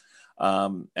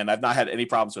 and I've not had any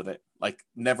problems with it, like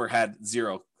never had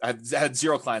zero. I've had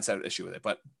 0 clients had an issue with it,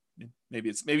 but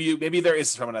maybe there is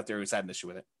someone out there who's had an issue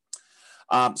with it.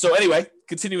 So anyway,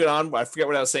 continuing on, I forget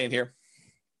what I was saying here.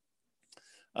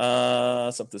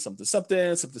 Something,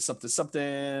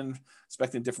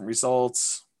 expecting different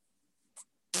results.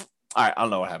 All right, I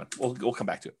don't know what happened. We'll come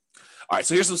back to it. All right,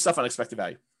 so here's some stuff on expected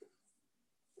value.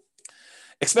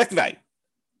 Expected value.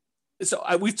 So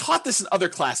we've taught this in other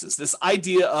classes, this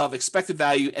idea of expected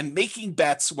value and making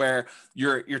bets where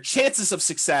your chances of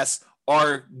success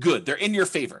are good. They're in your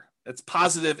favor. That's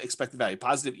positive expected value,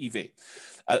 positive EV.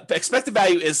 Expected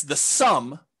value is the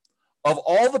sum of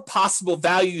all the possible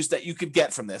values that you could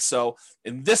get from this. So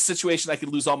in this situation, I could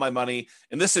lose all my money.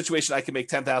 In this situation, I can make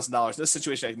 $10,000. In this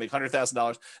situation, I can make $100,000.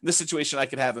 In this situation, I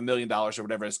could have $1 million or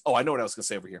whatever it is. Oh, I know what I was going to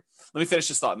say over here. Let me finish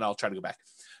this thought and I'll try to go back.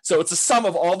 So it's a sum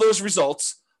of all those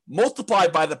results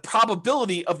multiplied by the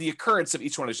probability of the occurrence of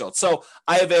each one of the results. So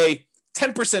I have a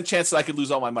 10% chance that I could lose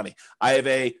all my money. I have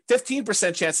a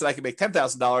 15% chance that I can make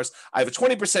 $10,000. I have a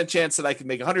 20% chance that I can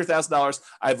make $100,000.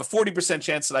 I have a 40%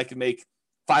 chance that I can make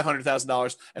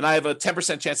 $500,000, and I have a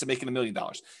 10% chance of making $1 million.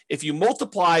 If you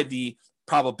multiply the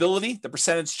probability, the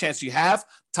percentage chance you have,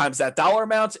 times that dollar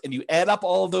amount, and you add up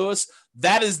all of those,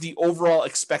 that is the overall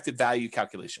expected value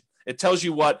calculation. It tells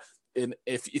you what,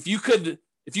 if you could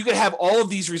have all of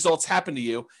these results happen to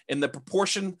you in the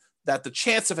proportion that the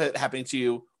chance of it happening to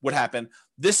you would happen,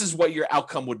 this is what your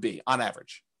outcome would be on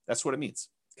average. That's what it means.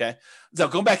 Okay. So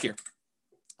going back here.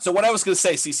 So what I was going to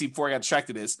say, CC, before I got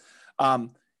distracted is,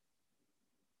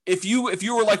 if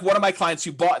you were like one of my clients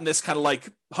who bought in this kind of like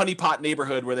honeypot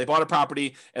neighborhood where they bought a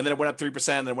property and then it went up 3%,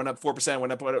 then it went up 4%,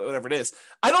 went up whatever it is,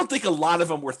 I don't think a lot of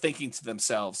them were thinking to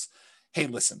themselves, hey,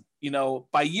 listen,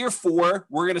 by year 4,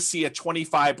 we're going to see a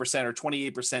 25% or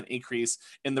 28% increase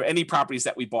in any properties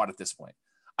that we bought at this point.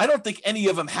 I don't think any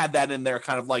of them had that in their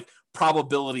kind of like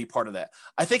probability part of that.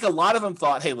 I think a lot of them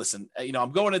thought, hey, listen,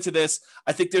 I'm going into this.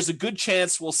 I think there's a good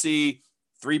chance we'll see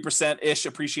 3%-ish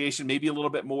appreciation, maybe a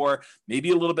little bit more, maybe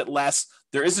a little bit less.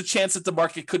 There is a chance that the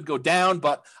market could go down,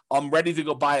 but I'm ready to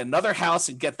go buy another house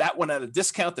and get that one at a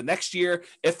discount the next year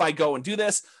if I go and do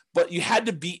this. But you had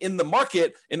to be in the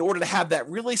market in order to have that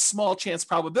really small chance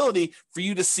probability for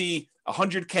you to see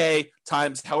 100K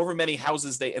times however many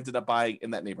houses they ended up buying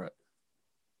in that neighborhood.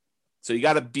 So you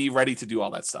got to be ready to do all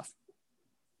that stuff.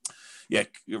 Yeah,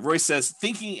 Roy says,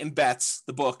 Thinking in Bets,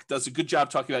 the book, does a good job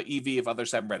talking about EV if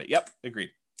others haven't read it. Yep,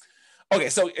 agreed. Okay,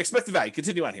 so expected value,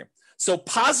 continue on here. So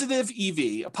positive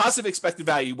EV, a positive expected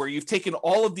value, where you've taken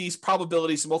all of these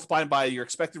probabilities and multiplying by your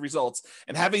expected results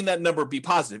and having that number be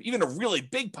positive, even a really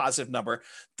big positive number,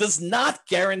 does not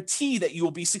guarantee that you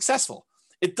will be successful.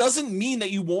 It doesn't mean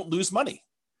that you won't lose money.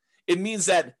 It means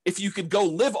that if you could go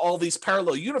live all these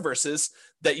parallel universes,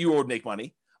 that you would make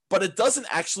money, but it doesn't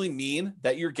actually mean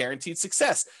that you're guaranteed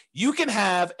success. You can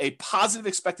have a positive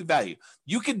expected value.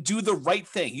 You can do the right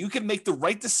thing. You can make the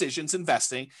right decisions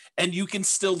investing, and you can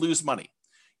still lose money.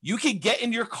 You can get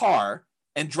in your car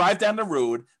and drive down the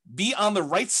road, be on the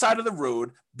right side of the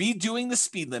road, be doing the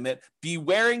speed limit, be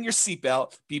wearing your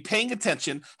seatbelt, be paying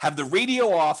attention, have the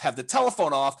radio off, have the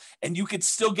telephone off, and you could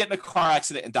still get in a car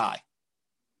accident and die.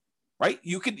 Right?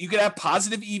 You could have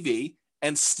positive EV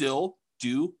and still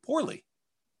do poorly.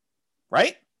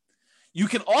 Right? You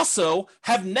can also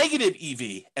have negative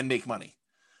EV and make money.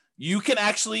 You can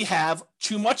actually have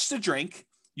too much to drink.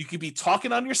 You could be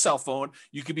talking on your cell phone.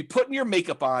 You could be putting your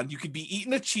makeup on. You could be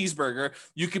eating a cheeseburger.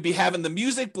 You could be having the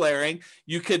music blaring.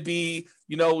 You could be,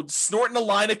 snorting a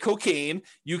line of cocaine.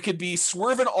 You could be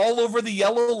swerving all over the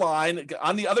yellow line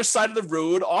on the other side of the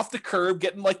road, off the curb,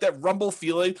 getting like that rumble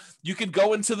feeling. You could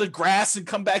go into the grass and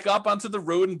come back up onto the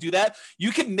road and do that.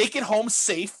 You can make it home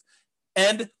safe.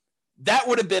 And that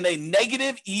would have been a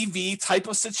negative EV type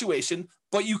of situation,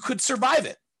 but you could survive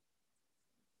it.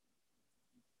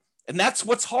 And that's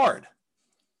what's hard.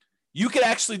 You could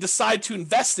actually decide to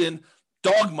invest in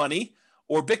dog money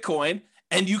or Bitcoin,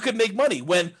 and you could make money.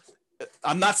 When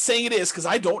I'm not saying it is, because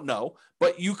I don't know,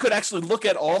 but you could actually look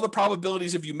at all the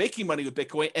probabilities of you making money with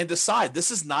Bitcoin and decide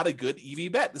this is not a good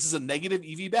EV bet. This is a negative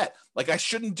EV bet. Like, I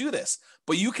shouldn't do this.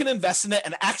 But you can invest in it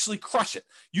and actually crush it.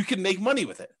 You can make money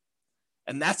with it.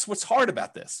 And that's what's hard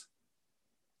about this.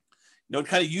 To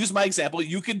kind of use my example,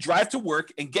 you could drive to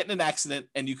work and get in an accident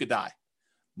and you could die.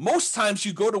 Most times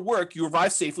you go to work, you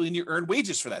arrive safely, and you earn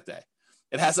wages for that day.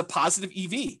 It has a positive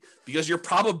EV because your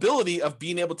probability of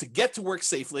being able to get to work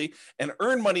safely and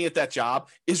earn money at that job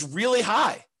is really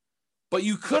high. But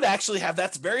you could actually have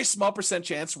that very small percent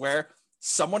chance where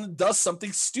someone does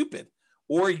something stupid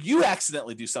or you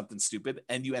accidentally do something stupid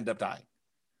and you end up dying.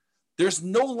 There's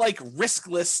no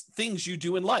riskless things you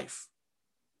do in life.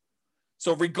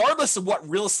 So regardless of what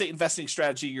real estate investing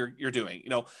strategy you're doing,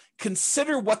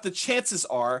 consider what the chances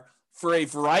are for a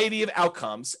variety of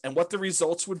outcomes and what the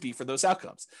results would be for those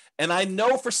outcomes. And I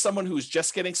know for someone who's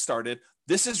just getting started,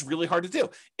 this is really hard to do.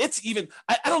 It's even,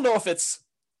 I don't know if it's,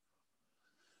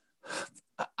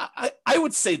 I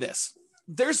would say this,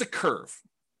 there's a curve.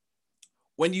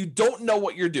 When you don't know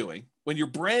what you're doing, when you're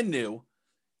brand new,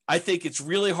 I think it's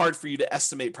really hard for you to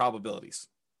estimate probabilities.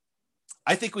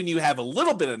 I think when you have a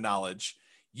little bit of knowledge,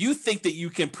 you think that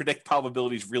you can predict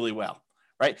probabilities really well,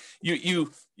 right? You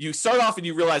start off and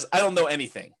you realize, I don't know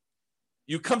anything.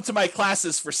 You come to my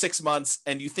classes for 6 months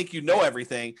and you think you know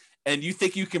everything and you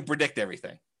think you can predict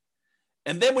everything.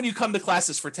 And then when you come to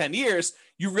classes for 10 years,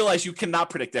 you realize you cannot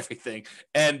predict everything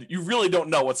and you really don't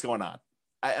know what's going on.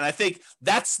 And I think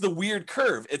that's the weird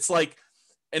curve. It's like,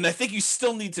 and I think you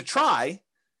still need to try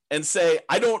and say,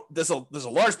 there's a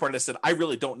large part of this that I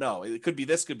really don't know. It could be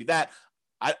this, could be that.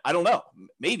 I don't know,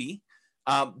 maybe.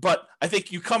 But I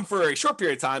think you come for a short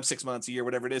period of time, 6 months, a year,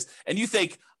 whatever it is, and you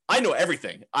think, I know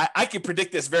everything. I can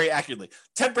predict this very accurately.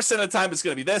 10% of the time it's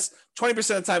going to be this, 20%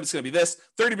 of the time it's going to be this,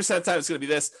 30% of the time it's going to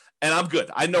be this, and I'm good.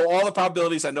 I know all the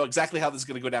probabilities. I know exactly how this is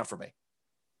going to go down for me.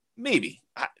 Maybe.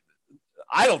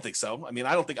 I don't think so. I mean,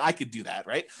 I don't think I could do that,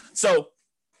 right? So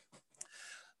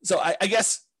I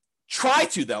guess try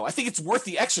to, though. I think it's worth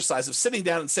the exercise of sitting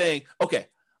down and saying, okay,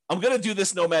 I'm going to do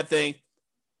this Nomad thing.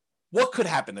 What could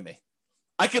happen to me?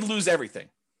 I could lose everything.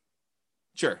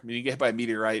 Sure. I mean, you get hit by a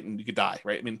meteorite and you could die,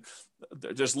 right? I mean,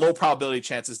 there's low probability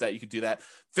chances that you could do that.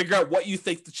 Figure out what you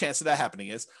think the chance of that happening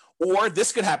is. Or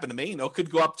this could happen to me, it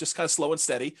could go up just kind of slow and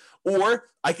steady. Or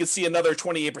I could see another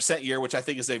 28% year, which I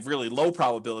think is a really low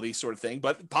probability sort of thing,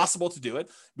 but possible to do it.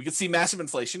 We could see massive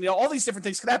inflation. All these different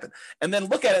things could happen. And then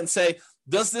look at it and say,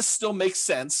 does this still make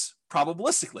sense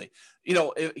probabilistically?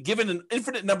 Given an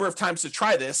infinite number of times to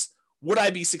try this, would I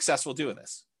be successful doing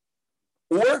this?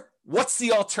 Or what's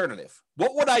the alternative?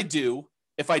 What would I do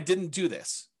if I didn't do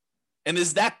this? And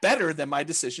is that better than my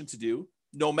decision to do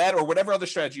Nomad or whatever other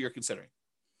strategy you're considering?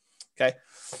 Okay.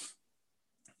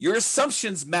 Your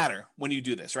assumptions matter when you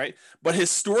do this, right? But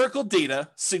historical data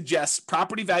suggests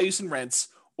property values and rents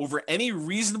over any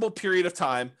reasonable period of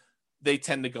time, they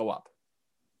tend to go up.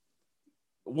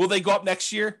 Will they go up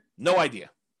next year? No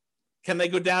idea. Can they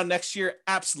go down next year?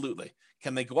 Absolutely.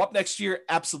 Can they go up next year?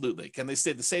 Absolutely. Can they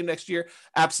stay the same next year?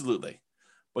 Absolutely.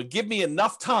 But give me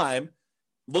enough time,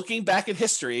 looking back at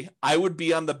history, I would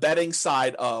be on the betting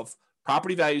side of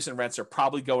property values and rents are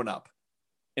probably going up.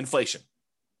 Inflation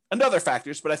and other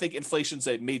factors, but I think inflation's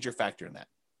a major factor in that.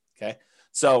 Okay.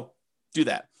 So do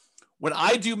that. When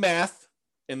I do math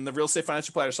in the real estate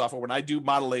financial planner software, when I do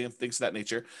modeling and things of that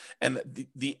nature, and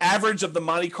the average of the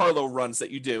Monte Carlo runs that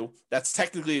you do, that's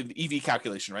technically an EV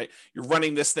calculation, right? You're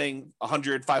running this thing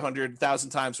 100, 500, 1,000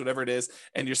 times, whatever it is,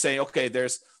 and you're saying, okay,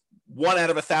 there's 1 out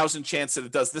of 1,000 chance that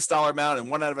it does this dollar amount and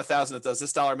 1 out of 1,000 that does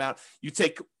this dollar amount. You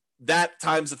take that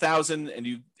times 1,000 and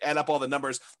you add up all the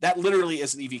numbers. That literally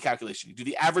is an EV calculation. You do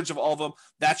the average of all of them.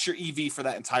 That's your EV for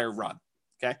that entire run.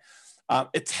 Okay.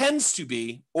 It tends to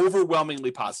be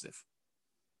overwhelmingly positive.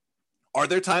 Are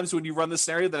there times when you run this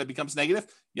scenario that it becomes negative?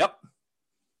 Yep,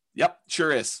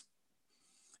 sure is.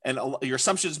 And your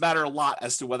assumptions matter a lot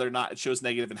as to whether or not it shows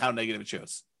negative and how negative it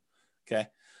shows. Okay.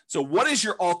 So what is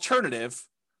your alternative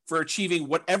for achieving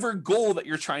whatever goal that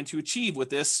you're trying to achieve with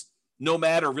this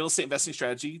nomad or real estate investing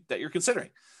strategy that you're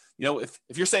considering? You know, if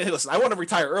you're saying, hey, listen, I want to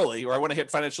retire early, or I want to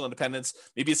hit financial independence,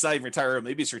 maybe it's not even retire early,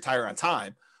 maybe it's retire on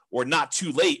time, or not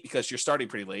too late because you're starting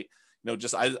pretty late. You know,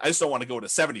 I just don't want to go to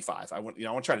 75. I want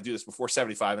to try to do this before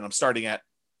 75, and I'm starting at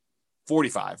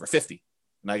 45 or 50,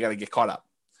 and I got to get caught up.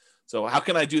 So how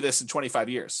can I do this in 25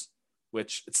 years?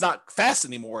 Which it's not fast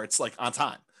anymore. It's like on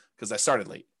time because I started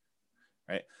late,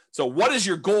 right? So what is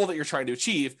your goal that you're trying to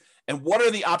achieve? And what are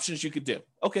the options you could do?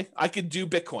 Okay, I could do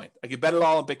Bitcoin. I could bet it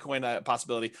all on Bitcoin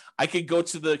possibility. I could go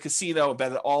to the casino and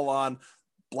bet it all on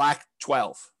Black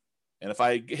 12. And if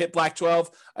I hit Black 12,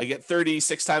 I get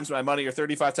 36 times my money or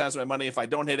 35 times my money. If I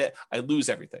don't hit it, I lose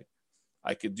everything.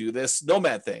 I could do this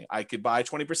Nomad thing. I could buy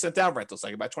 20% down rentals. I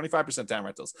could buy 25% down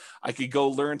rentals. I could go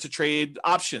learn to trade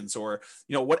options, or,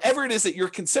 you know, whatever it is that you're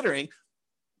considering.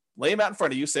 Lay them out in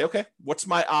front of you. Say, okay, what's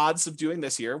my odds of doing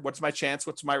this here? What's my chance?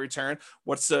 What's my return?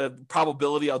 What's the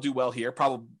probability I'll do well here?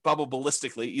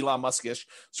 Probabilistically, Elon Musk-ish,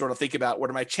 sort of think about what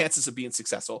are my chances of being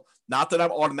successful? Not that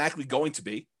I'm automatically going to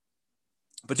be,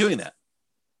 but doing that.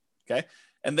 Okay.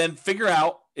 And then figure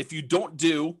out, if you don't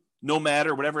do Nomad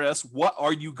or whatever else, what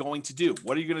are you going to do?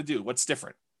 What are you going to do? What's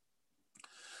different?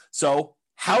 So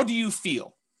how do you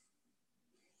feel?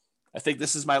 I think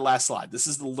this is my last slide. This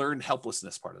is the learned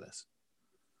helplessness part of this.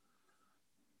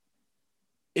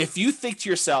 If you think to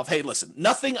yourself, hey, listen,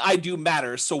 nothing I do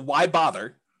matters, so why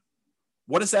bother?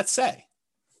 What does that say?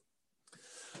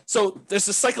 So there's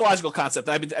a psychological concept.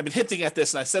 I've been hinting at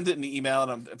this, and I sent it in the email,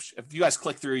 and if you guys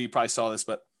click through, you probably saw this,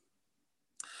 but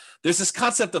there's this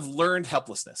concept of learned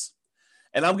helplessness.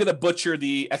 And I'm going to butcher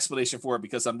the explanation for it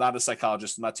because I'm not a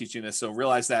psychologist. I'm not teaching this. So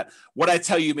realize that what I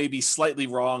tell you may be slightly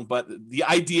wrong, but the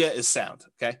idea is sound.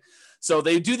 Okay. So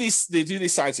they do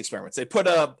these science experiments. They put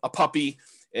a puppy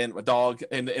and a dog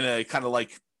in a kind of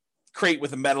like crate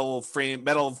with a metal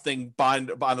thing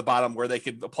bind on the bottom where they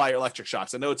could apply electric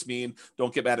shocks. I know it's mean.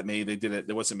 Don't get mad at me. They did it.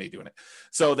 It wasn't me doing it.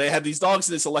 So they had these dogs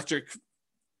in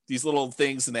these little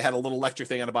things, and they had a little electric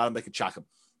thing on the bottom. They could shock them.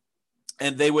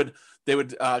 And they would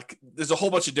there's a whole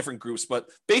bunch of different groups, but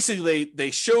basically they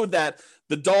showed that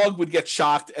the dog would get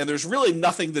shocked, and there's really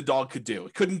nothing the dog could do.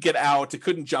 It couldn't get out. It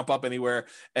couldn't jump up anywhere.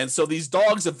 And so these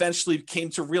dogs eventually came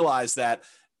to realize that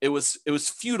it was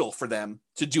futile for them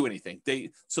to do anything.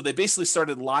 So they basically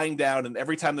started lying down, and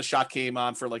every time the shock came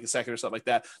on for like a second or something like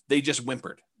that, they just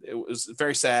whimpered. It was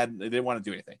very sad. They didn't want to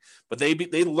do anything, but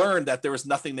they learned that there was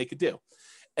nothing they could do.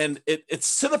 And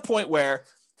it's to the point where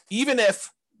even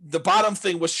if the bottom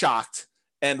thing was shocked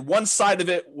and one side of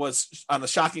it was on a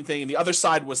shocking thing and the other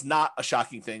side was not a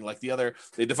shocking thing, like the other,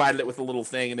 they divided it with a little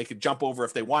thing and they could jump over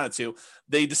if they wanted to.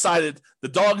 They decided, the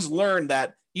dogs learned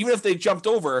that even if they jumped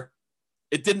over,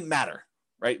 it didn't matter,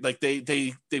 right? Like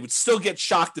they would still get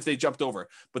shocked if they jumped over.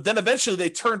 But then eventually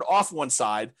they turned off one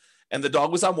side and the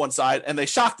dog was on one side and they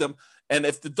shocked them. And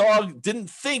if the dog didn't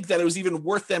think that it was even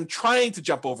worth them trying to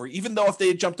jump over, even though if they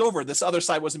had jumped over, this other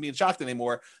side wasn't being shocked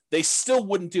anymore, they still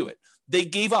wouldn't do it. They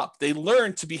gave up. They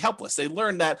learned to be helpless. They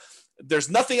learned that there's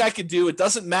nothing I could do. It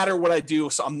doesn't matter what I do,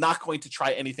 so I'm not going to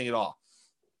try anything at all.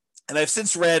 And I've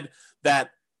since read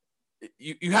that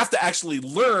you have to actually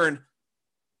learn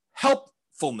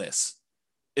helpfulness.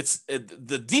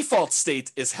 The default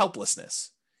state is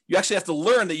helplessness. You actually have to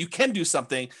learn that you can do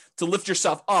something to lift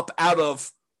yourself up out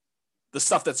of the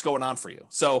stuff that's going on for you.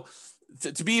 So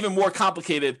to be even more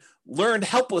complicated, learned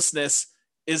helplessness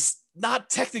is not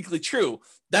technically true.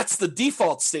 That's the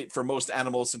default state for most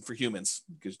animals and for humans,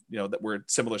 because that we're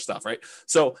similar stuff, right?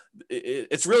 So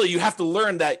it's really, you have to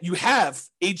learn that you have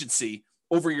agency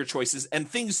over your choices, and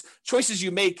choices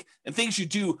you make and things you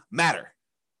do matter.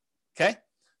 Okay.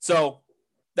 So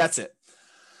that's it.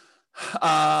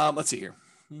 Let's see here.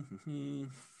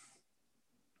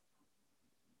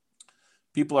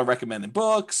 People are recommending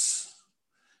books.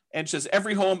 And says,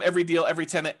 every home, every deal, every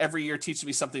tenant, every year teaches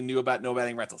me something new about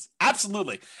nomading rentals.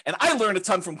 Absolutely. And I learn a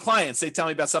ton from clients. They tell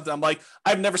me about something. I'm like,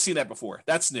 I've never seen that before.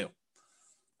 That's new.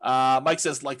 Mike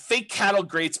says, like fake cattle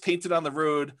grates painted on the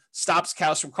road stops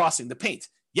cows from crossing the paint.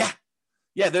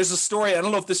 Yeah, there's a story. I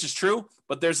don't know if this is true,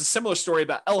 but there's a similar story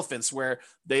about elephants where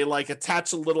they like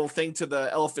attach a little thing to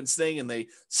the elephant's thing and they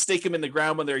stake them in the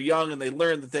ground when they're young, and they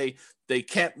learn that they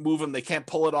can't move them, they can't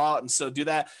pull it out, and so do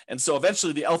that. And so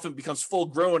eventually the elephant becomes full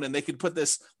grown, and they can put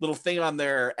this little thing on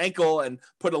their ankle and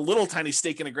put a little tiny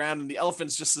stake in the ground, and the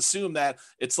elephants just assume that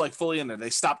it's like fully in there. They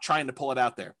stop trying to pull it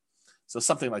out there. So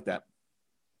something like that.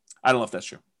 I don't know if that's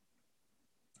true.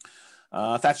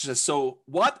 Thatcher says, so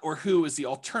what or who is the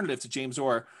alternative to James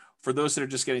Orr for those that are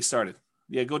just getting started?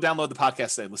 Yeah, go download the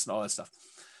podcast today, listen to all that stuff.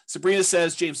 Sabrina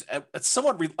says, James, a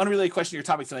somewhat unrelated question to your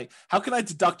topic tonight. How can I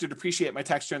deduct or depreciate my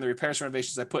tax return the repairs and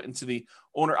renovations I put into the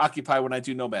owner occupied when I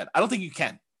do Nomad? I don't think you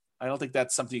can. I don't think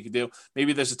that's something you can do.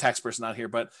 Maybe there's a tax person out here,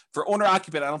 but for owner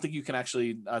occupied, I don't think you can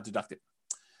actually deduct it.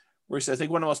 Where he says, I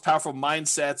think one of the most powerful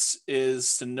mindsets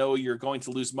is to know you're going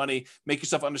to lose money. Make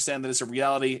yourself understand that it's a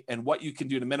reality and what you can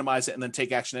do to minimize it, and then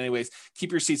take action anyways.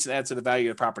 Keep your receipts and add to the value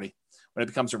of the property when it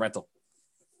becomes a rental.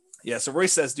 Yeah, so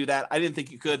Royce says do that. I didn't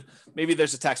think you could. Maybe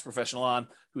there's a tax professional on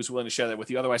who's willing to share that with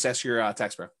you. Otherwise, ask your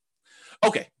tax pro.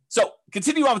 Okay, so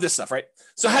continue on with this stuff, right?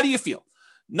 So how do you feel?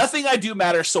 Nothing I do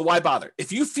matters, so why bother?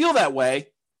 If you feel that way,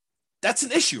 that's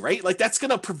an issue, right? Like that's going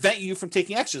to prevent you from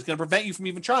taking action. It's going to prevent you from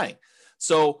even trying.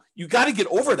 So you got to get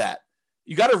over that.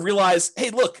 You got to realize,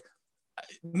 hey, look,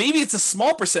 maybe it's a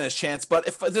small percentage chance, but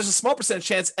if there's a small percentage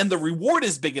chance and the reward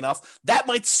is big enough, that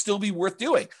might still be worth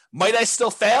doing. Might I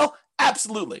still fail?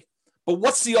 Absolutely. But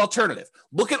what's the alternative?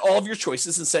 Look at all of your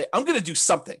choices and say, I'm going to do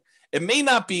something. It may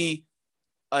not be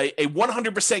a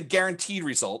 100% guaranteed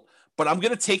result, but I'm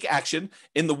going to take action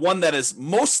in the one that is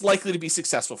most likely to be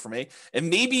successful for me.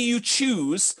 And maybe you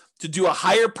choose to do a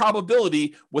higher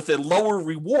probability with a lower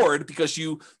reward because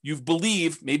you've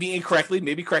believed, maybe incorrectly,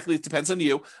 maybe correctly, it depends on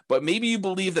you, but maybe you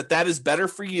believe that that is better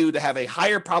for you to have a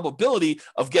higher probability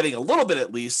of getting a little bit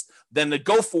at least than to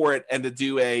go for it and to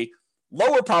do a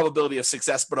lower probability of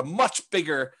success, but a much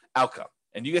bigger outcome.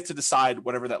 And you get to decide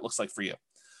whatever that looks like for you.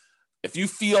 If you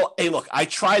feel, hey, look, I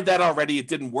tried that already, it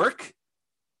didn't work.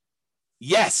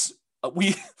 Yes,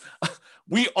 we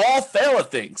all fail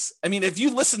at things. I mean, if you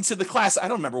listen to the class, I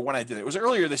don't remember when I did it. It was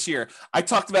earlier this year. I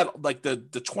talked about like the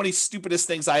 20 stupidest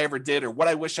things I ever did or what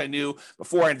I wish I knew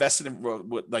before I invested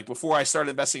in, like before I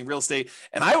started investing in real estate.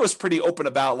 And I was pretty open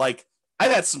about like,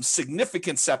 I've had some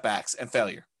significant setbacks and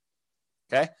failure.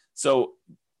 Okay. So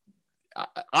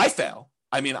I fail.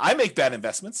 I mean, I make bad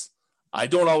investments. I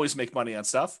don't always make money on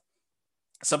stuff.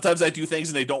 Sometimes I do things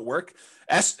and they don't work.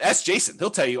 Ask Jason. He'll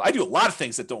tell you I do a lot of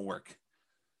things that don't work,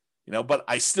 but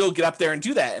I still get up there and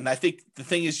do that. And I think the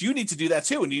thing is you need to do that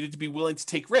too. And you need to be willing to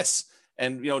take risks.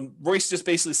 And, Royce just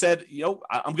basically said,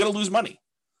 I'm going to lose money.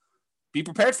 Be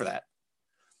prepared for that.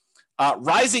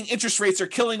 Rising interest rates are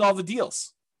killing all the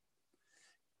deals.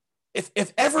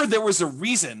 If ever there was a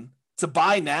reason to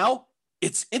buy now,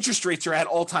 it's interest rates are at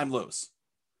all-time lows.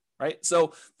 Right.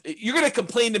 So you're going to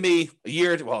complain to me a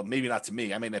year, well, maybe not to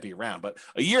me, I may not be around, but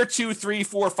a year, 2, 3,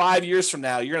 4, 5 years from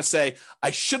now, you're going to say,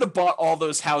 I should have bought all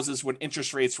those houses when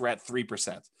interest rates were at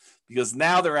 3%, because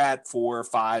now they're at 4,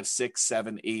 5, 6,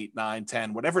 7, 8, 9,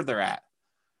 10, whatever they're at.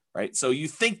 Right. So you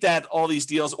think that all these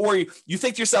deals, or you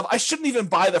think to yourself, I shouldn't even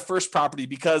buy the first property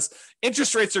because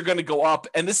interest rates are going to go up.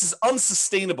 And this is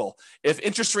unsustainable. If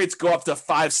interest rates go up to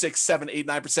 5, 6, 7, 8,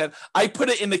 9%, I put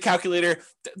it in the calculator.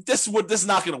 This is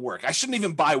not going to work. I shouldn't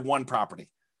even buy one property.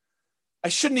 I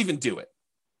shouldn't even do it.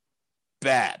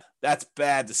 Bad. That's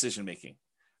bad decision making.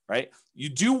 Right. You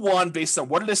do one based on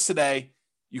what it is today.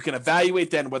 You can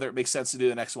evaluate then whether it makes sense to do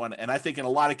the next one. And I think in a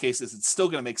lot of cases, it's still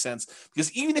going to make sense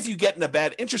because even if you get in a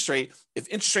bad interest rate, if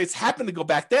interest rates happen to go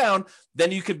back down,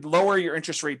 then you could lower your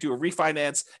interest rate, do a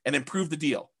refinance and improve the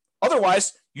deal.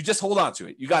 Otherwise, you just hold on to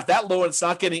it. You got that low and it's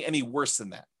not getting any worse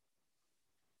than that.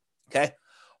 Okay.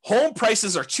 Home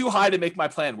prices are too high to make my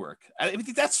plan work. I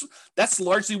think that's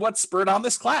largely what spurred on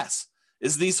this class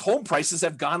is these home prices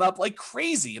have gone up like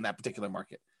crazy in that particular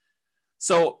market.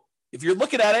 So if you're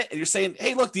looking at it and you're saying,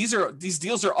 hey, look, these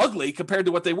deals are ugly compared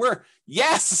to what they were.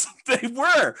 Yes, they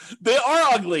were. They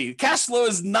are ugly. Cash flow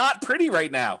is not pretty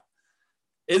right now.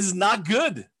 It is not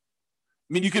good. I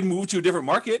mean, you can move to a different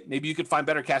market. Maybe you could find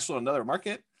better cash flow in another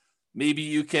market. Maybe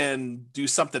you can do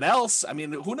something else. I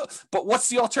mean, who knows? But what's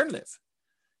the alternative?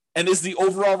 And is the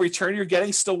overall return you're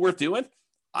getting still worth doing?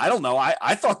 I don't know.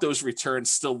 I thought those returns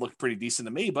still looked pretty decent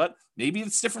to me, but maybe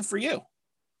it's different for you,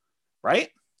 right?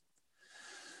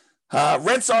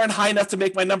 Rents aren't high enough to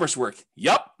make my numbers work.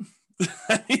 Yup.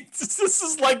 This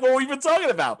is like what we've been talking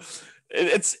about.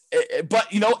 But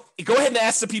go ahead and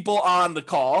ask the people on the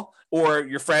call or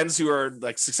your friends who are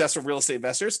like successful real estate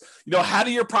investors, how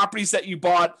do your properties that you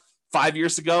bought 5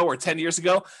 years ago or 10 years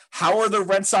ago, how are the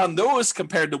rents on those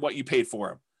compared to what you paid for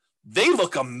them? They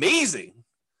look amazing.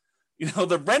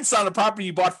 The rents on a property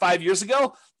you bought 5 years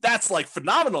ago, that's like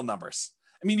phenomenal numbers.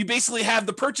 I mean, you basically have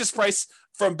the purchase price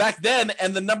from back then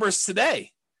and the numbers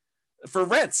today for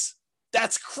rents.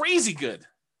 That's crazy good,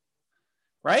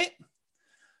 right?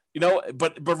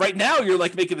 But right now you're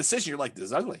like making a decision. You're like, this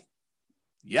is ugly.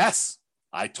 Yes,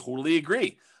 I totally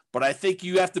agree. But I think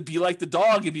you have to be like the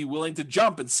dog and be willing to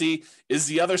jump and see, is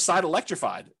the other side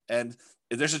electrified? And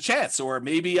there's a chance, or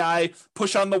maybe I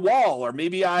push on the wall, or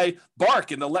maybe I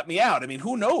bark and they'll let me out. I mean,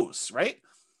 who knows, right?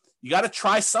 You got to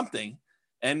try something.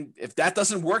 And if that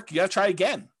doesn't work, you got to try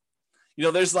again.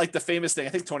 There's like the famous thing. I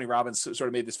think Tony Robbins sort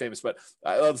of made this famous, but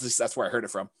that's where I heard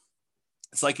it from.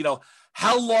 It's like,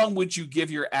 how long would you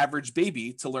give your average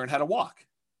baby to learn how to walk?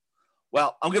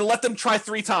 Well, I'm going to let them try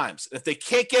 3 times. If they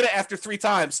can't get it after 3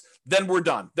 times, then we're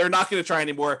done. They're not going to try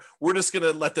anymore. We're just going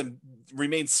to let them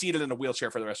remain seated in a wheelchair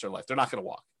for the rest of their life. They're not going to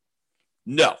walk.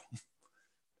 No.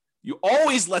 You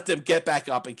always let them get back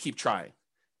up and keep trying.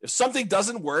 If something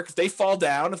doesn't work, if they fall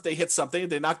down, if they hit something,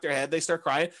 they knock their head, they start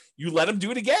crying, you let them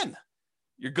do it again.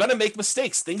 You're going to make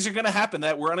mistakes. Things are going to happen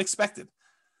that were unexpected.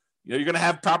 You're going to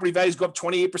have property values go up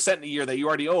 28% in a year that you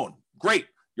already own. Great.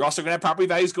 You're also going to have property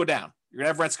values go down. You're going to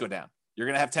have rents go down. You're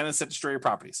going to have tenants that destroy your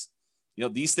properties.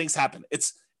 These things happen.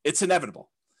 It's inevitable.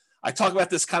 I talk about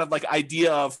this kind of like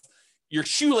idea of your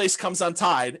shoelace comes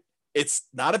untied. It's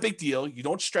not a big deal. You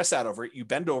don't stress out over it. You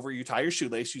bend over, you tie your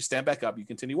shoelace, you stand back up, you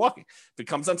continue walking. If it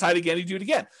comes untied again, you do it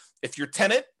again. If your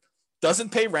tenant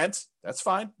doesn't pay rent, that's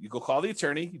fine. You go call the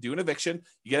attorney, you do an eviction,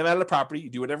 you get them out of the property, you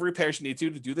do whatever repairs you need to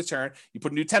do the turn, you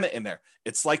put a new tenant in there.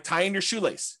 It's like tying your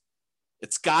shoelace.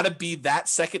 It's got to be that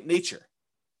second nature.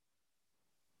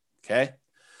 Okay?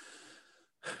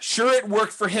 Sure, it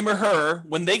worked for him or her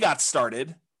when they got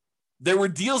started. There were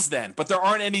deals then, but there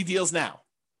aren't any deals now.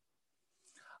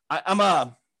 I'm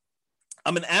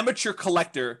an amateur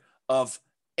collector of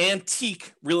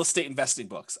antique real estate investing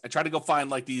books. I try to go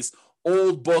find like these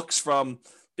old books from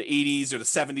the 80s or the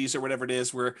 70s or whatever it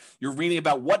is, where you're reading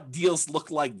about what deals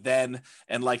looked like then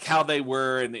and like how they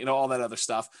were and all that other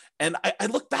stuff. And I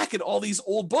look back at all these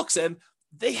old books and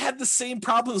they had the same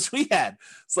problems we had.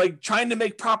 It's like trying to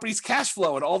make properties cash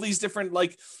flow and all these different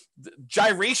like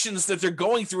gyrations that they're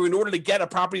going through in order to get a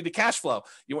property to cash flow.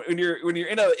 When you're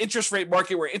in an interest rate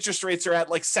market where interest rates are at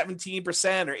like 17%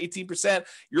 or 18%,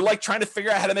 you're like trying to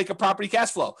figure out how to make a property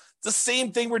cash flow. It's the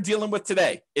same thing we're dealing with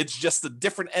today. It's just the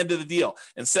different end of the deal.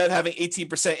 Instead of having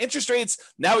 18% interest rates,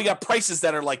 now we got prices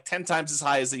that are like 10 times as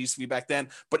high as they used to be back then,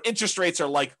 but interest rates are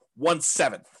like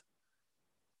 1/7.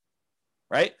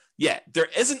 Right? Yeah, there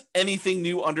isn't anything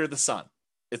new under the sun.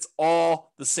 It's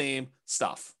all the same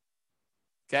stuff.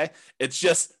 Okay? It's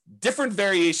just different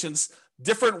variations,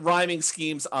 different rhyming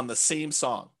schemes on the same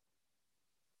song.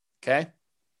 Okay?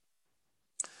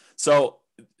 So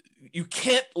you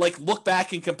can't like look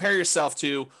back and compare yourself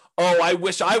to, oh, I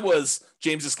wish I was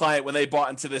James's client when they bought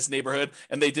into this neighborhood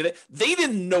and they did it. They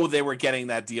didn't know they were getting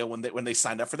that deal when they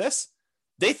signed up for this.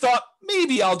 They thought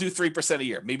maybe I'll do 3% a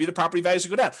year. Maybe the property values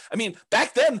will go down. I mean,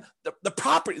 back then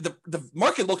the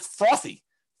market looked frothy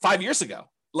 5 years ago.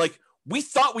 Like we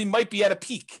thought we might be at a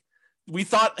peak. We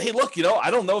thought, hey, look,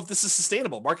 I don't know if this is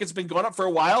sustainable. Market's been going up for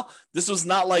a while. This was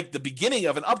not like the beginning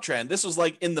of an uptrend. This was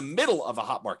like in the middle of a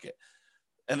hot market.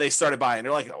 And they started buying.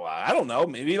 They're like, well, I don't know.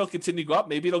 Maybe it'll continue to go up.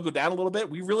 Maybe it'll go down a little bit.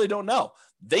 We really don't know.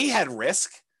 They had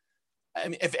risk. I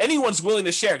mean, if anyone's willing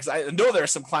to share, because I know there are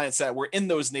some clients that were in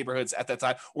those neighborhoods at that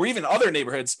time, or even other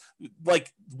neighborhoods,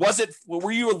 like,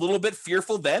 were you a little bit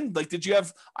fearful then? Like,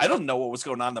 I don't know what was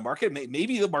going on in the market.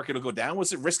 Maybe the market will go down.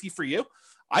 Was it risky for you?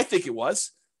 I think it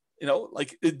was.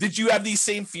 Like, did you have these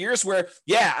same fears where,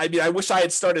 yeah, I mean, I wish I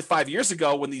had started 5 years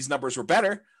ago when these numbers were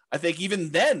better. I think even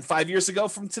then, 5 years ago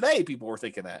from today, people were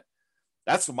thinking that.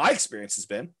 That's what my experience has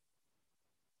been.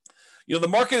 The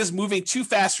market is moving too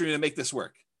fast for me to make this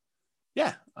work.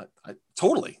 Yeah, I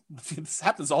totally. This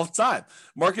happens all the time.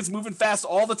 Market's moving fast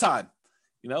all the time,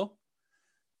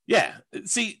 Yeah.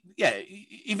 See, yeah,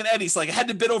 even Eddie's like, I had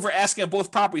to bid over asking on both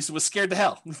properties, so was scared to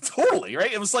hell. Totally,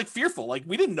 right? It was like fearful. Like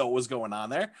we didn't know what was going on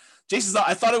there. Jason's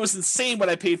I thought it was insane what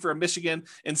I paid for a Michigan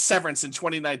in severance in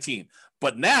 2019.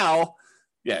 But now,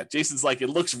 yeah, Jason's like, it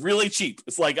looks really cheap.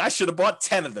 It's like, I should have bought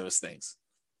 10 of those things.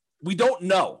 We don't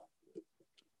know.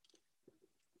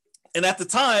 And at the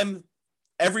time,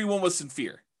 everyone was in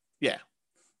fear. Yeah.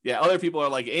 Yeah. Other people are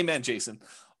like, amen, Jason.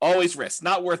 Always risk.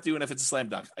 Not worth doing if it's a slam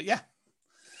dunk. Yeah.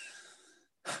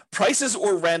 Prices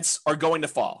or rents are going to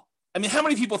fall. I mean, how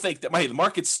many people think that the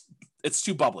market's it's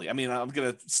too bubbly. I mean, I'm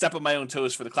going to step on my own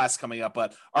toes for the class coming up,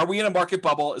 but are we in a market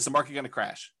bubble? Is the market going to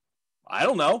crash? I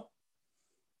don't know.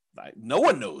 No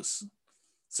one knows.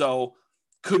 So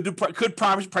could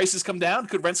prices come down?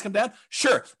 Could rents come down?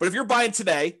 Sure. But if you're buying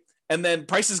today and then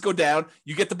prices go down,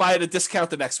 you get to buy at a discount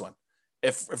the next one.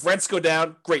 If rents go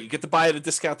down, great. You get to buy at a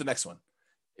discount the next one.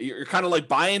 You're kind of like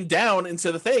buying down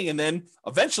into the thing, and then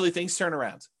eventually things turn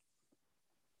around.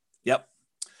 Yep.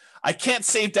 I can't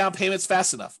save down payments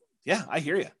fast enough. Yeah, I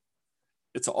hear you.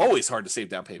 It's always hard to save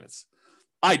down payments.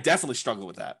 I definitely struggle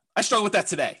with that. I struggle with that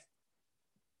today.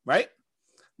 Right?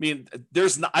 I mean,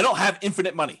 I don't have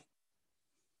infinite money.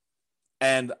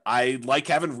 And I like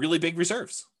having really big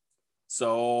reserves.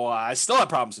 So I still have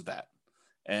problems with that.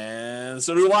 And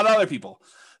so do a lot of other people.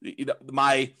 You know,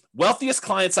 my wealthiest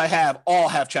clients I have all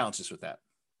have challenges with that.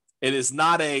 It is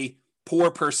not a poor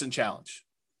person challenge.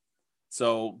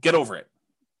 So get over it,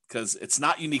 because it's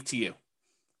not unique to you.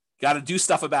 Got to do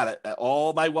stuff about it.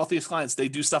 All my wealthiest clients, they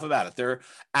do stuff about it. They're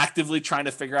actively trying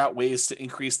to figure out ways to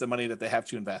increase the money that they have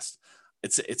to invest.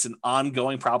 It's an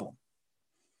ongoing problem.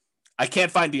 I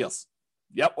can't find deals.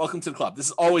 Yep, welcome to the club. This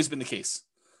has always been the case.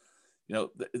 You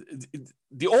know,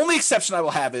 the only exception I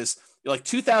will have is like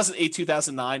 2008,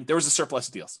 2009, there was a surplus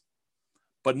of deals.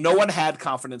 But no one had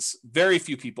confidence. Very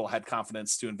few people had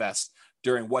confidence to invest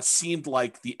during what seemed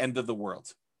like the end of the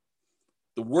world.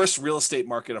 The worst real estate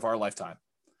market of our lifetime.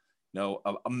 You know,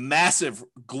 a massive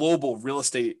global real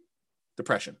estate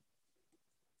depression.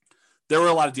 There were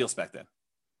a lot of deals back then.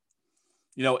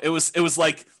 You know, it was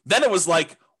like,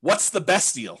 what's the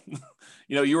best deal?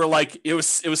 You know, you were like, it was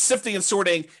sifting and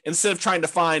sorting instead of trying to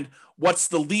find what's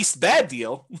the least bad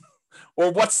deal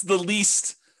or what's the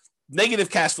least negative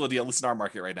cash flow deal, at least in our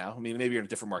market right now. I mean, maybe you're in a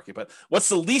different market, but what's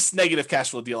the least negative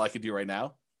cash flow deal I could do right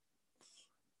now?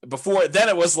 Before then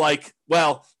it was like,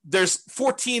 well, there's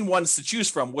 14 ones to choose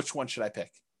from. Which one should I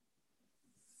pick?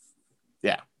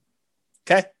 Yeah.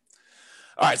 Okay.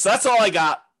 All right. So that's all I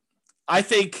got. I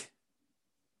think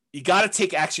you got to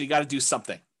take action. You got to do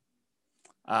something.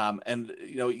 And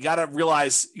you know, you got to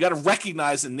realize, you got to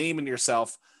recognize and name in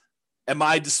yourself, am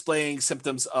I displaying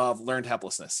symptoms of learned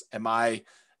helplessness? Am I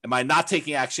not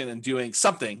taking action and doing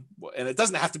something? And it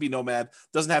doesn't have to be Nomad,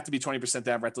 doesn't have to be 20%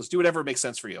 down rentals. Do whatever makes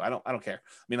sense for you. I don't care.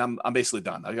 I mean, I'm basically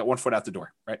done. I got 1 foot out the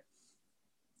door, right?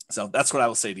 So that's what I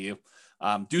will say to you.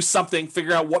 Do something,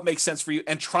 figure out what makes sense for you,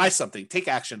 and try something. Take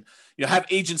action. You know, have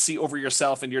agency over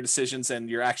yourself and your decisions and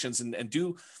your actions, and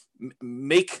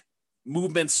make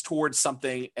movements towards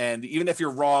something. And even if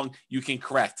you're wrong, you can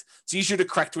correct. It's easier to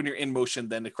correct when you're in motion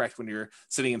than to correct when you're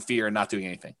sitting in fear and not doing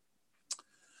anything.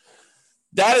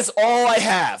 That is all I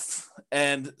have.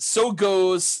 And so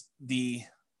goes the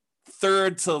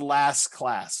third to last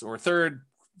class, or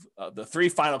the 3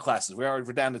 final classes. We're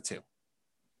down to 2.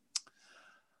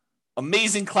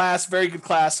 Amazing class, very good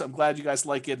class. I'm glad you guys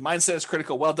like it. Mindset is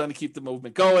critical. Well done to keep the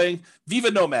movement going.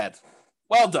 Viva Nomad.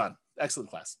 Well done.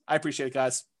 Excellent class. I appreciate it,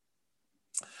 guys.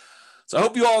 So I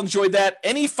hope you all enjoyed that.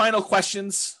 Any final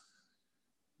questions?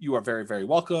 You are very, very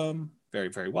welcome. Very,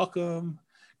 very welcome.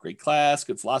 Great class,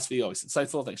 good philosophy, always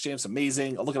insightful. Thanks, James.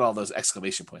 Amazing. I'll look at all those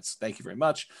exclamation points. Thank you very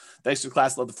much. Thanks for the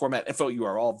class. Love the format info. You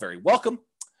are all very welcome.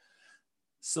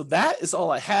 So that is all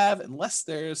I have, unless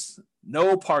there's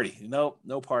no party.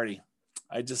 No party.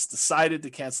 I just decided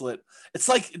to cancel it. It's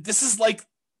like, this is like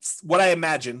what I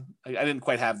imagine. I didn't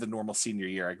quite have the normal senior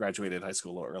year. I graduated high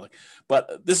school a little early,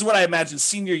 but this is what I imagine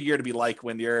senior year to be like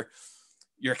when you're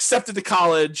accepted to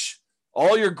college.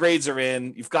 All your grades are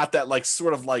in. You've got that like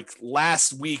sort of like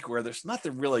last week where there's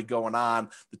nothing really going on.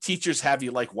 The teachers have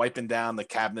you like wiping down the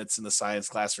cabinets in the science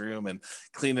classroom and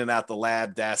cleaning out the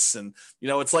lab desks. And, you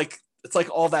know, it's like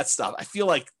all that stuff. I feel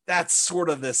like that's sort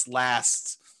of this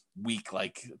last week.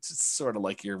 Like it's sort of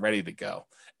like you're ready to go.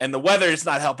 And the weather is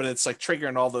not helping. It's like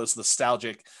triggering all those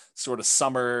nostalgic sort of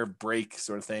summer break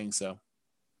sort of thing. So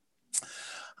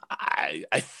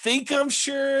I think I'm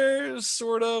sure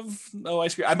sort of no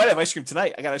ice cream. I might have ice cream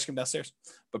tonight. I got ice cream downstairs,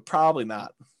 but probably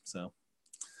not. So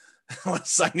I want to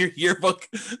sign your yearbook.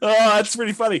 Oh, that's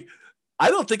pretty funny. I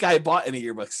don't think I bought any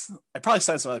yearbooks. I probably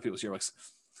signed some other people's yearbooks.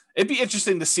 It'd be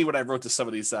interesting to see what I wrote to some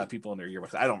of these people in their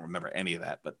yearbooks. I don't remember any of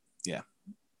that, but yeah.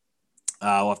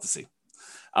 We'll have to see.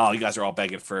 Oh, you guys are all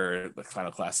begging for the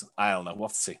final class. I don't know. We'll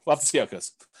have to see. We'll have to see how it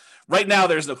goes. Right now,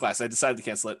 there's no class. I decided to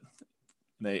cancel it.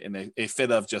 In a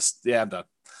fit of just, yeah, I'm done.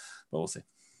 But we'll see.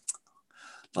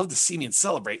 Love to see me and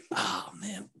celebrate. Oh,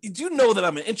 man. You do know that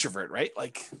I'm an introvert, right?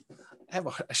 Like, I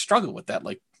struggle with that.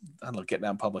 Like, I don't know, getting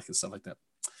out in public and stuff like that.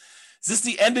 Is this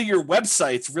the end of your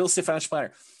website, Real Estate Financial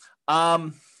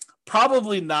Planner?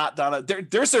 Probably not, Donna.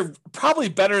 There's a probably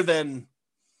better than,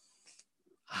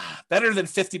 better than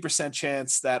 50%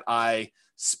 chance that I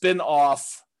spin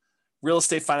off Real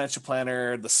Estate Financial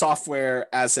Planner, the software,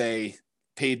 as a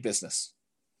paid business.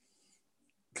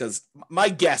 Because my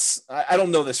guess, I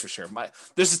don't know this for sure.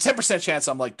 There's a 10% chance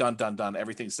I'm like, done.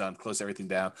 Everything's done. Close everything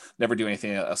down. Never do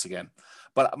anything else again.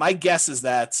 But my guess is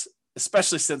that,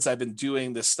 especially since I've been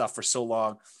doing this stuff for so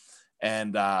long,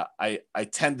 and I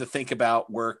tend to think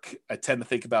about work. I tend to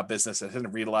think about business. I tend to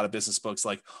read a lot of business books.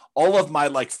 Like all of my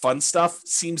like fun stuff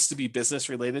seems to be business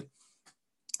related.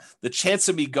 The chance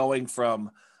of me going from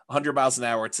 100 miles an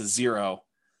hour to 0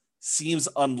 seems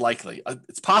unlikely.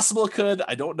 It's possible it could.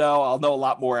 I don't know. I'll know a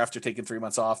lot more after taking 3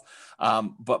 months off.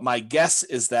 But my guess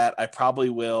is that I probably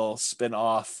will spin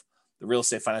off the Real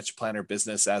Estate Financial Planner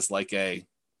business as like a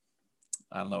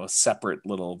separate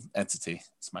little entity.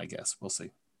 It's my guess. We'll see.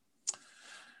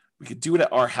 We could do it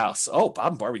at our house. Oh,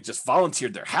 Bob and Barbie just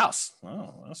volunteered their house.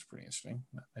 Oh, that's pretty interesting.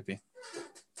 That might be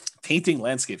painting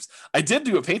landscapes. I did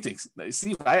do a painting.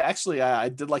 Steve, I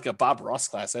did like a Bob Ross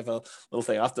class. I have a little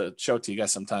thing. I'll have to show it to you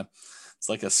guys sometime. It's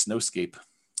like a snowscape.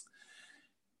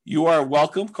 You are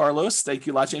welcome, Carlos. Thank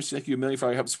you a lot, James. Thank you a million for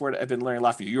all your help and support. I've been learning a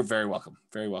lot from you. You're very welcome.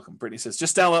 Very welcome. Brittany says,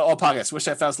 just download all podcasts. Wish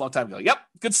I found this a long time ago. Yep.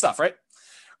 Good stuff, right?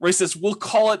 Ray says, we'll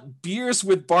call it Beers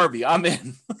with Barbie. I'm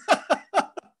in.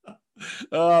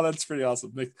 Oh, that's pretty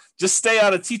awesome. Just stay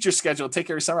on a teacher schedule. Take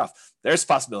every summer off. There's a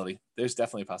possibility. There's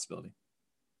definitely a possibility.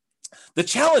 The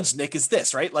challenge, Nick, is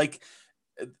this, right? Like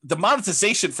the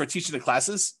monetization for teaching the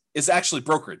classes is actually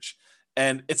brokerage.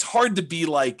 And it's hard to be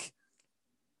like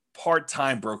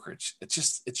part-time brokerage.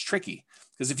 It's tricky.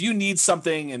 Because if you need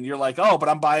something and you're like, oh, but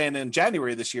I'm buying in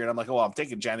January this year. And I'm like, oh, well, I'm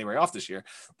taking January off this year.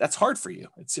 That's hard for you.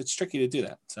 It's tricky to do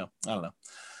that. So I don't know.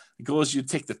 The goal is you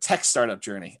take the tech startup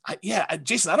journey.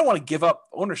 Jason, I don't want to give up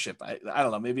ownership. I don't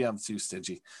know. Maybe I'm too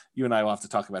stingy. You and I will have to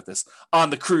talk about this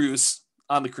on the cruise.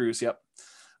 Yep.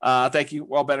 Thank you.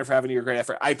 We're all better for having your great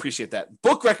effort. I appreciate that.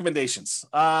 Book recommendations.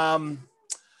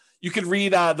 You can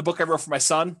read the book I wrote for my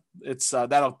son. It's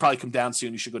that'll probably come down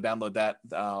soon. You should go download that.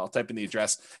 I'll type in the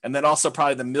address. And then also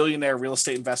probably The Millionaire Real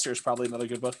Estate Investor is probably another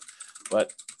good book.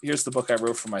 But here's the book I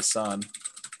wrote for my son.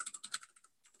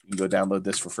 You can go download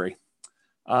this for free.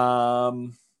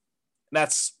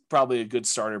 That's probably a good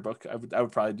starter book. I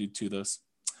would probably do 2 of those.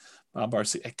 Bob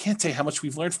Barcy. I can't tell you how much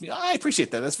we've learned from you. I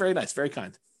appreciate that. That's very nice. Very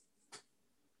kind.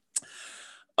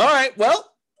 All right.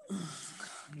 Well,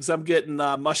 because I'm getting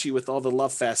mushy with all the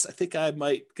love fest, I think I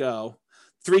might go.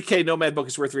 3K Nomad book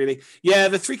is worth reading. Yeah,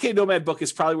 the 3K Nomad book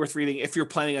is probably worth reading if you're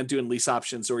planning on doing lease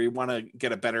options or you want to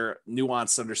get a better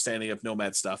nuanced understanding of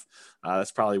Nomad stuff.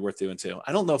 That's probably worth doing too.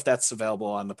 I don't know if that's available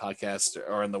on the podcast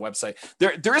or on the website.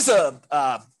 There is a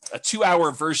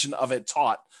 2-hour version of it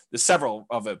taught. There's several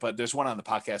of it, but there's one on the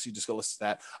podcast. You just go listen to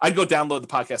that. I'd go download the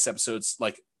podcast episodes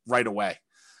like right away.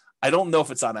 I don't know if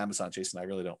it's on Amazon, Jason. I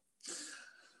really don't.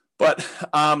 But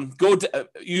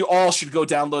you all should go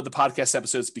download the podcast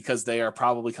episodes because they are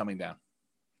probably coming down.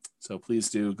 So please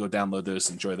do go download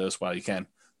those, enjoy those while you can.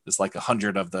 There's like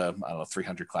 100 of the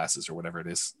 300 classes or whatever it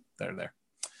is that are there.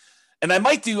 And I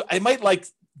might do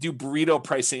burrito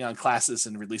pricing on classes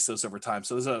and release those over time.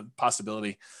 So there's a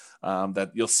possibility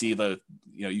that you'll see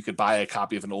you could buy a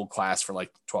copy of an old class for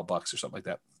like $12 or something like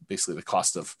that. Basically the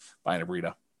cost of buying a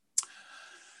burrito.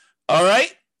 All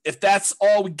right. If that's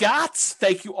all we got,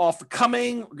 thank you all for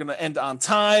coming. We're going to end on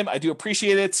time. I do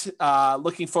appreciate it.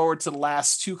 Looking forward to the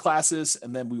last 2 classes,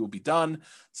 and then we will be done.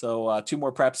 So 2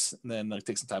 more preps, and then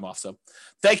take some time off. So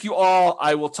thank you all.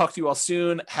 I will talk to you all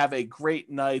soon. Have a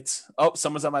great night. Oh,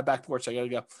 someone's on my back porch. I got to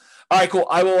go. All right, cool.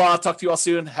 I will talk to you all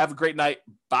soon. Have a great night.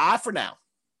 Bye for now.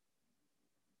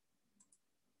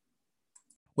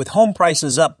 With home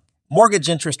prices up, mortgage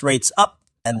interest rates up,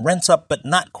 and rents up but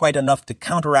not quite enough to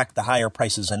counteract the higher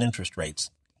prices and interest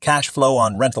rates, cash flow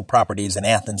on rental properties in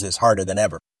Athens is harder than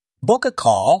ever. Book a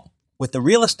call with the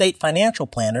Real Estate Financial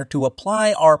Planner to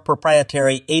apply our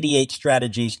proprietary 88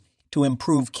 strategies to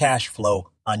improve cash flow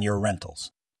on your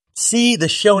rentals. See the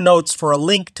show notes for a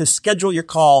link to schedule your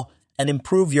call and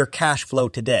improve your cash flow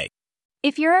today.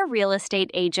 If you're a real estate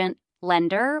agent,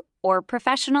 lender, or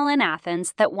professional in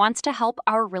Athens that wants to help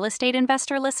our real estate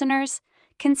investor listeners,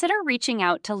 consider reaching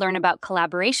out to learn about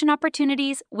collaboration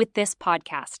opportunities with this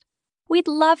podcast. We'd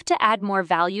love to add more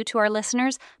value to our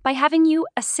listeners by having you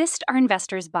assist our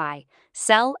investors buy,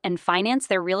 sell, and finance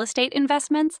their real estate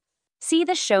investments. See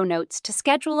the show notes to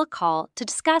schedule a call to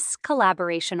discuss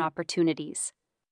collaboration opportunities.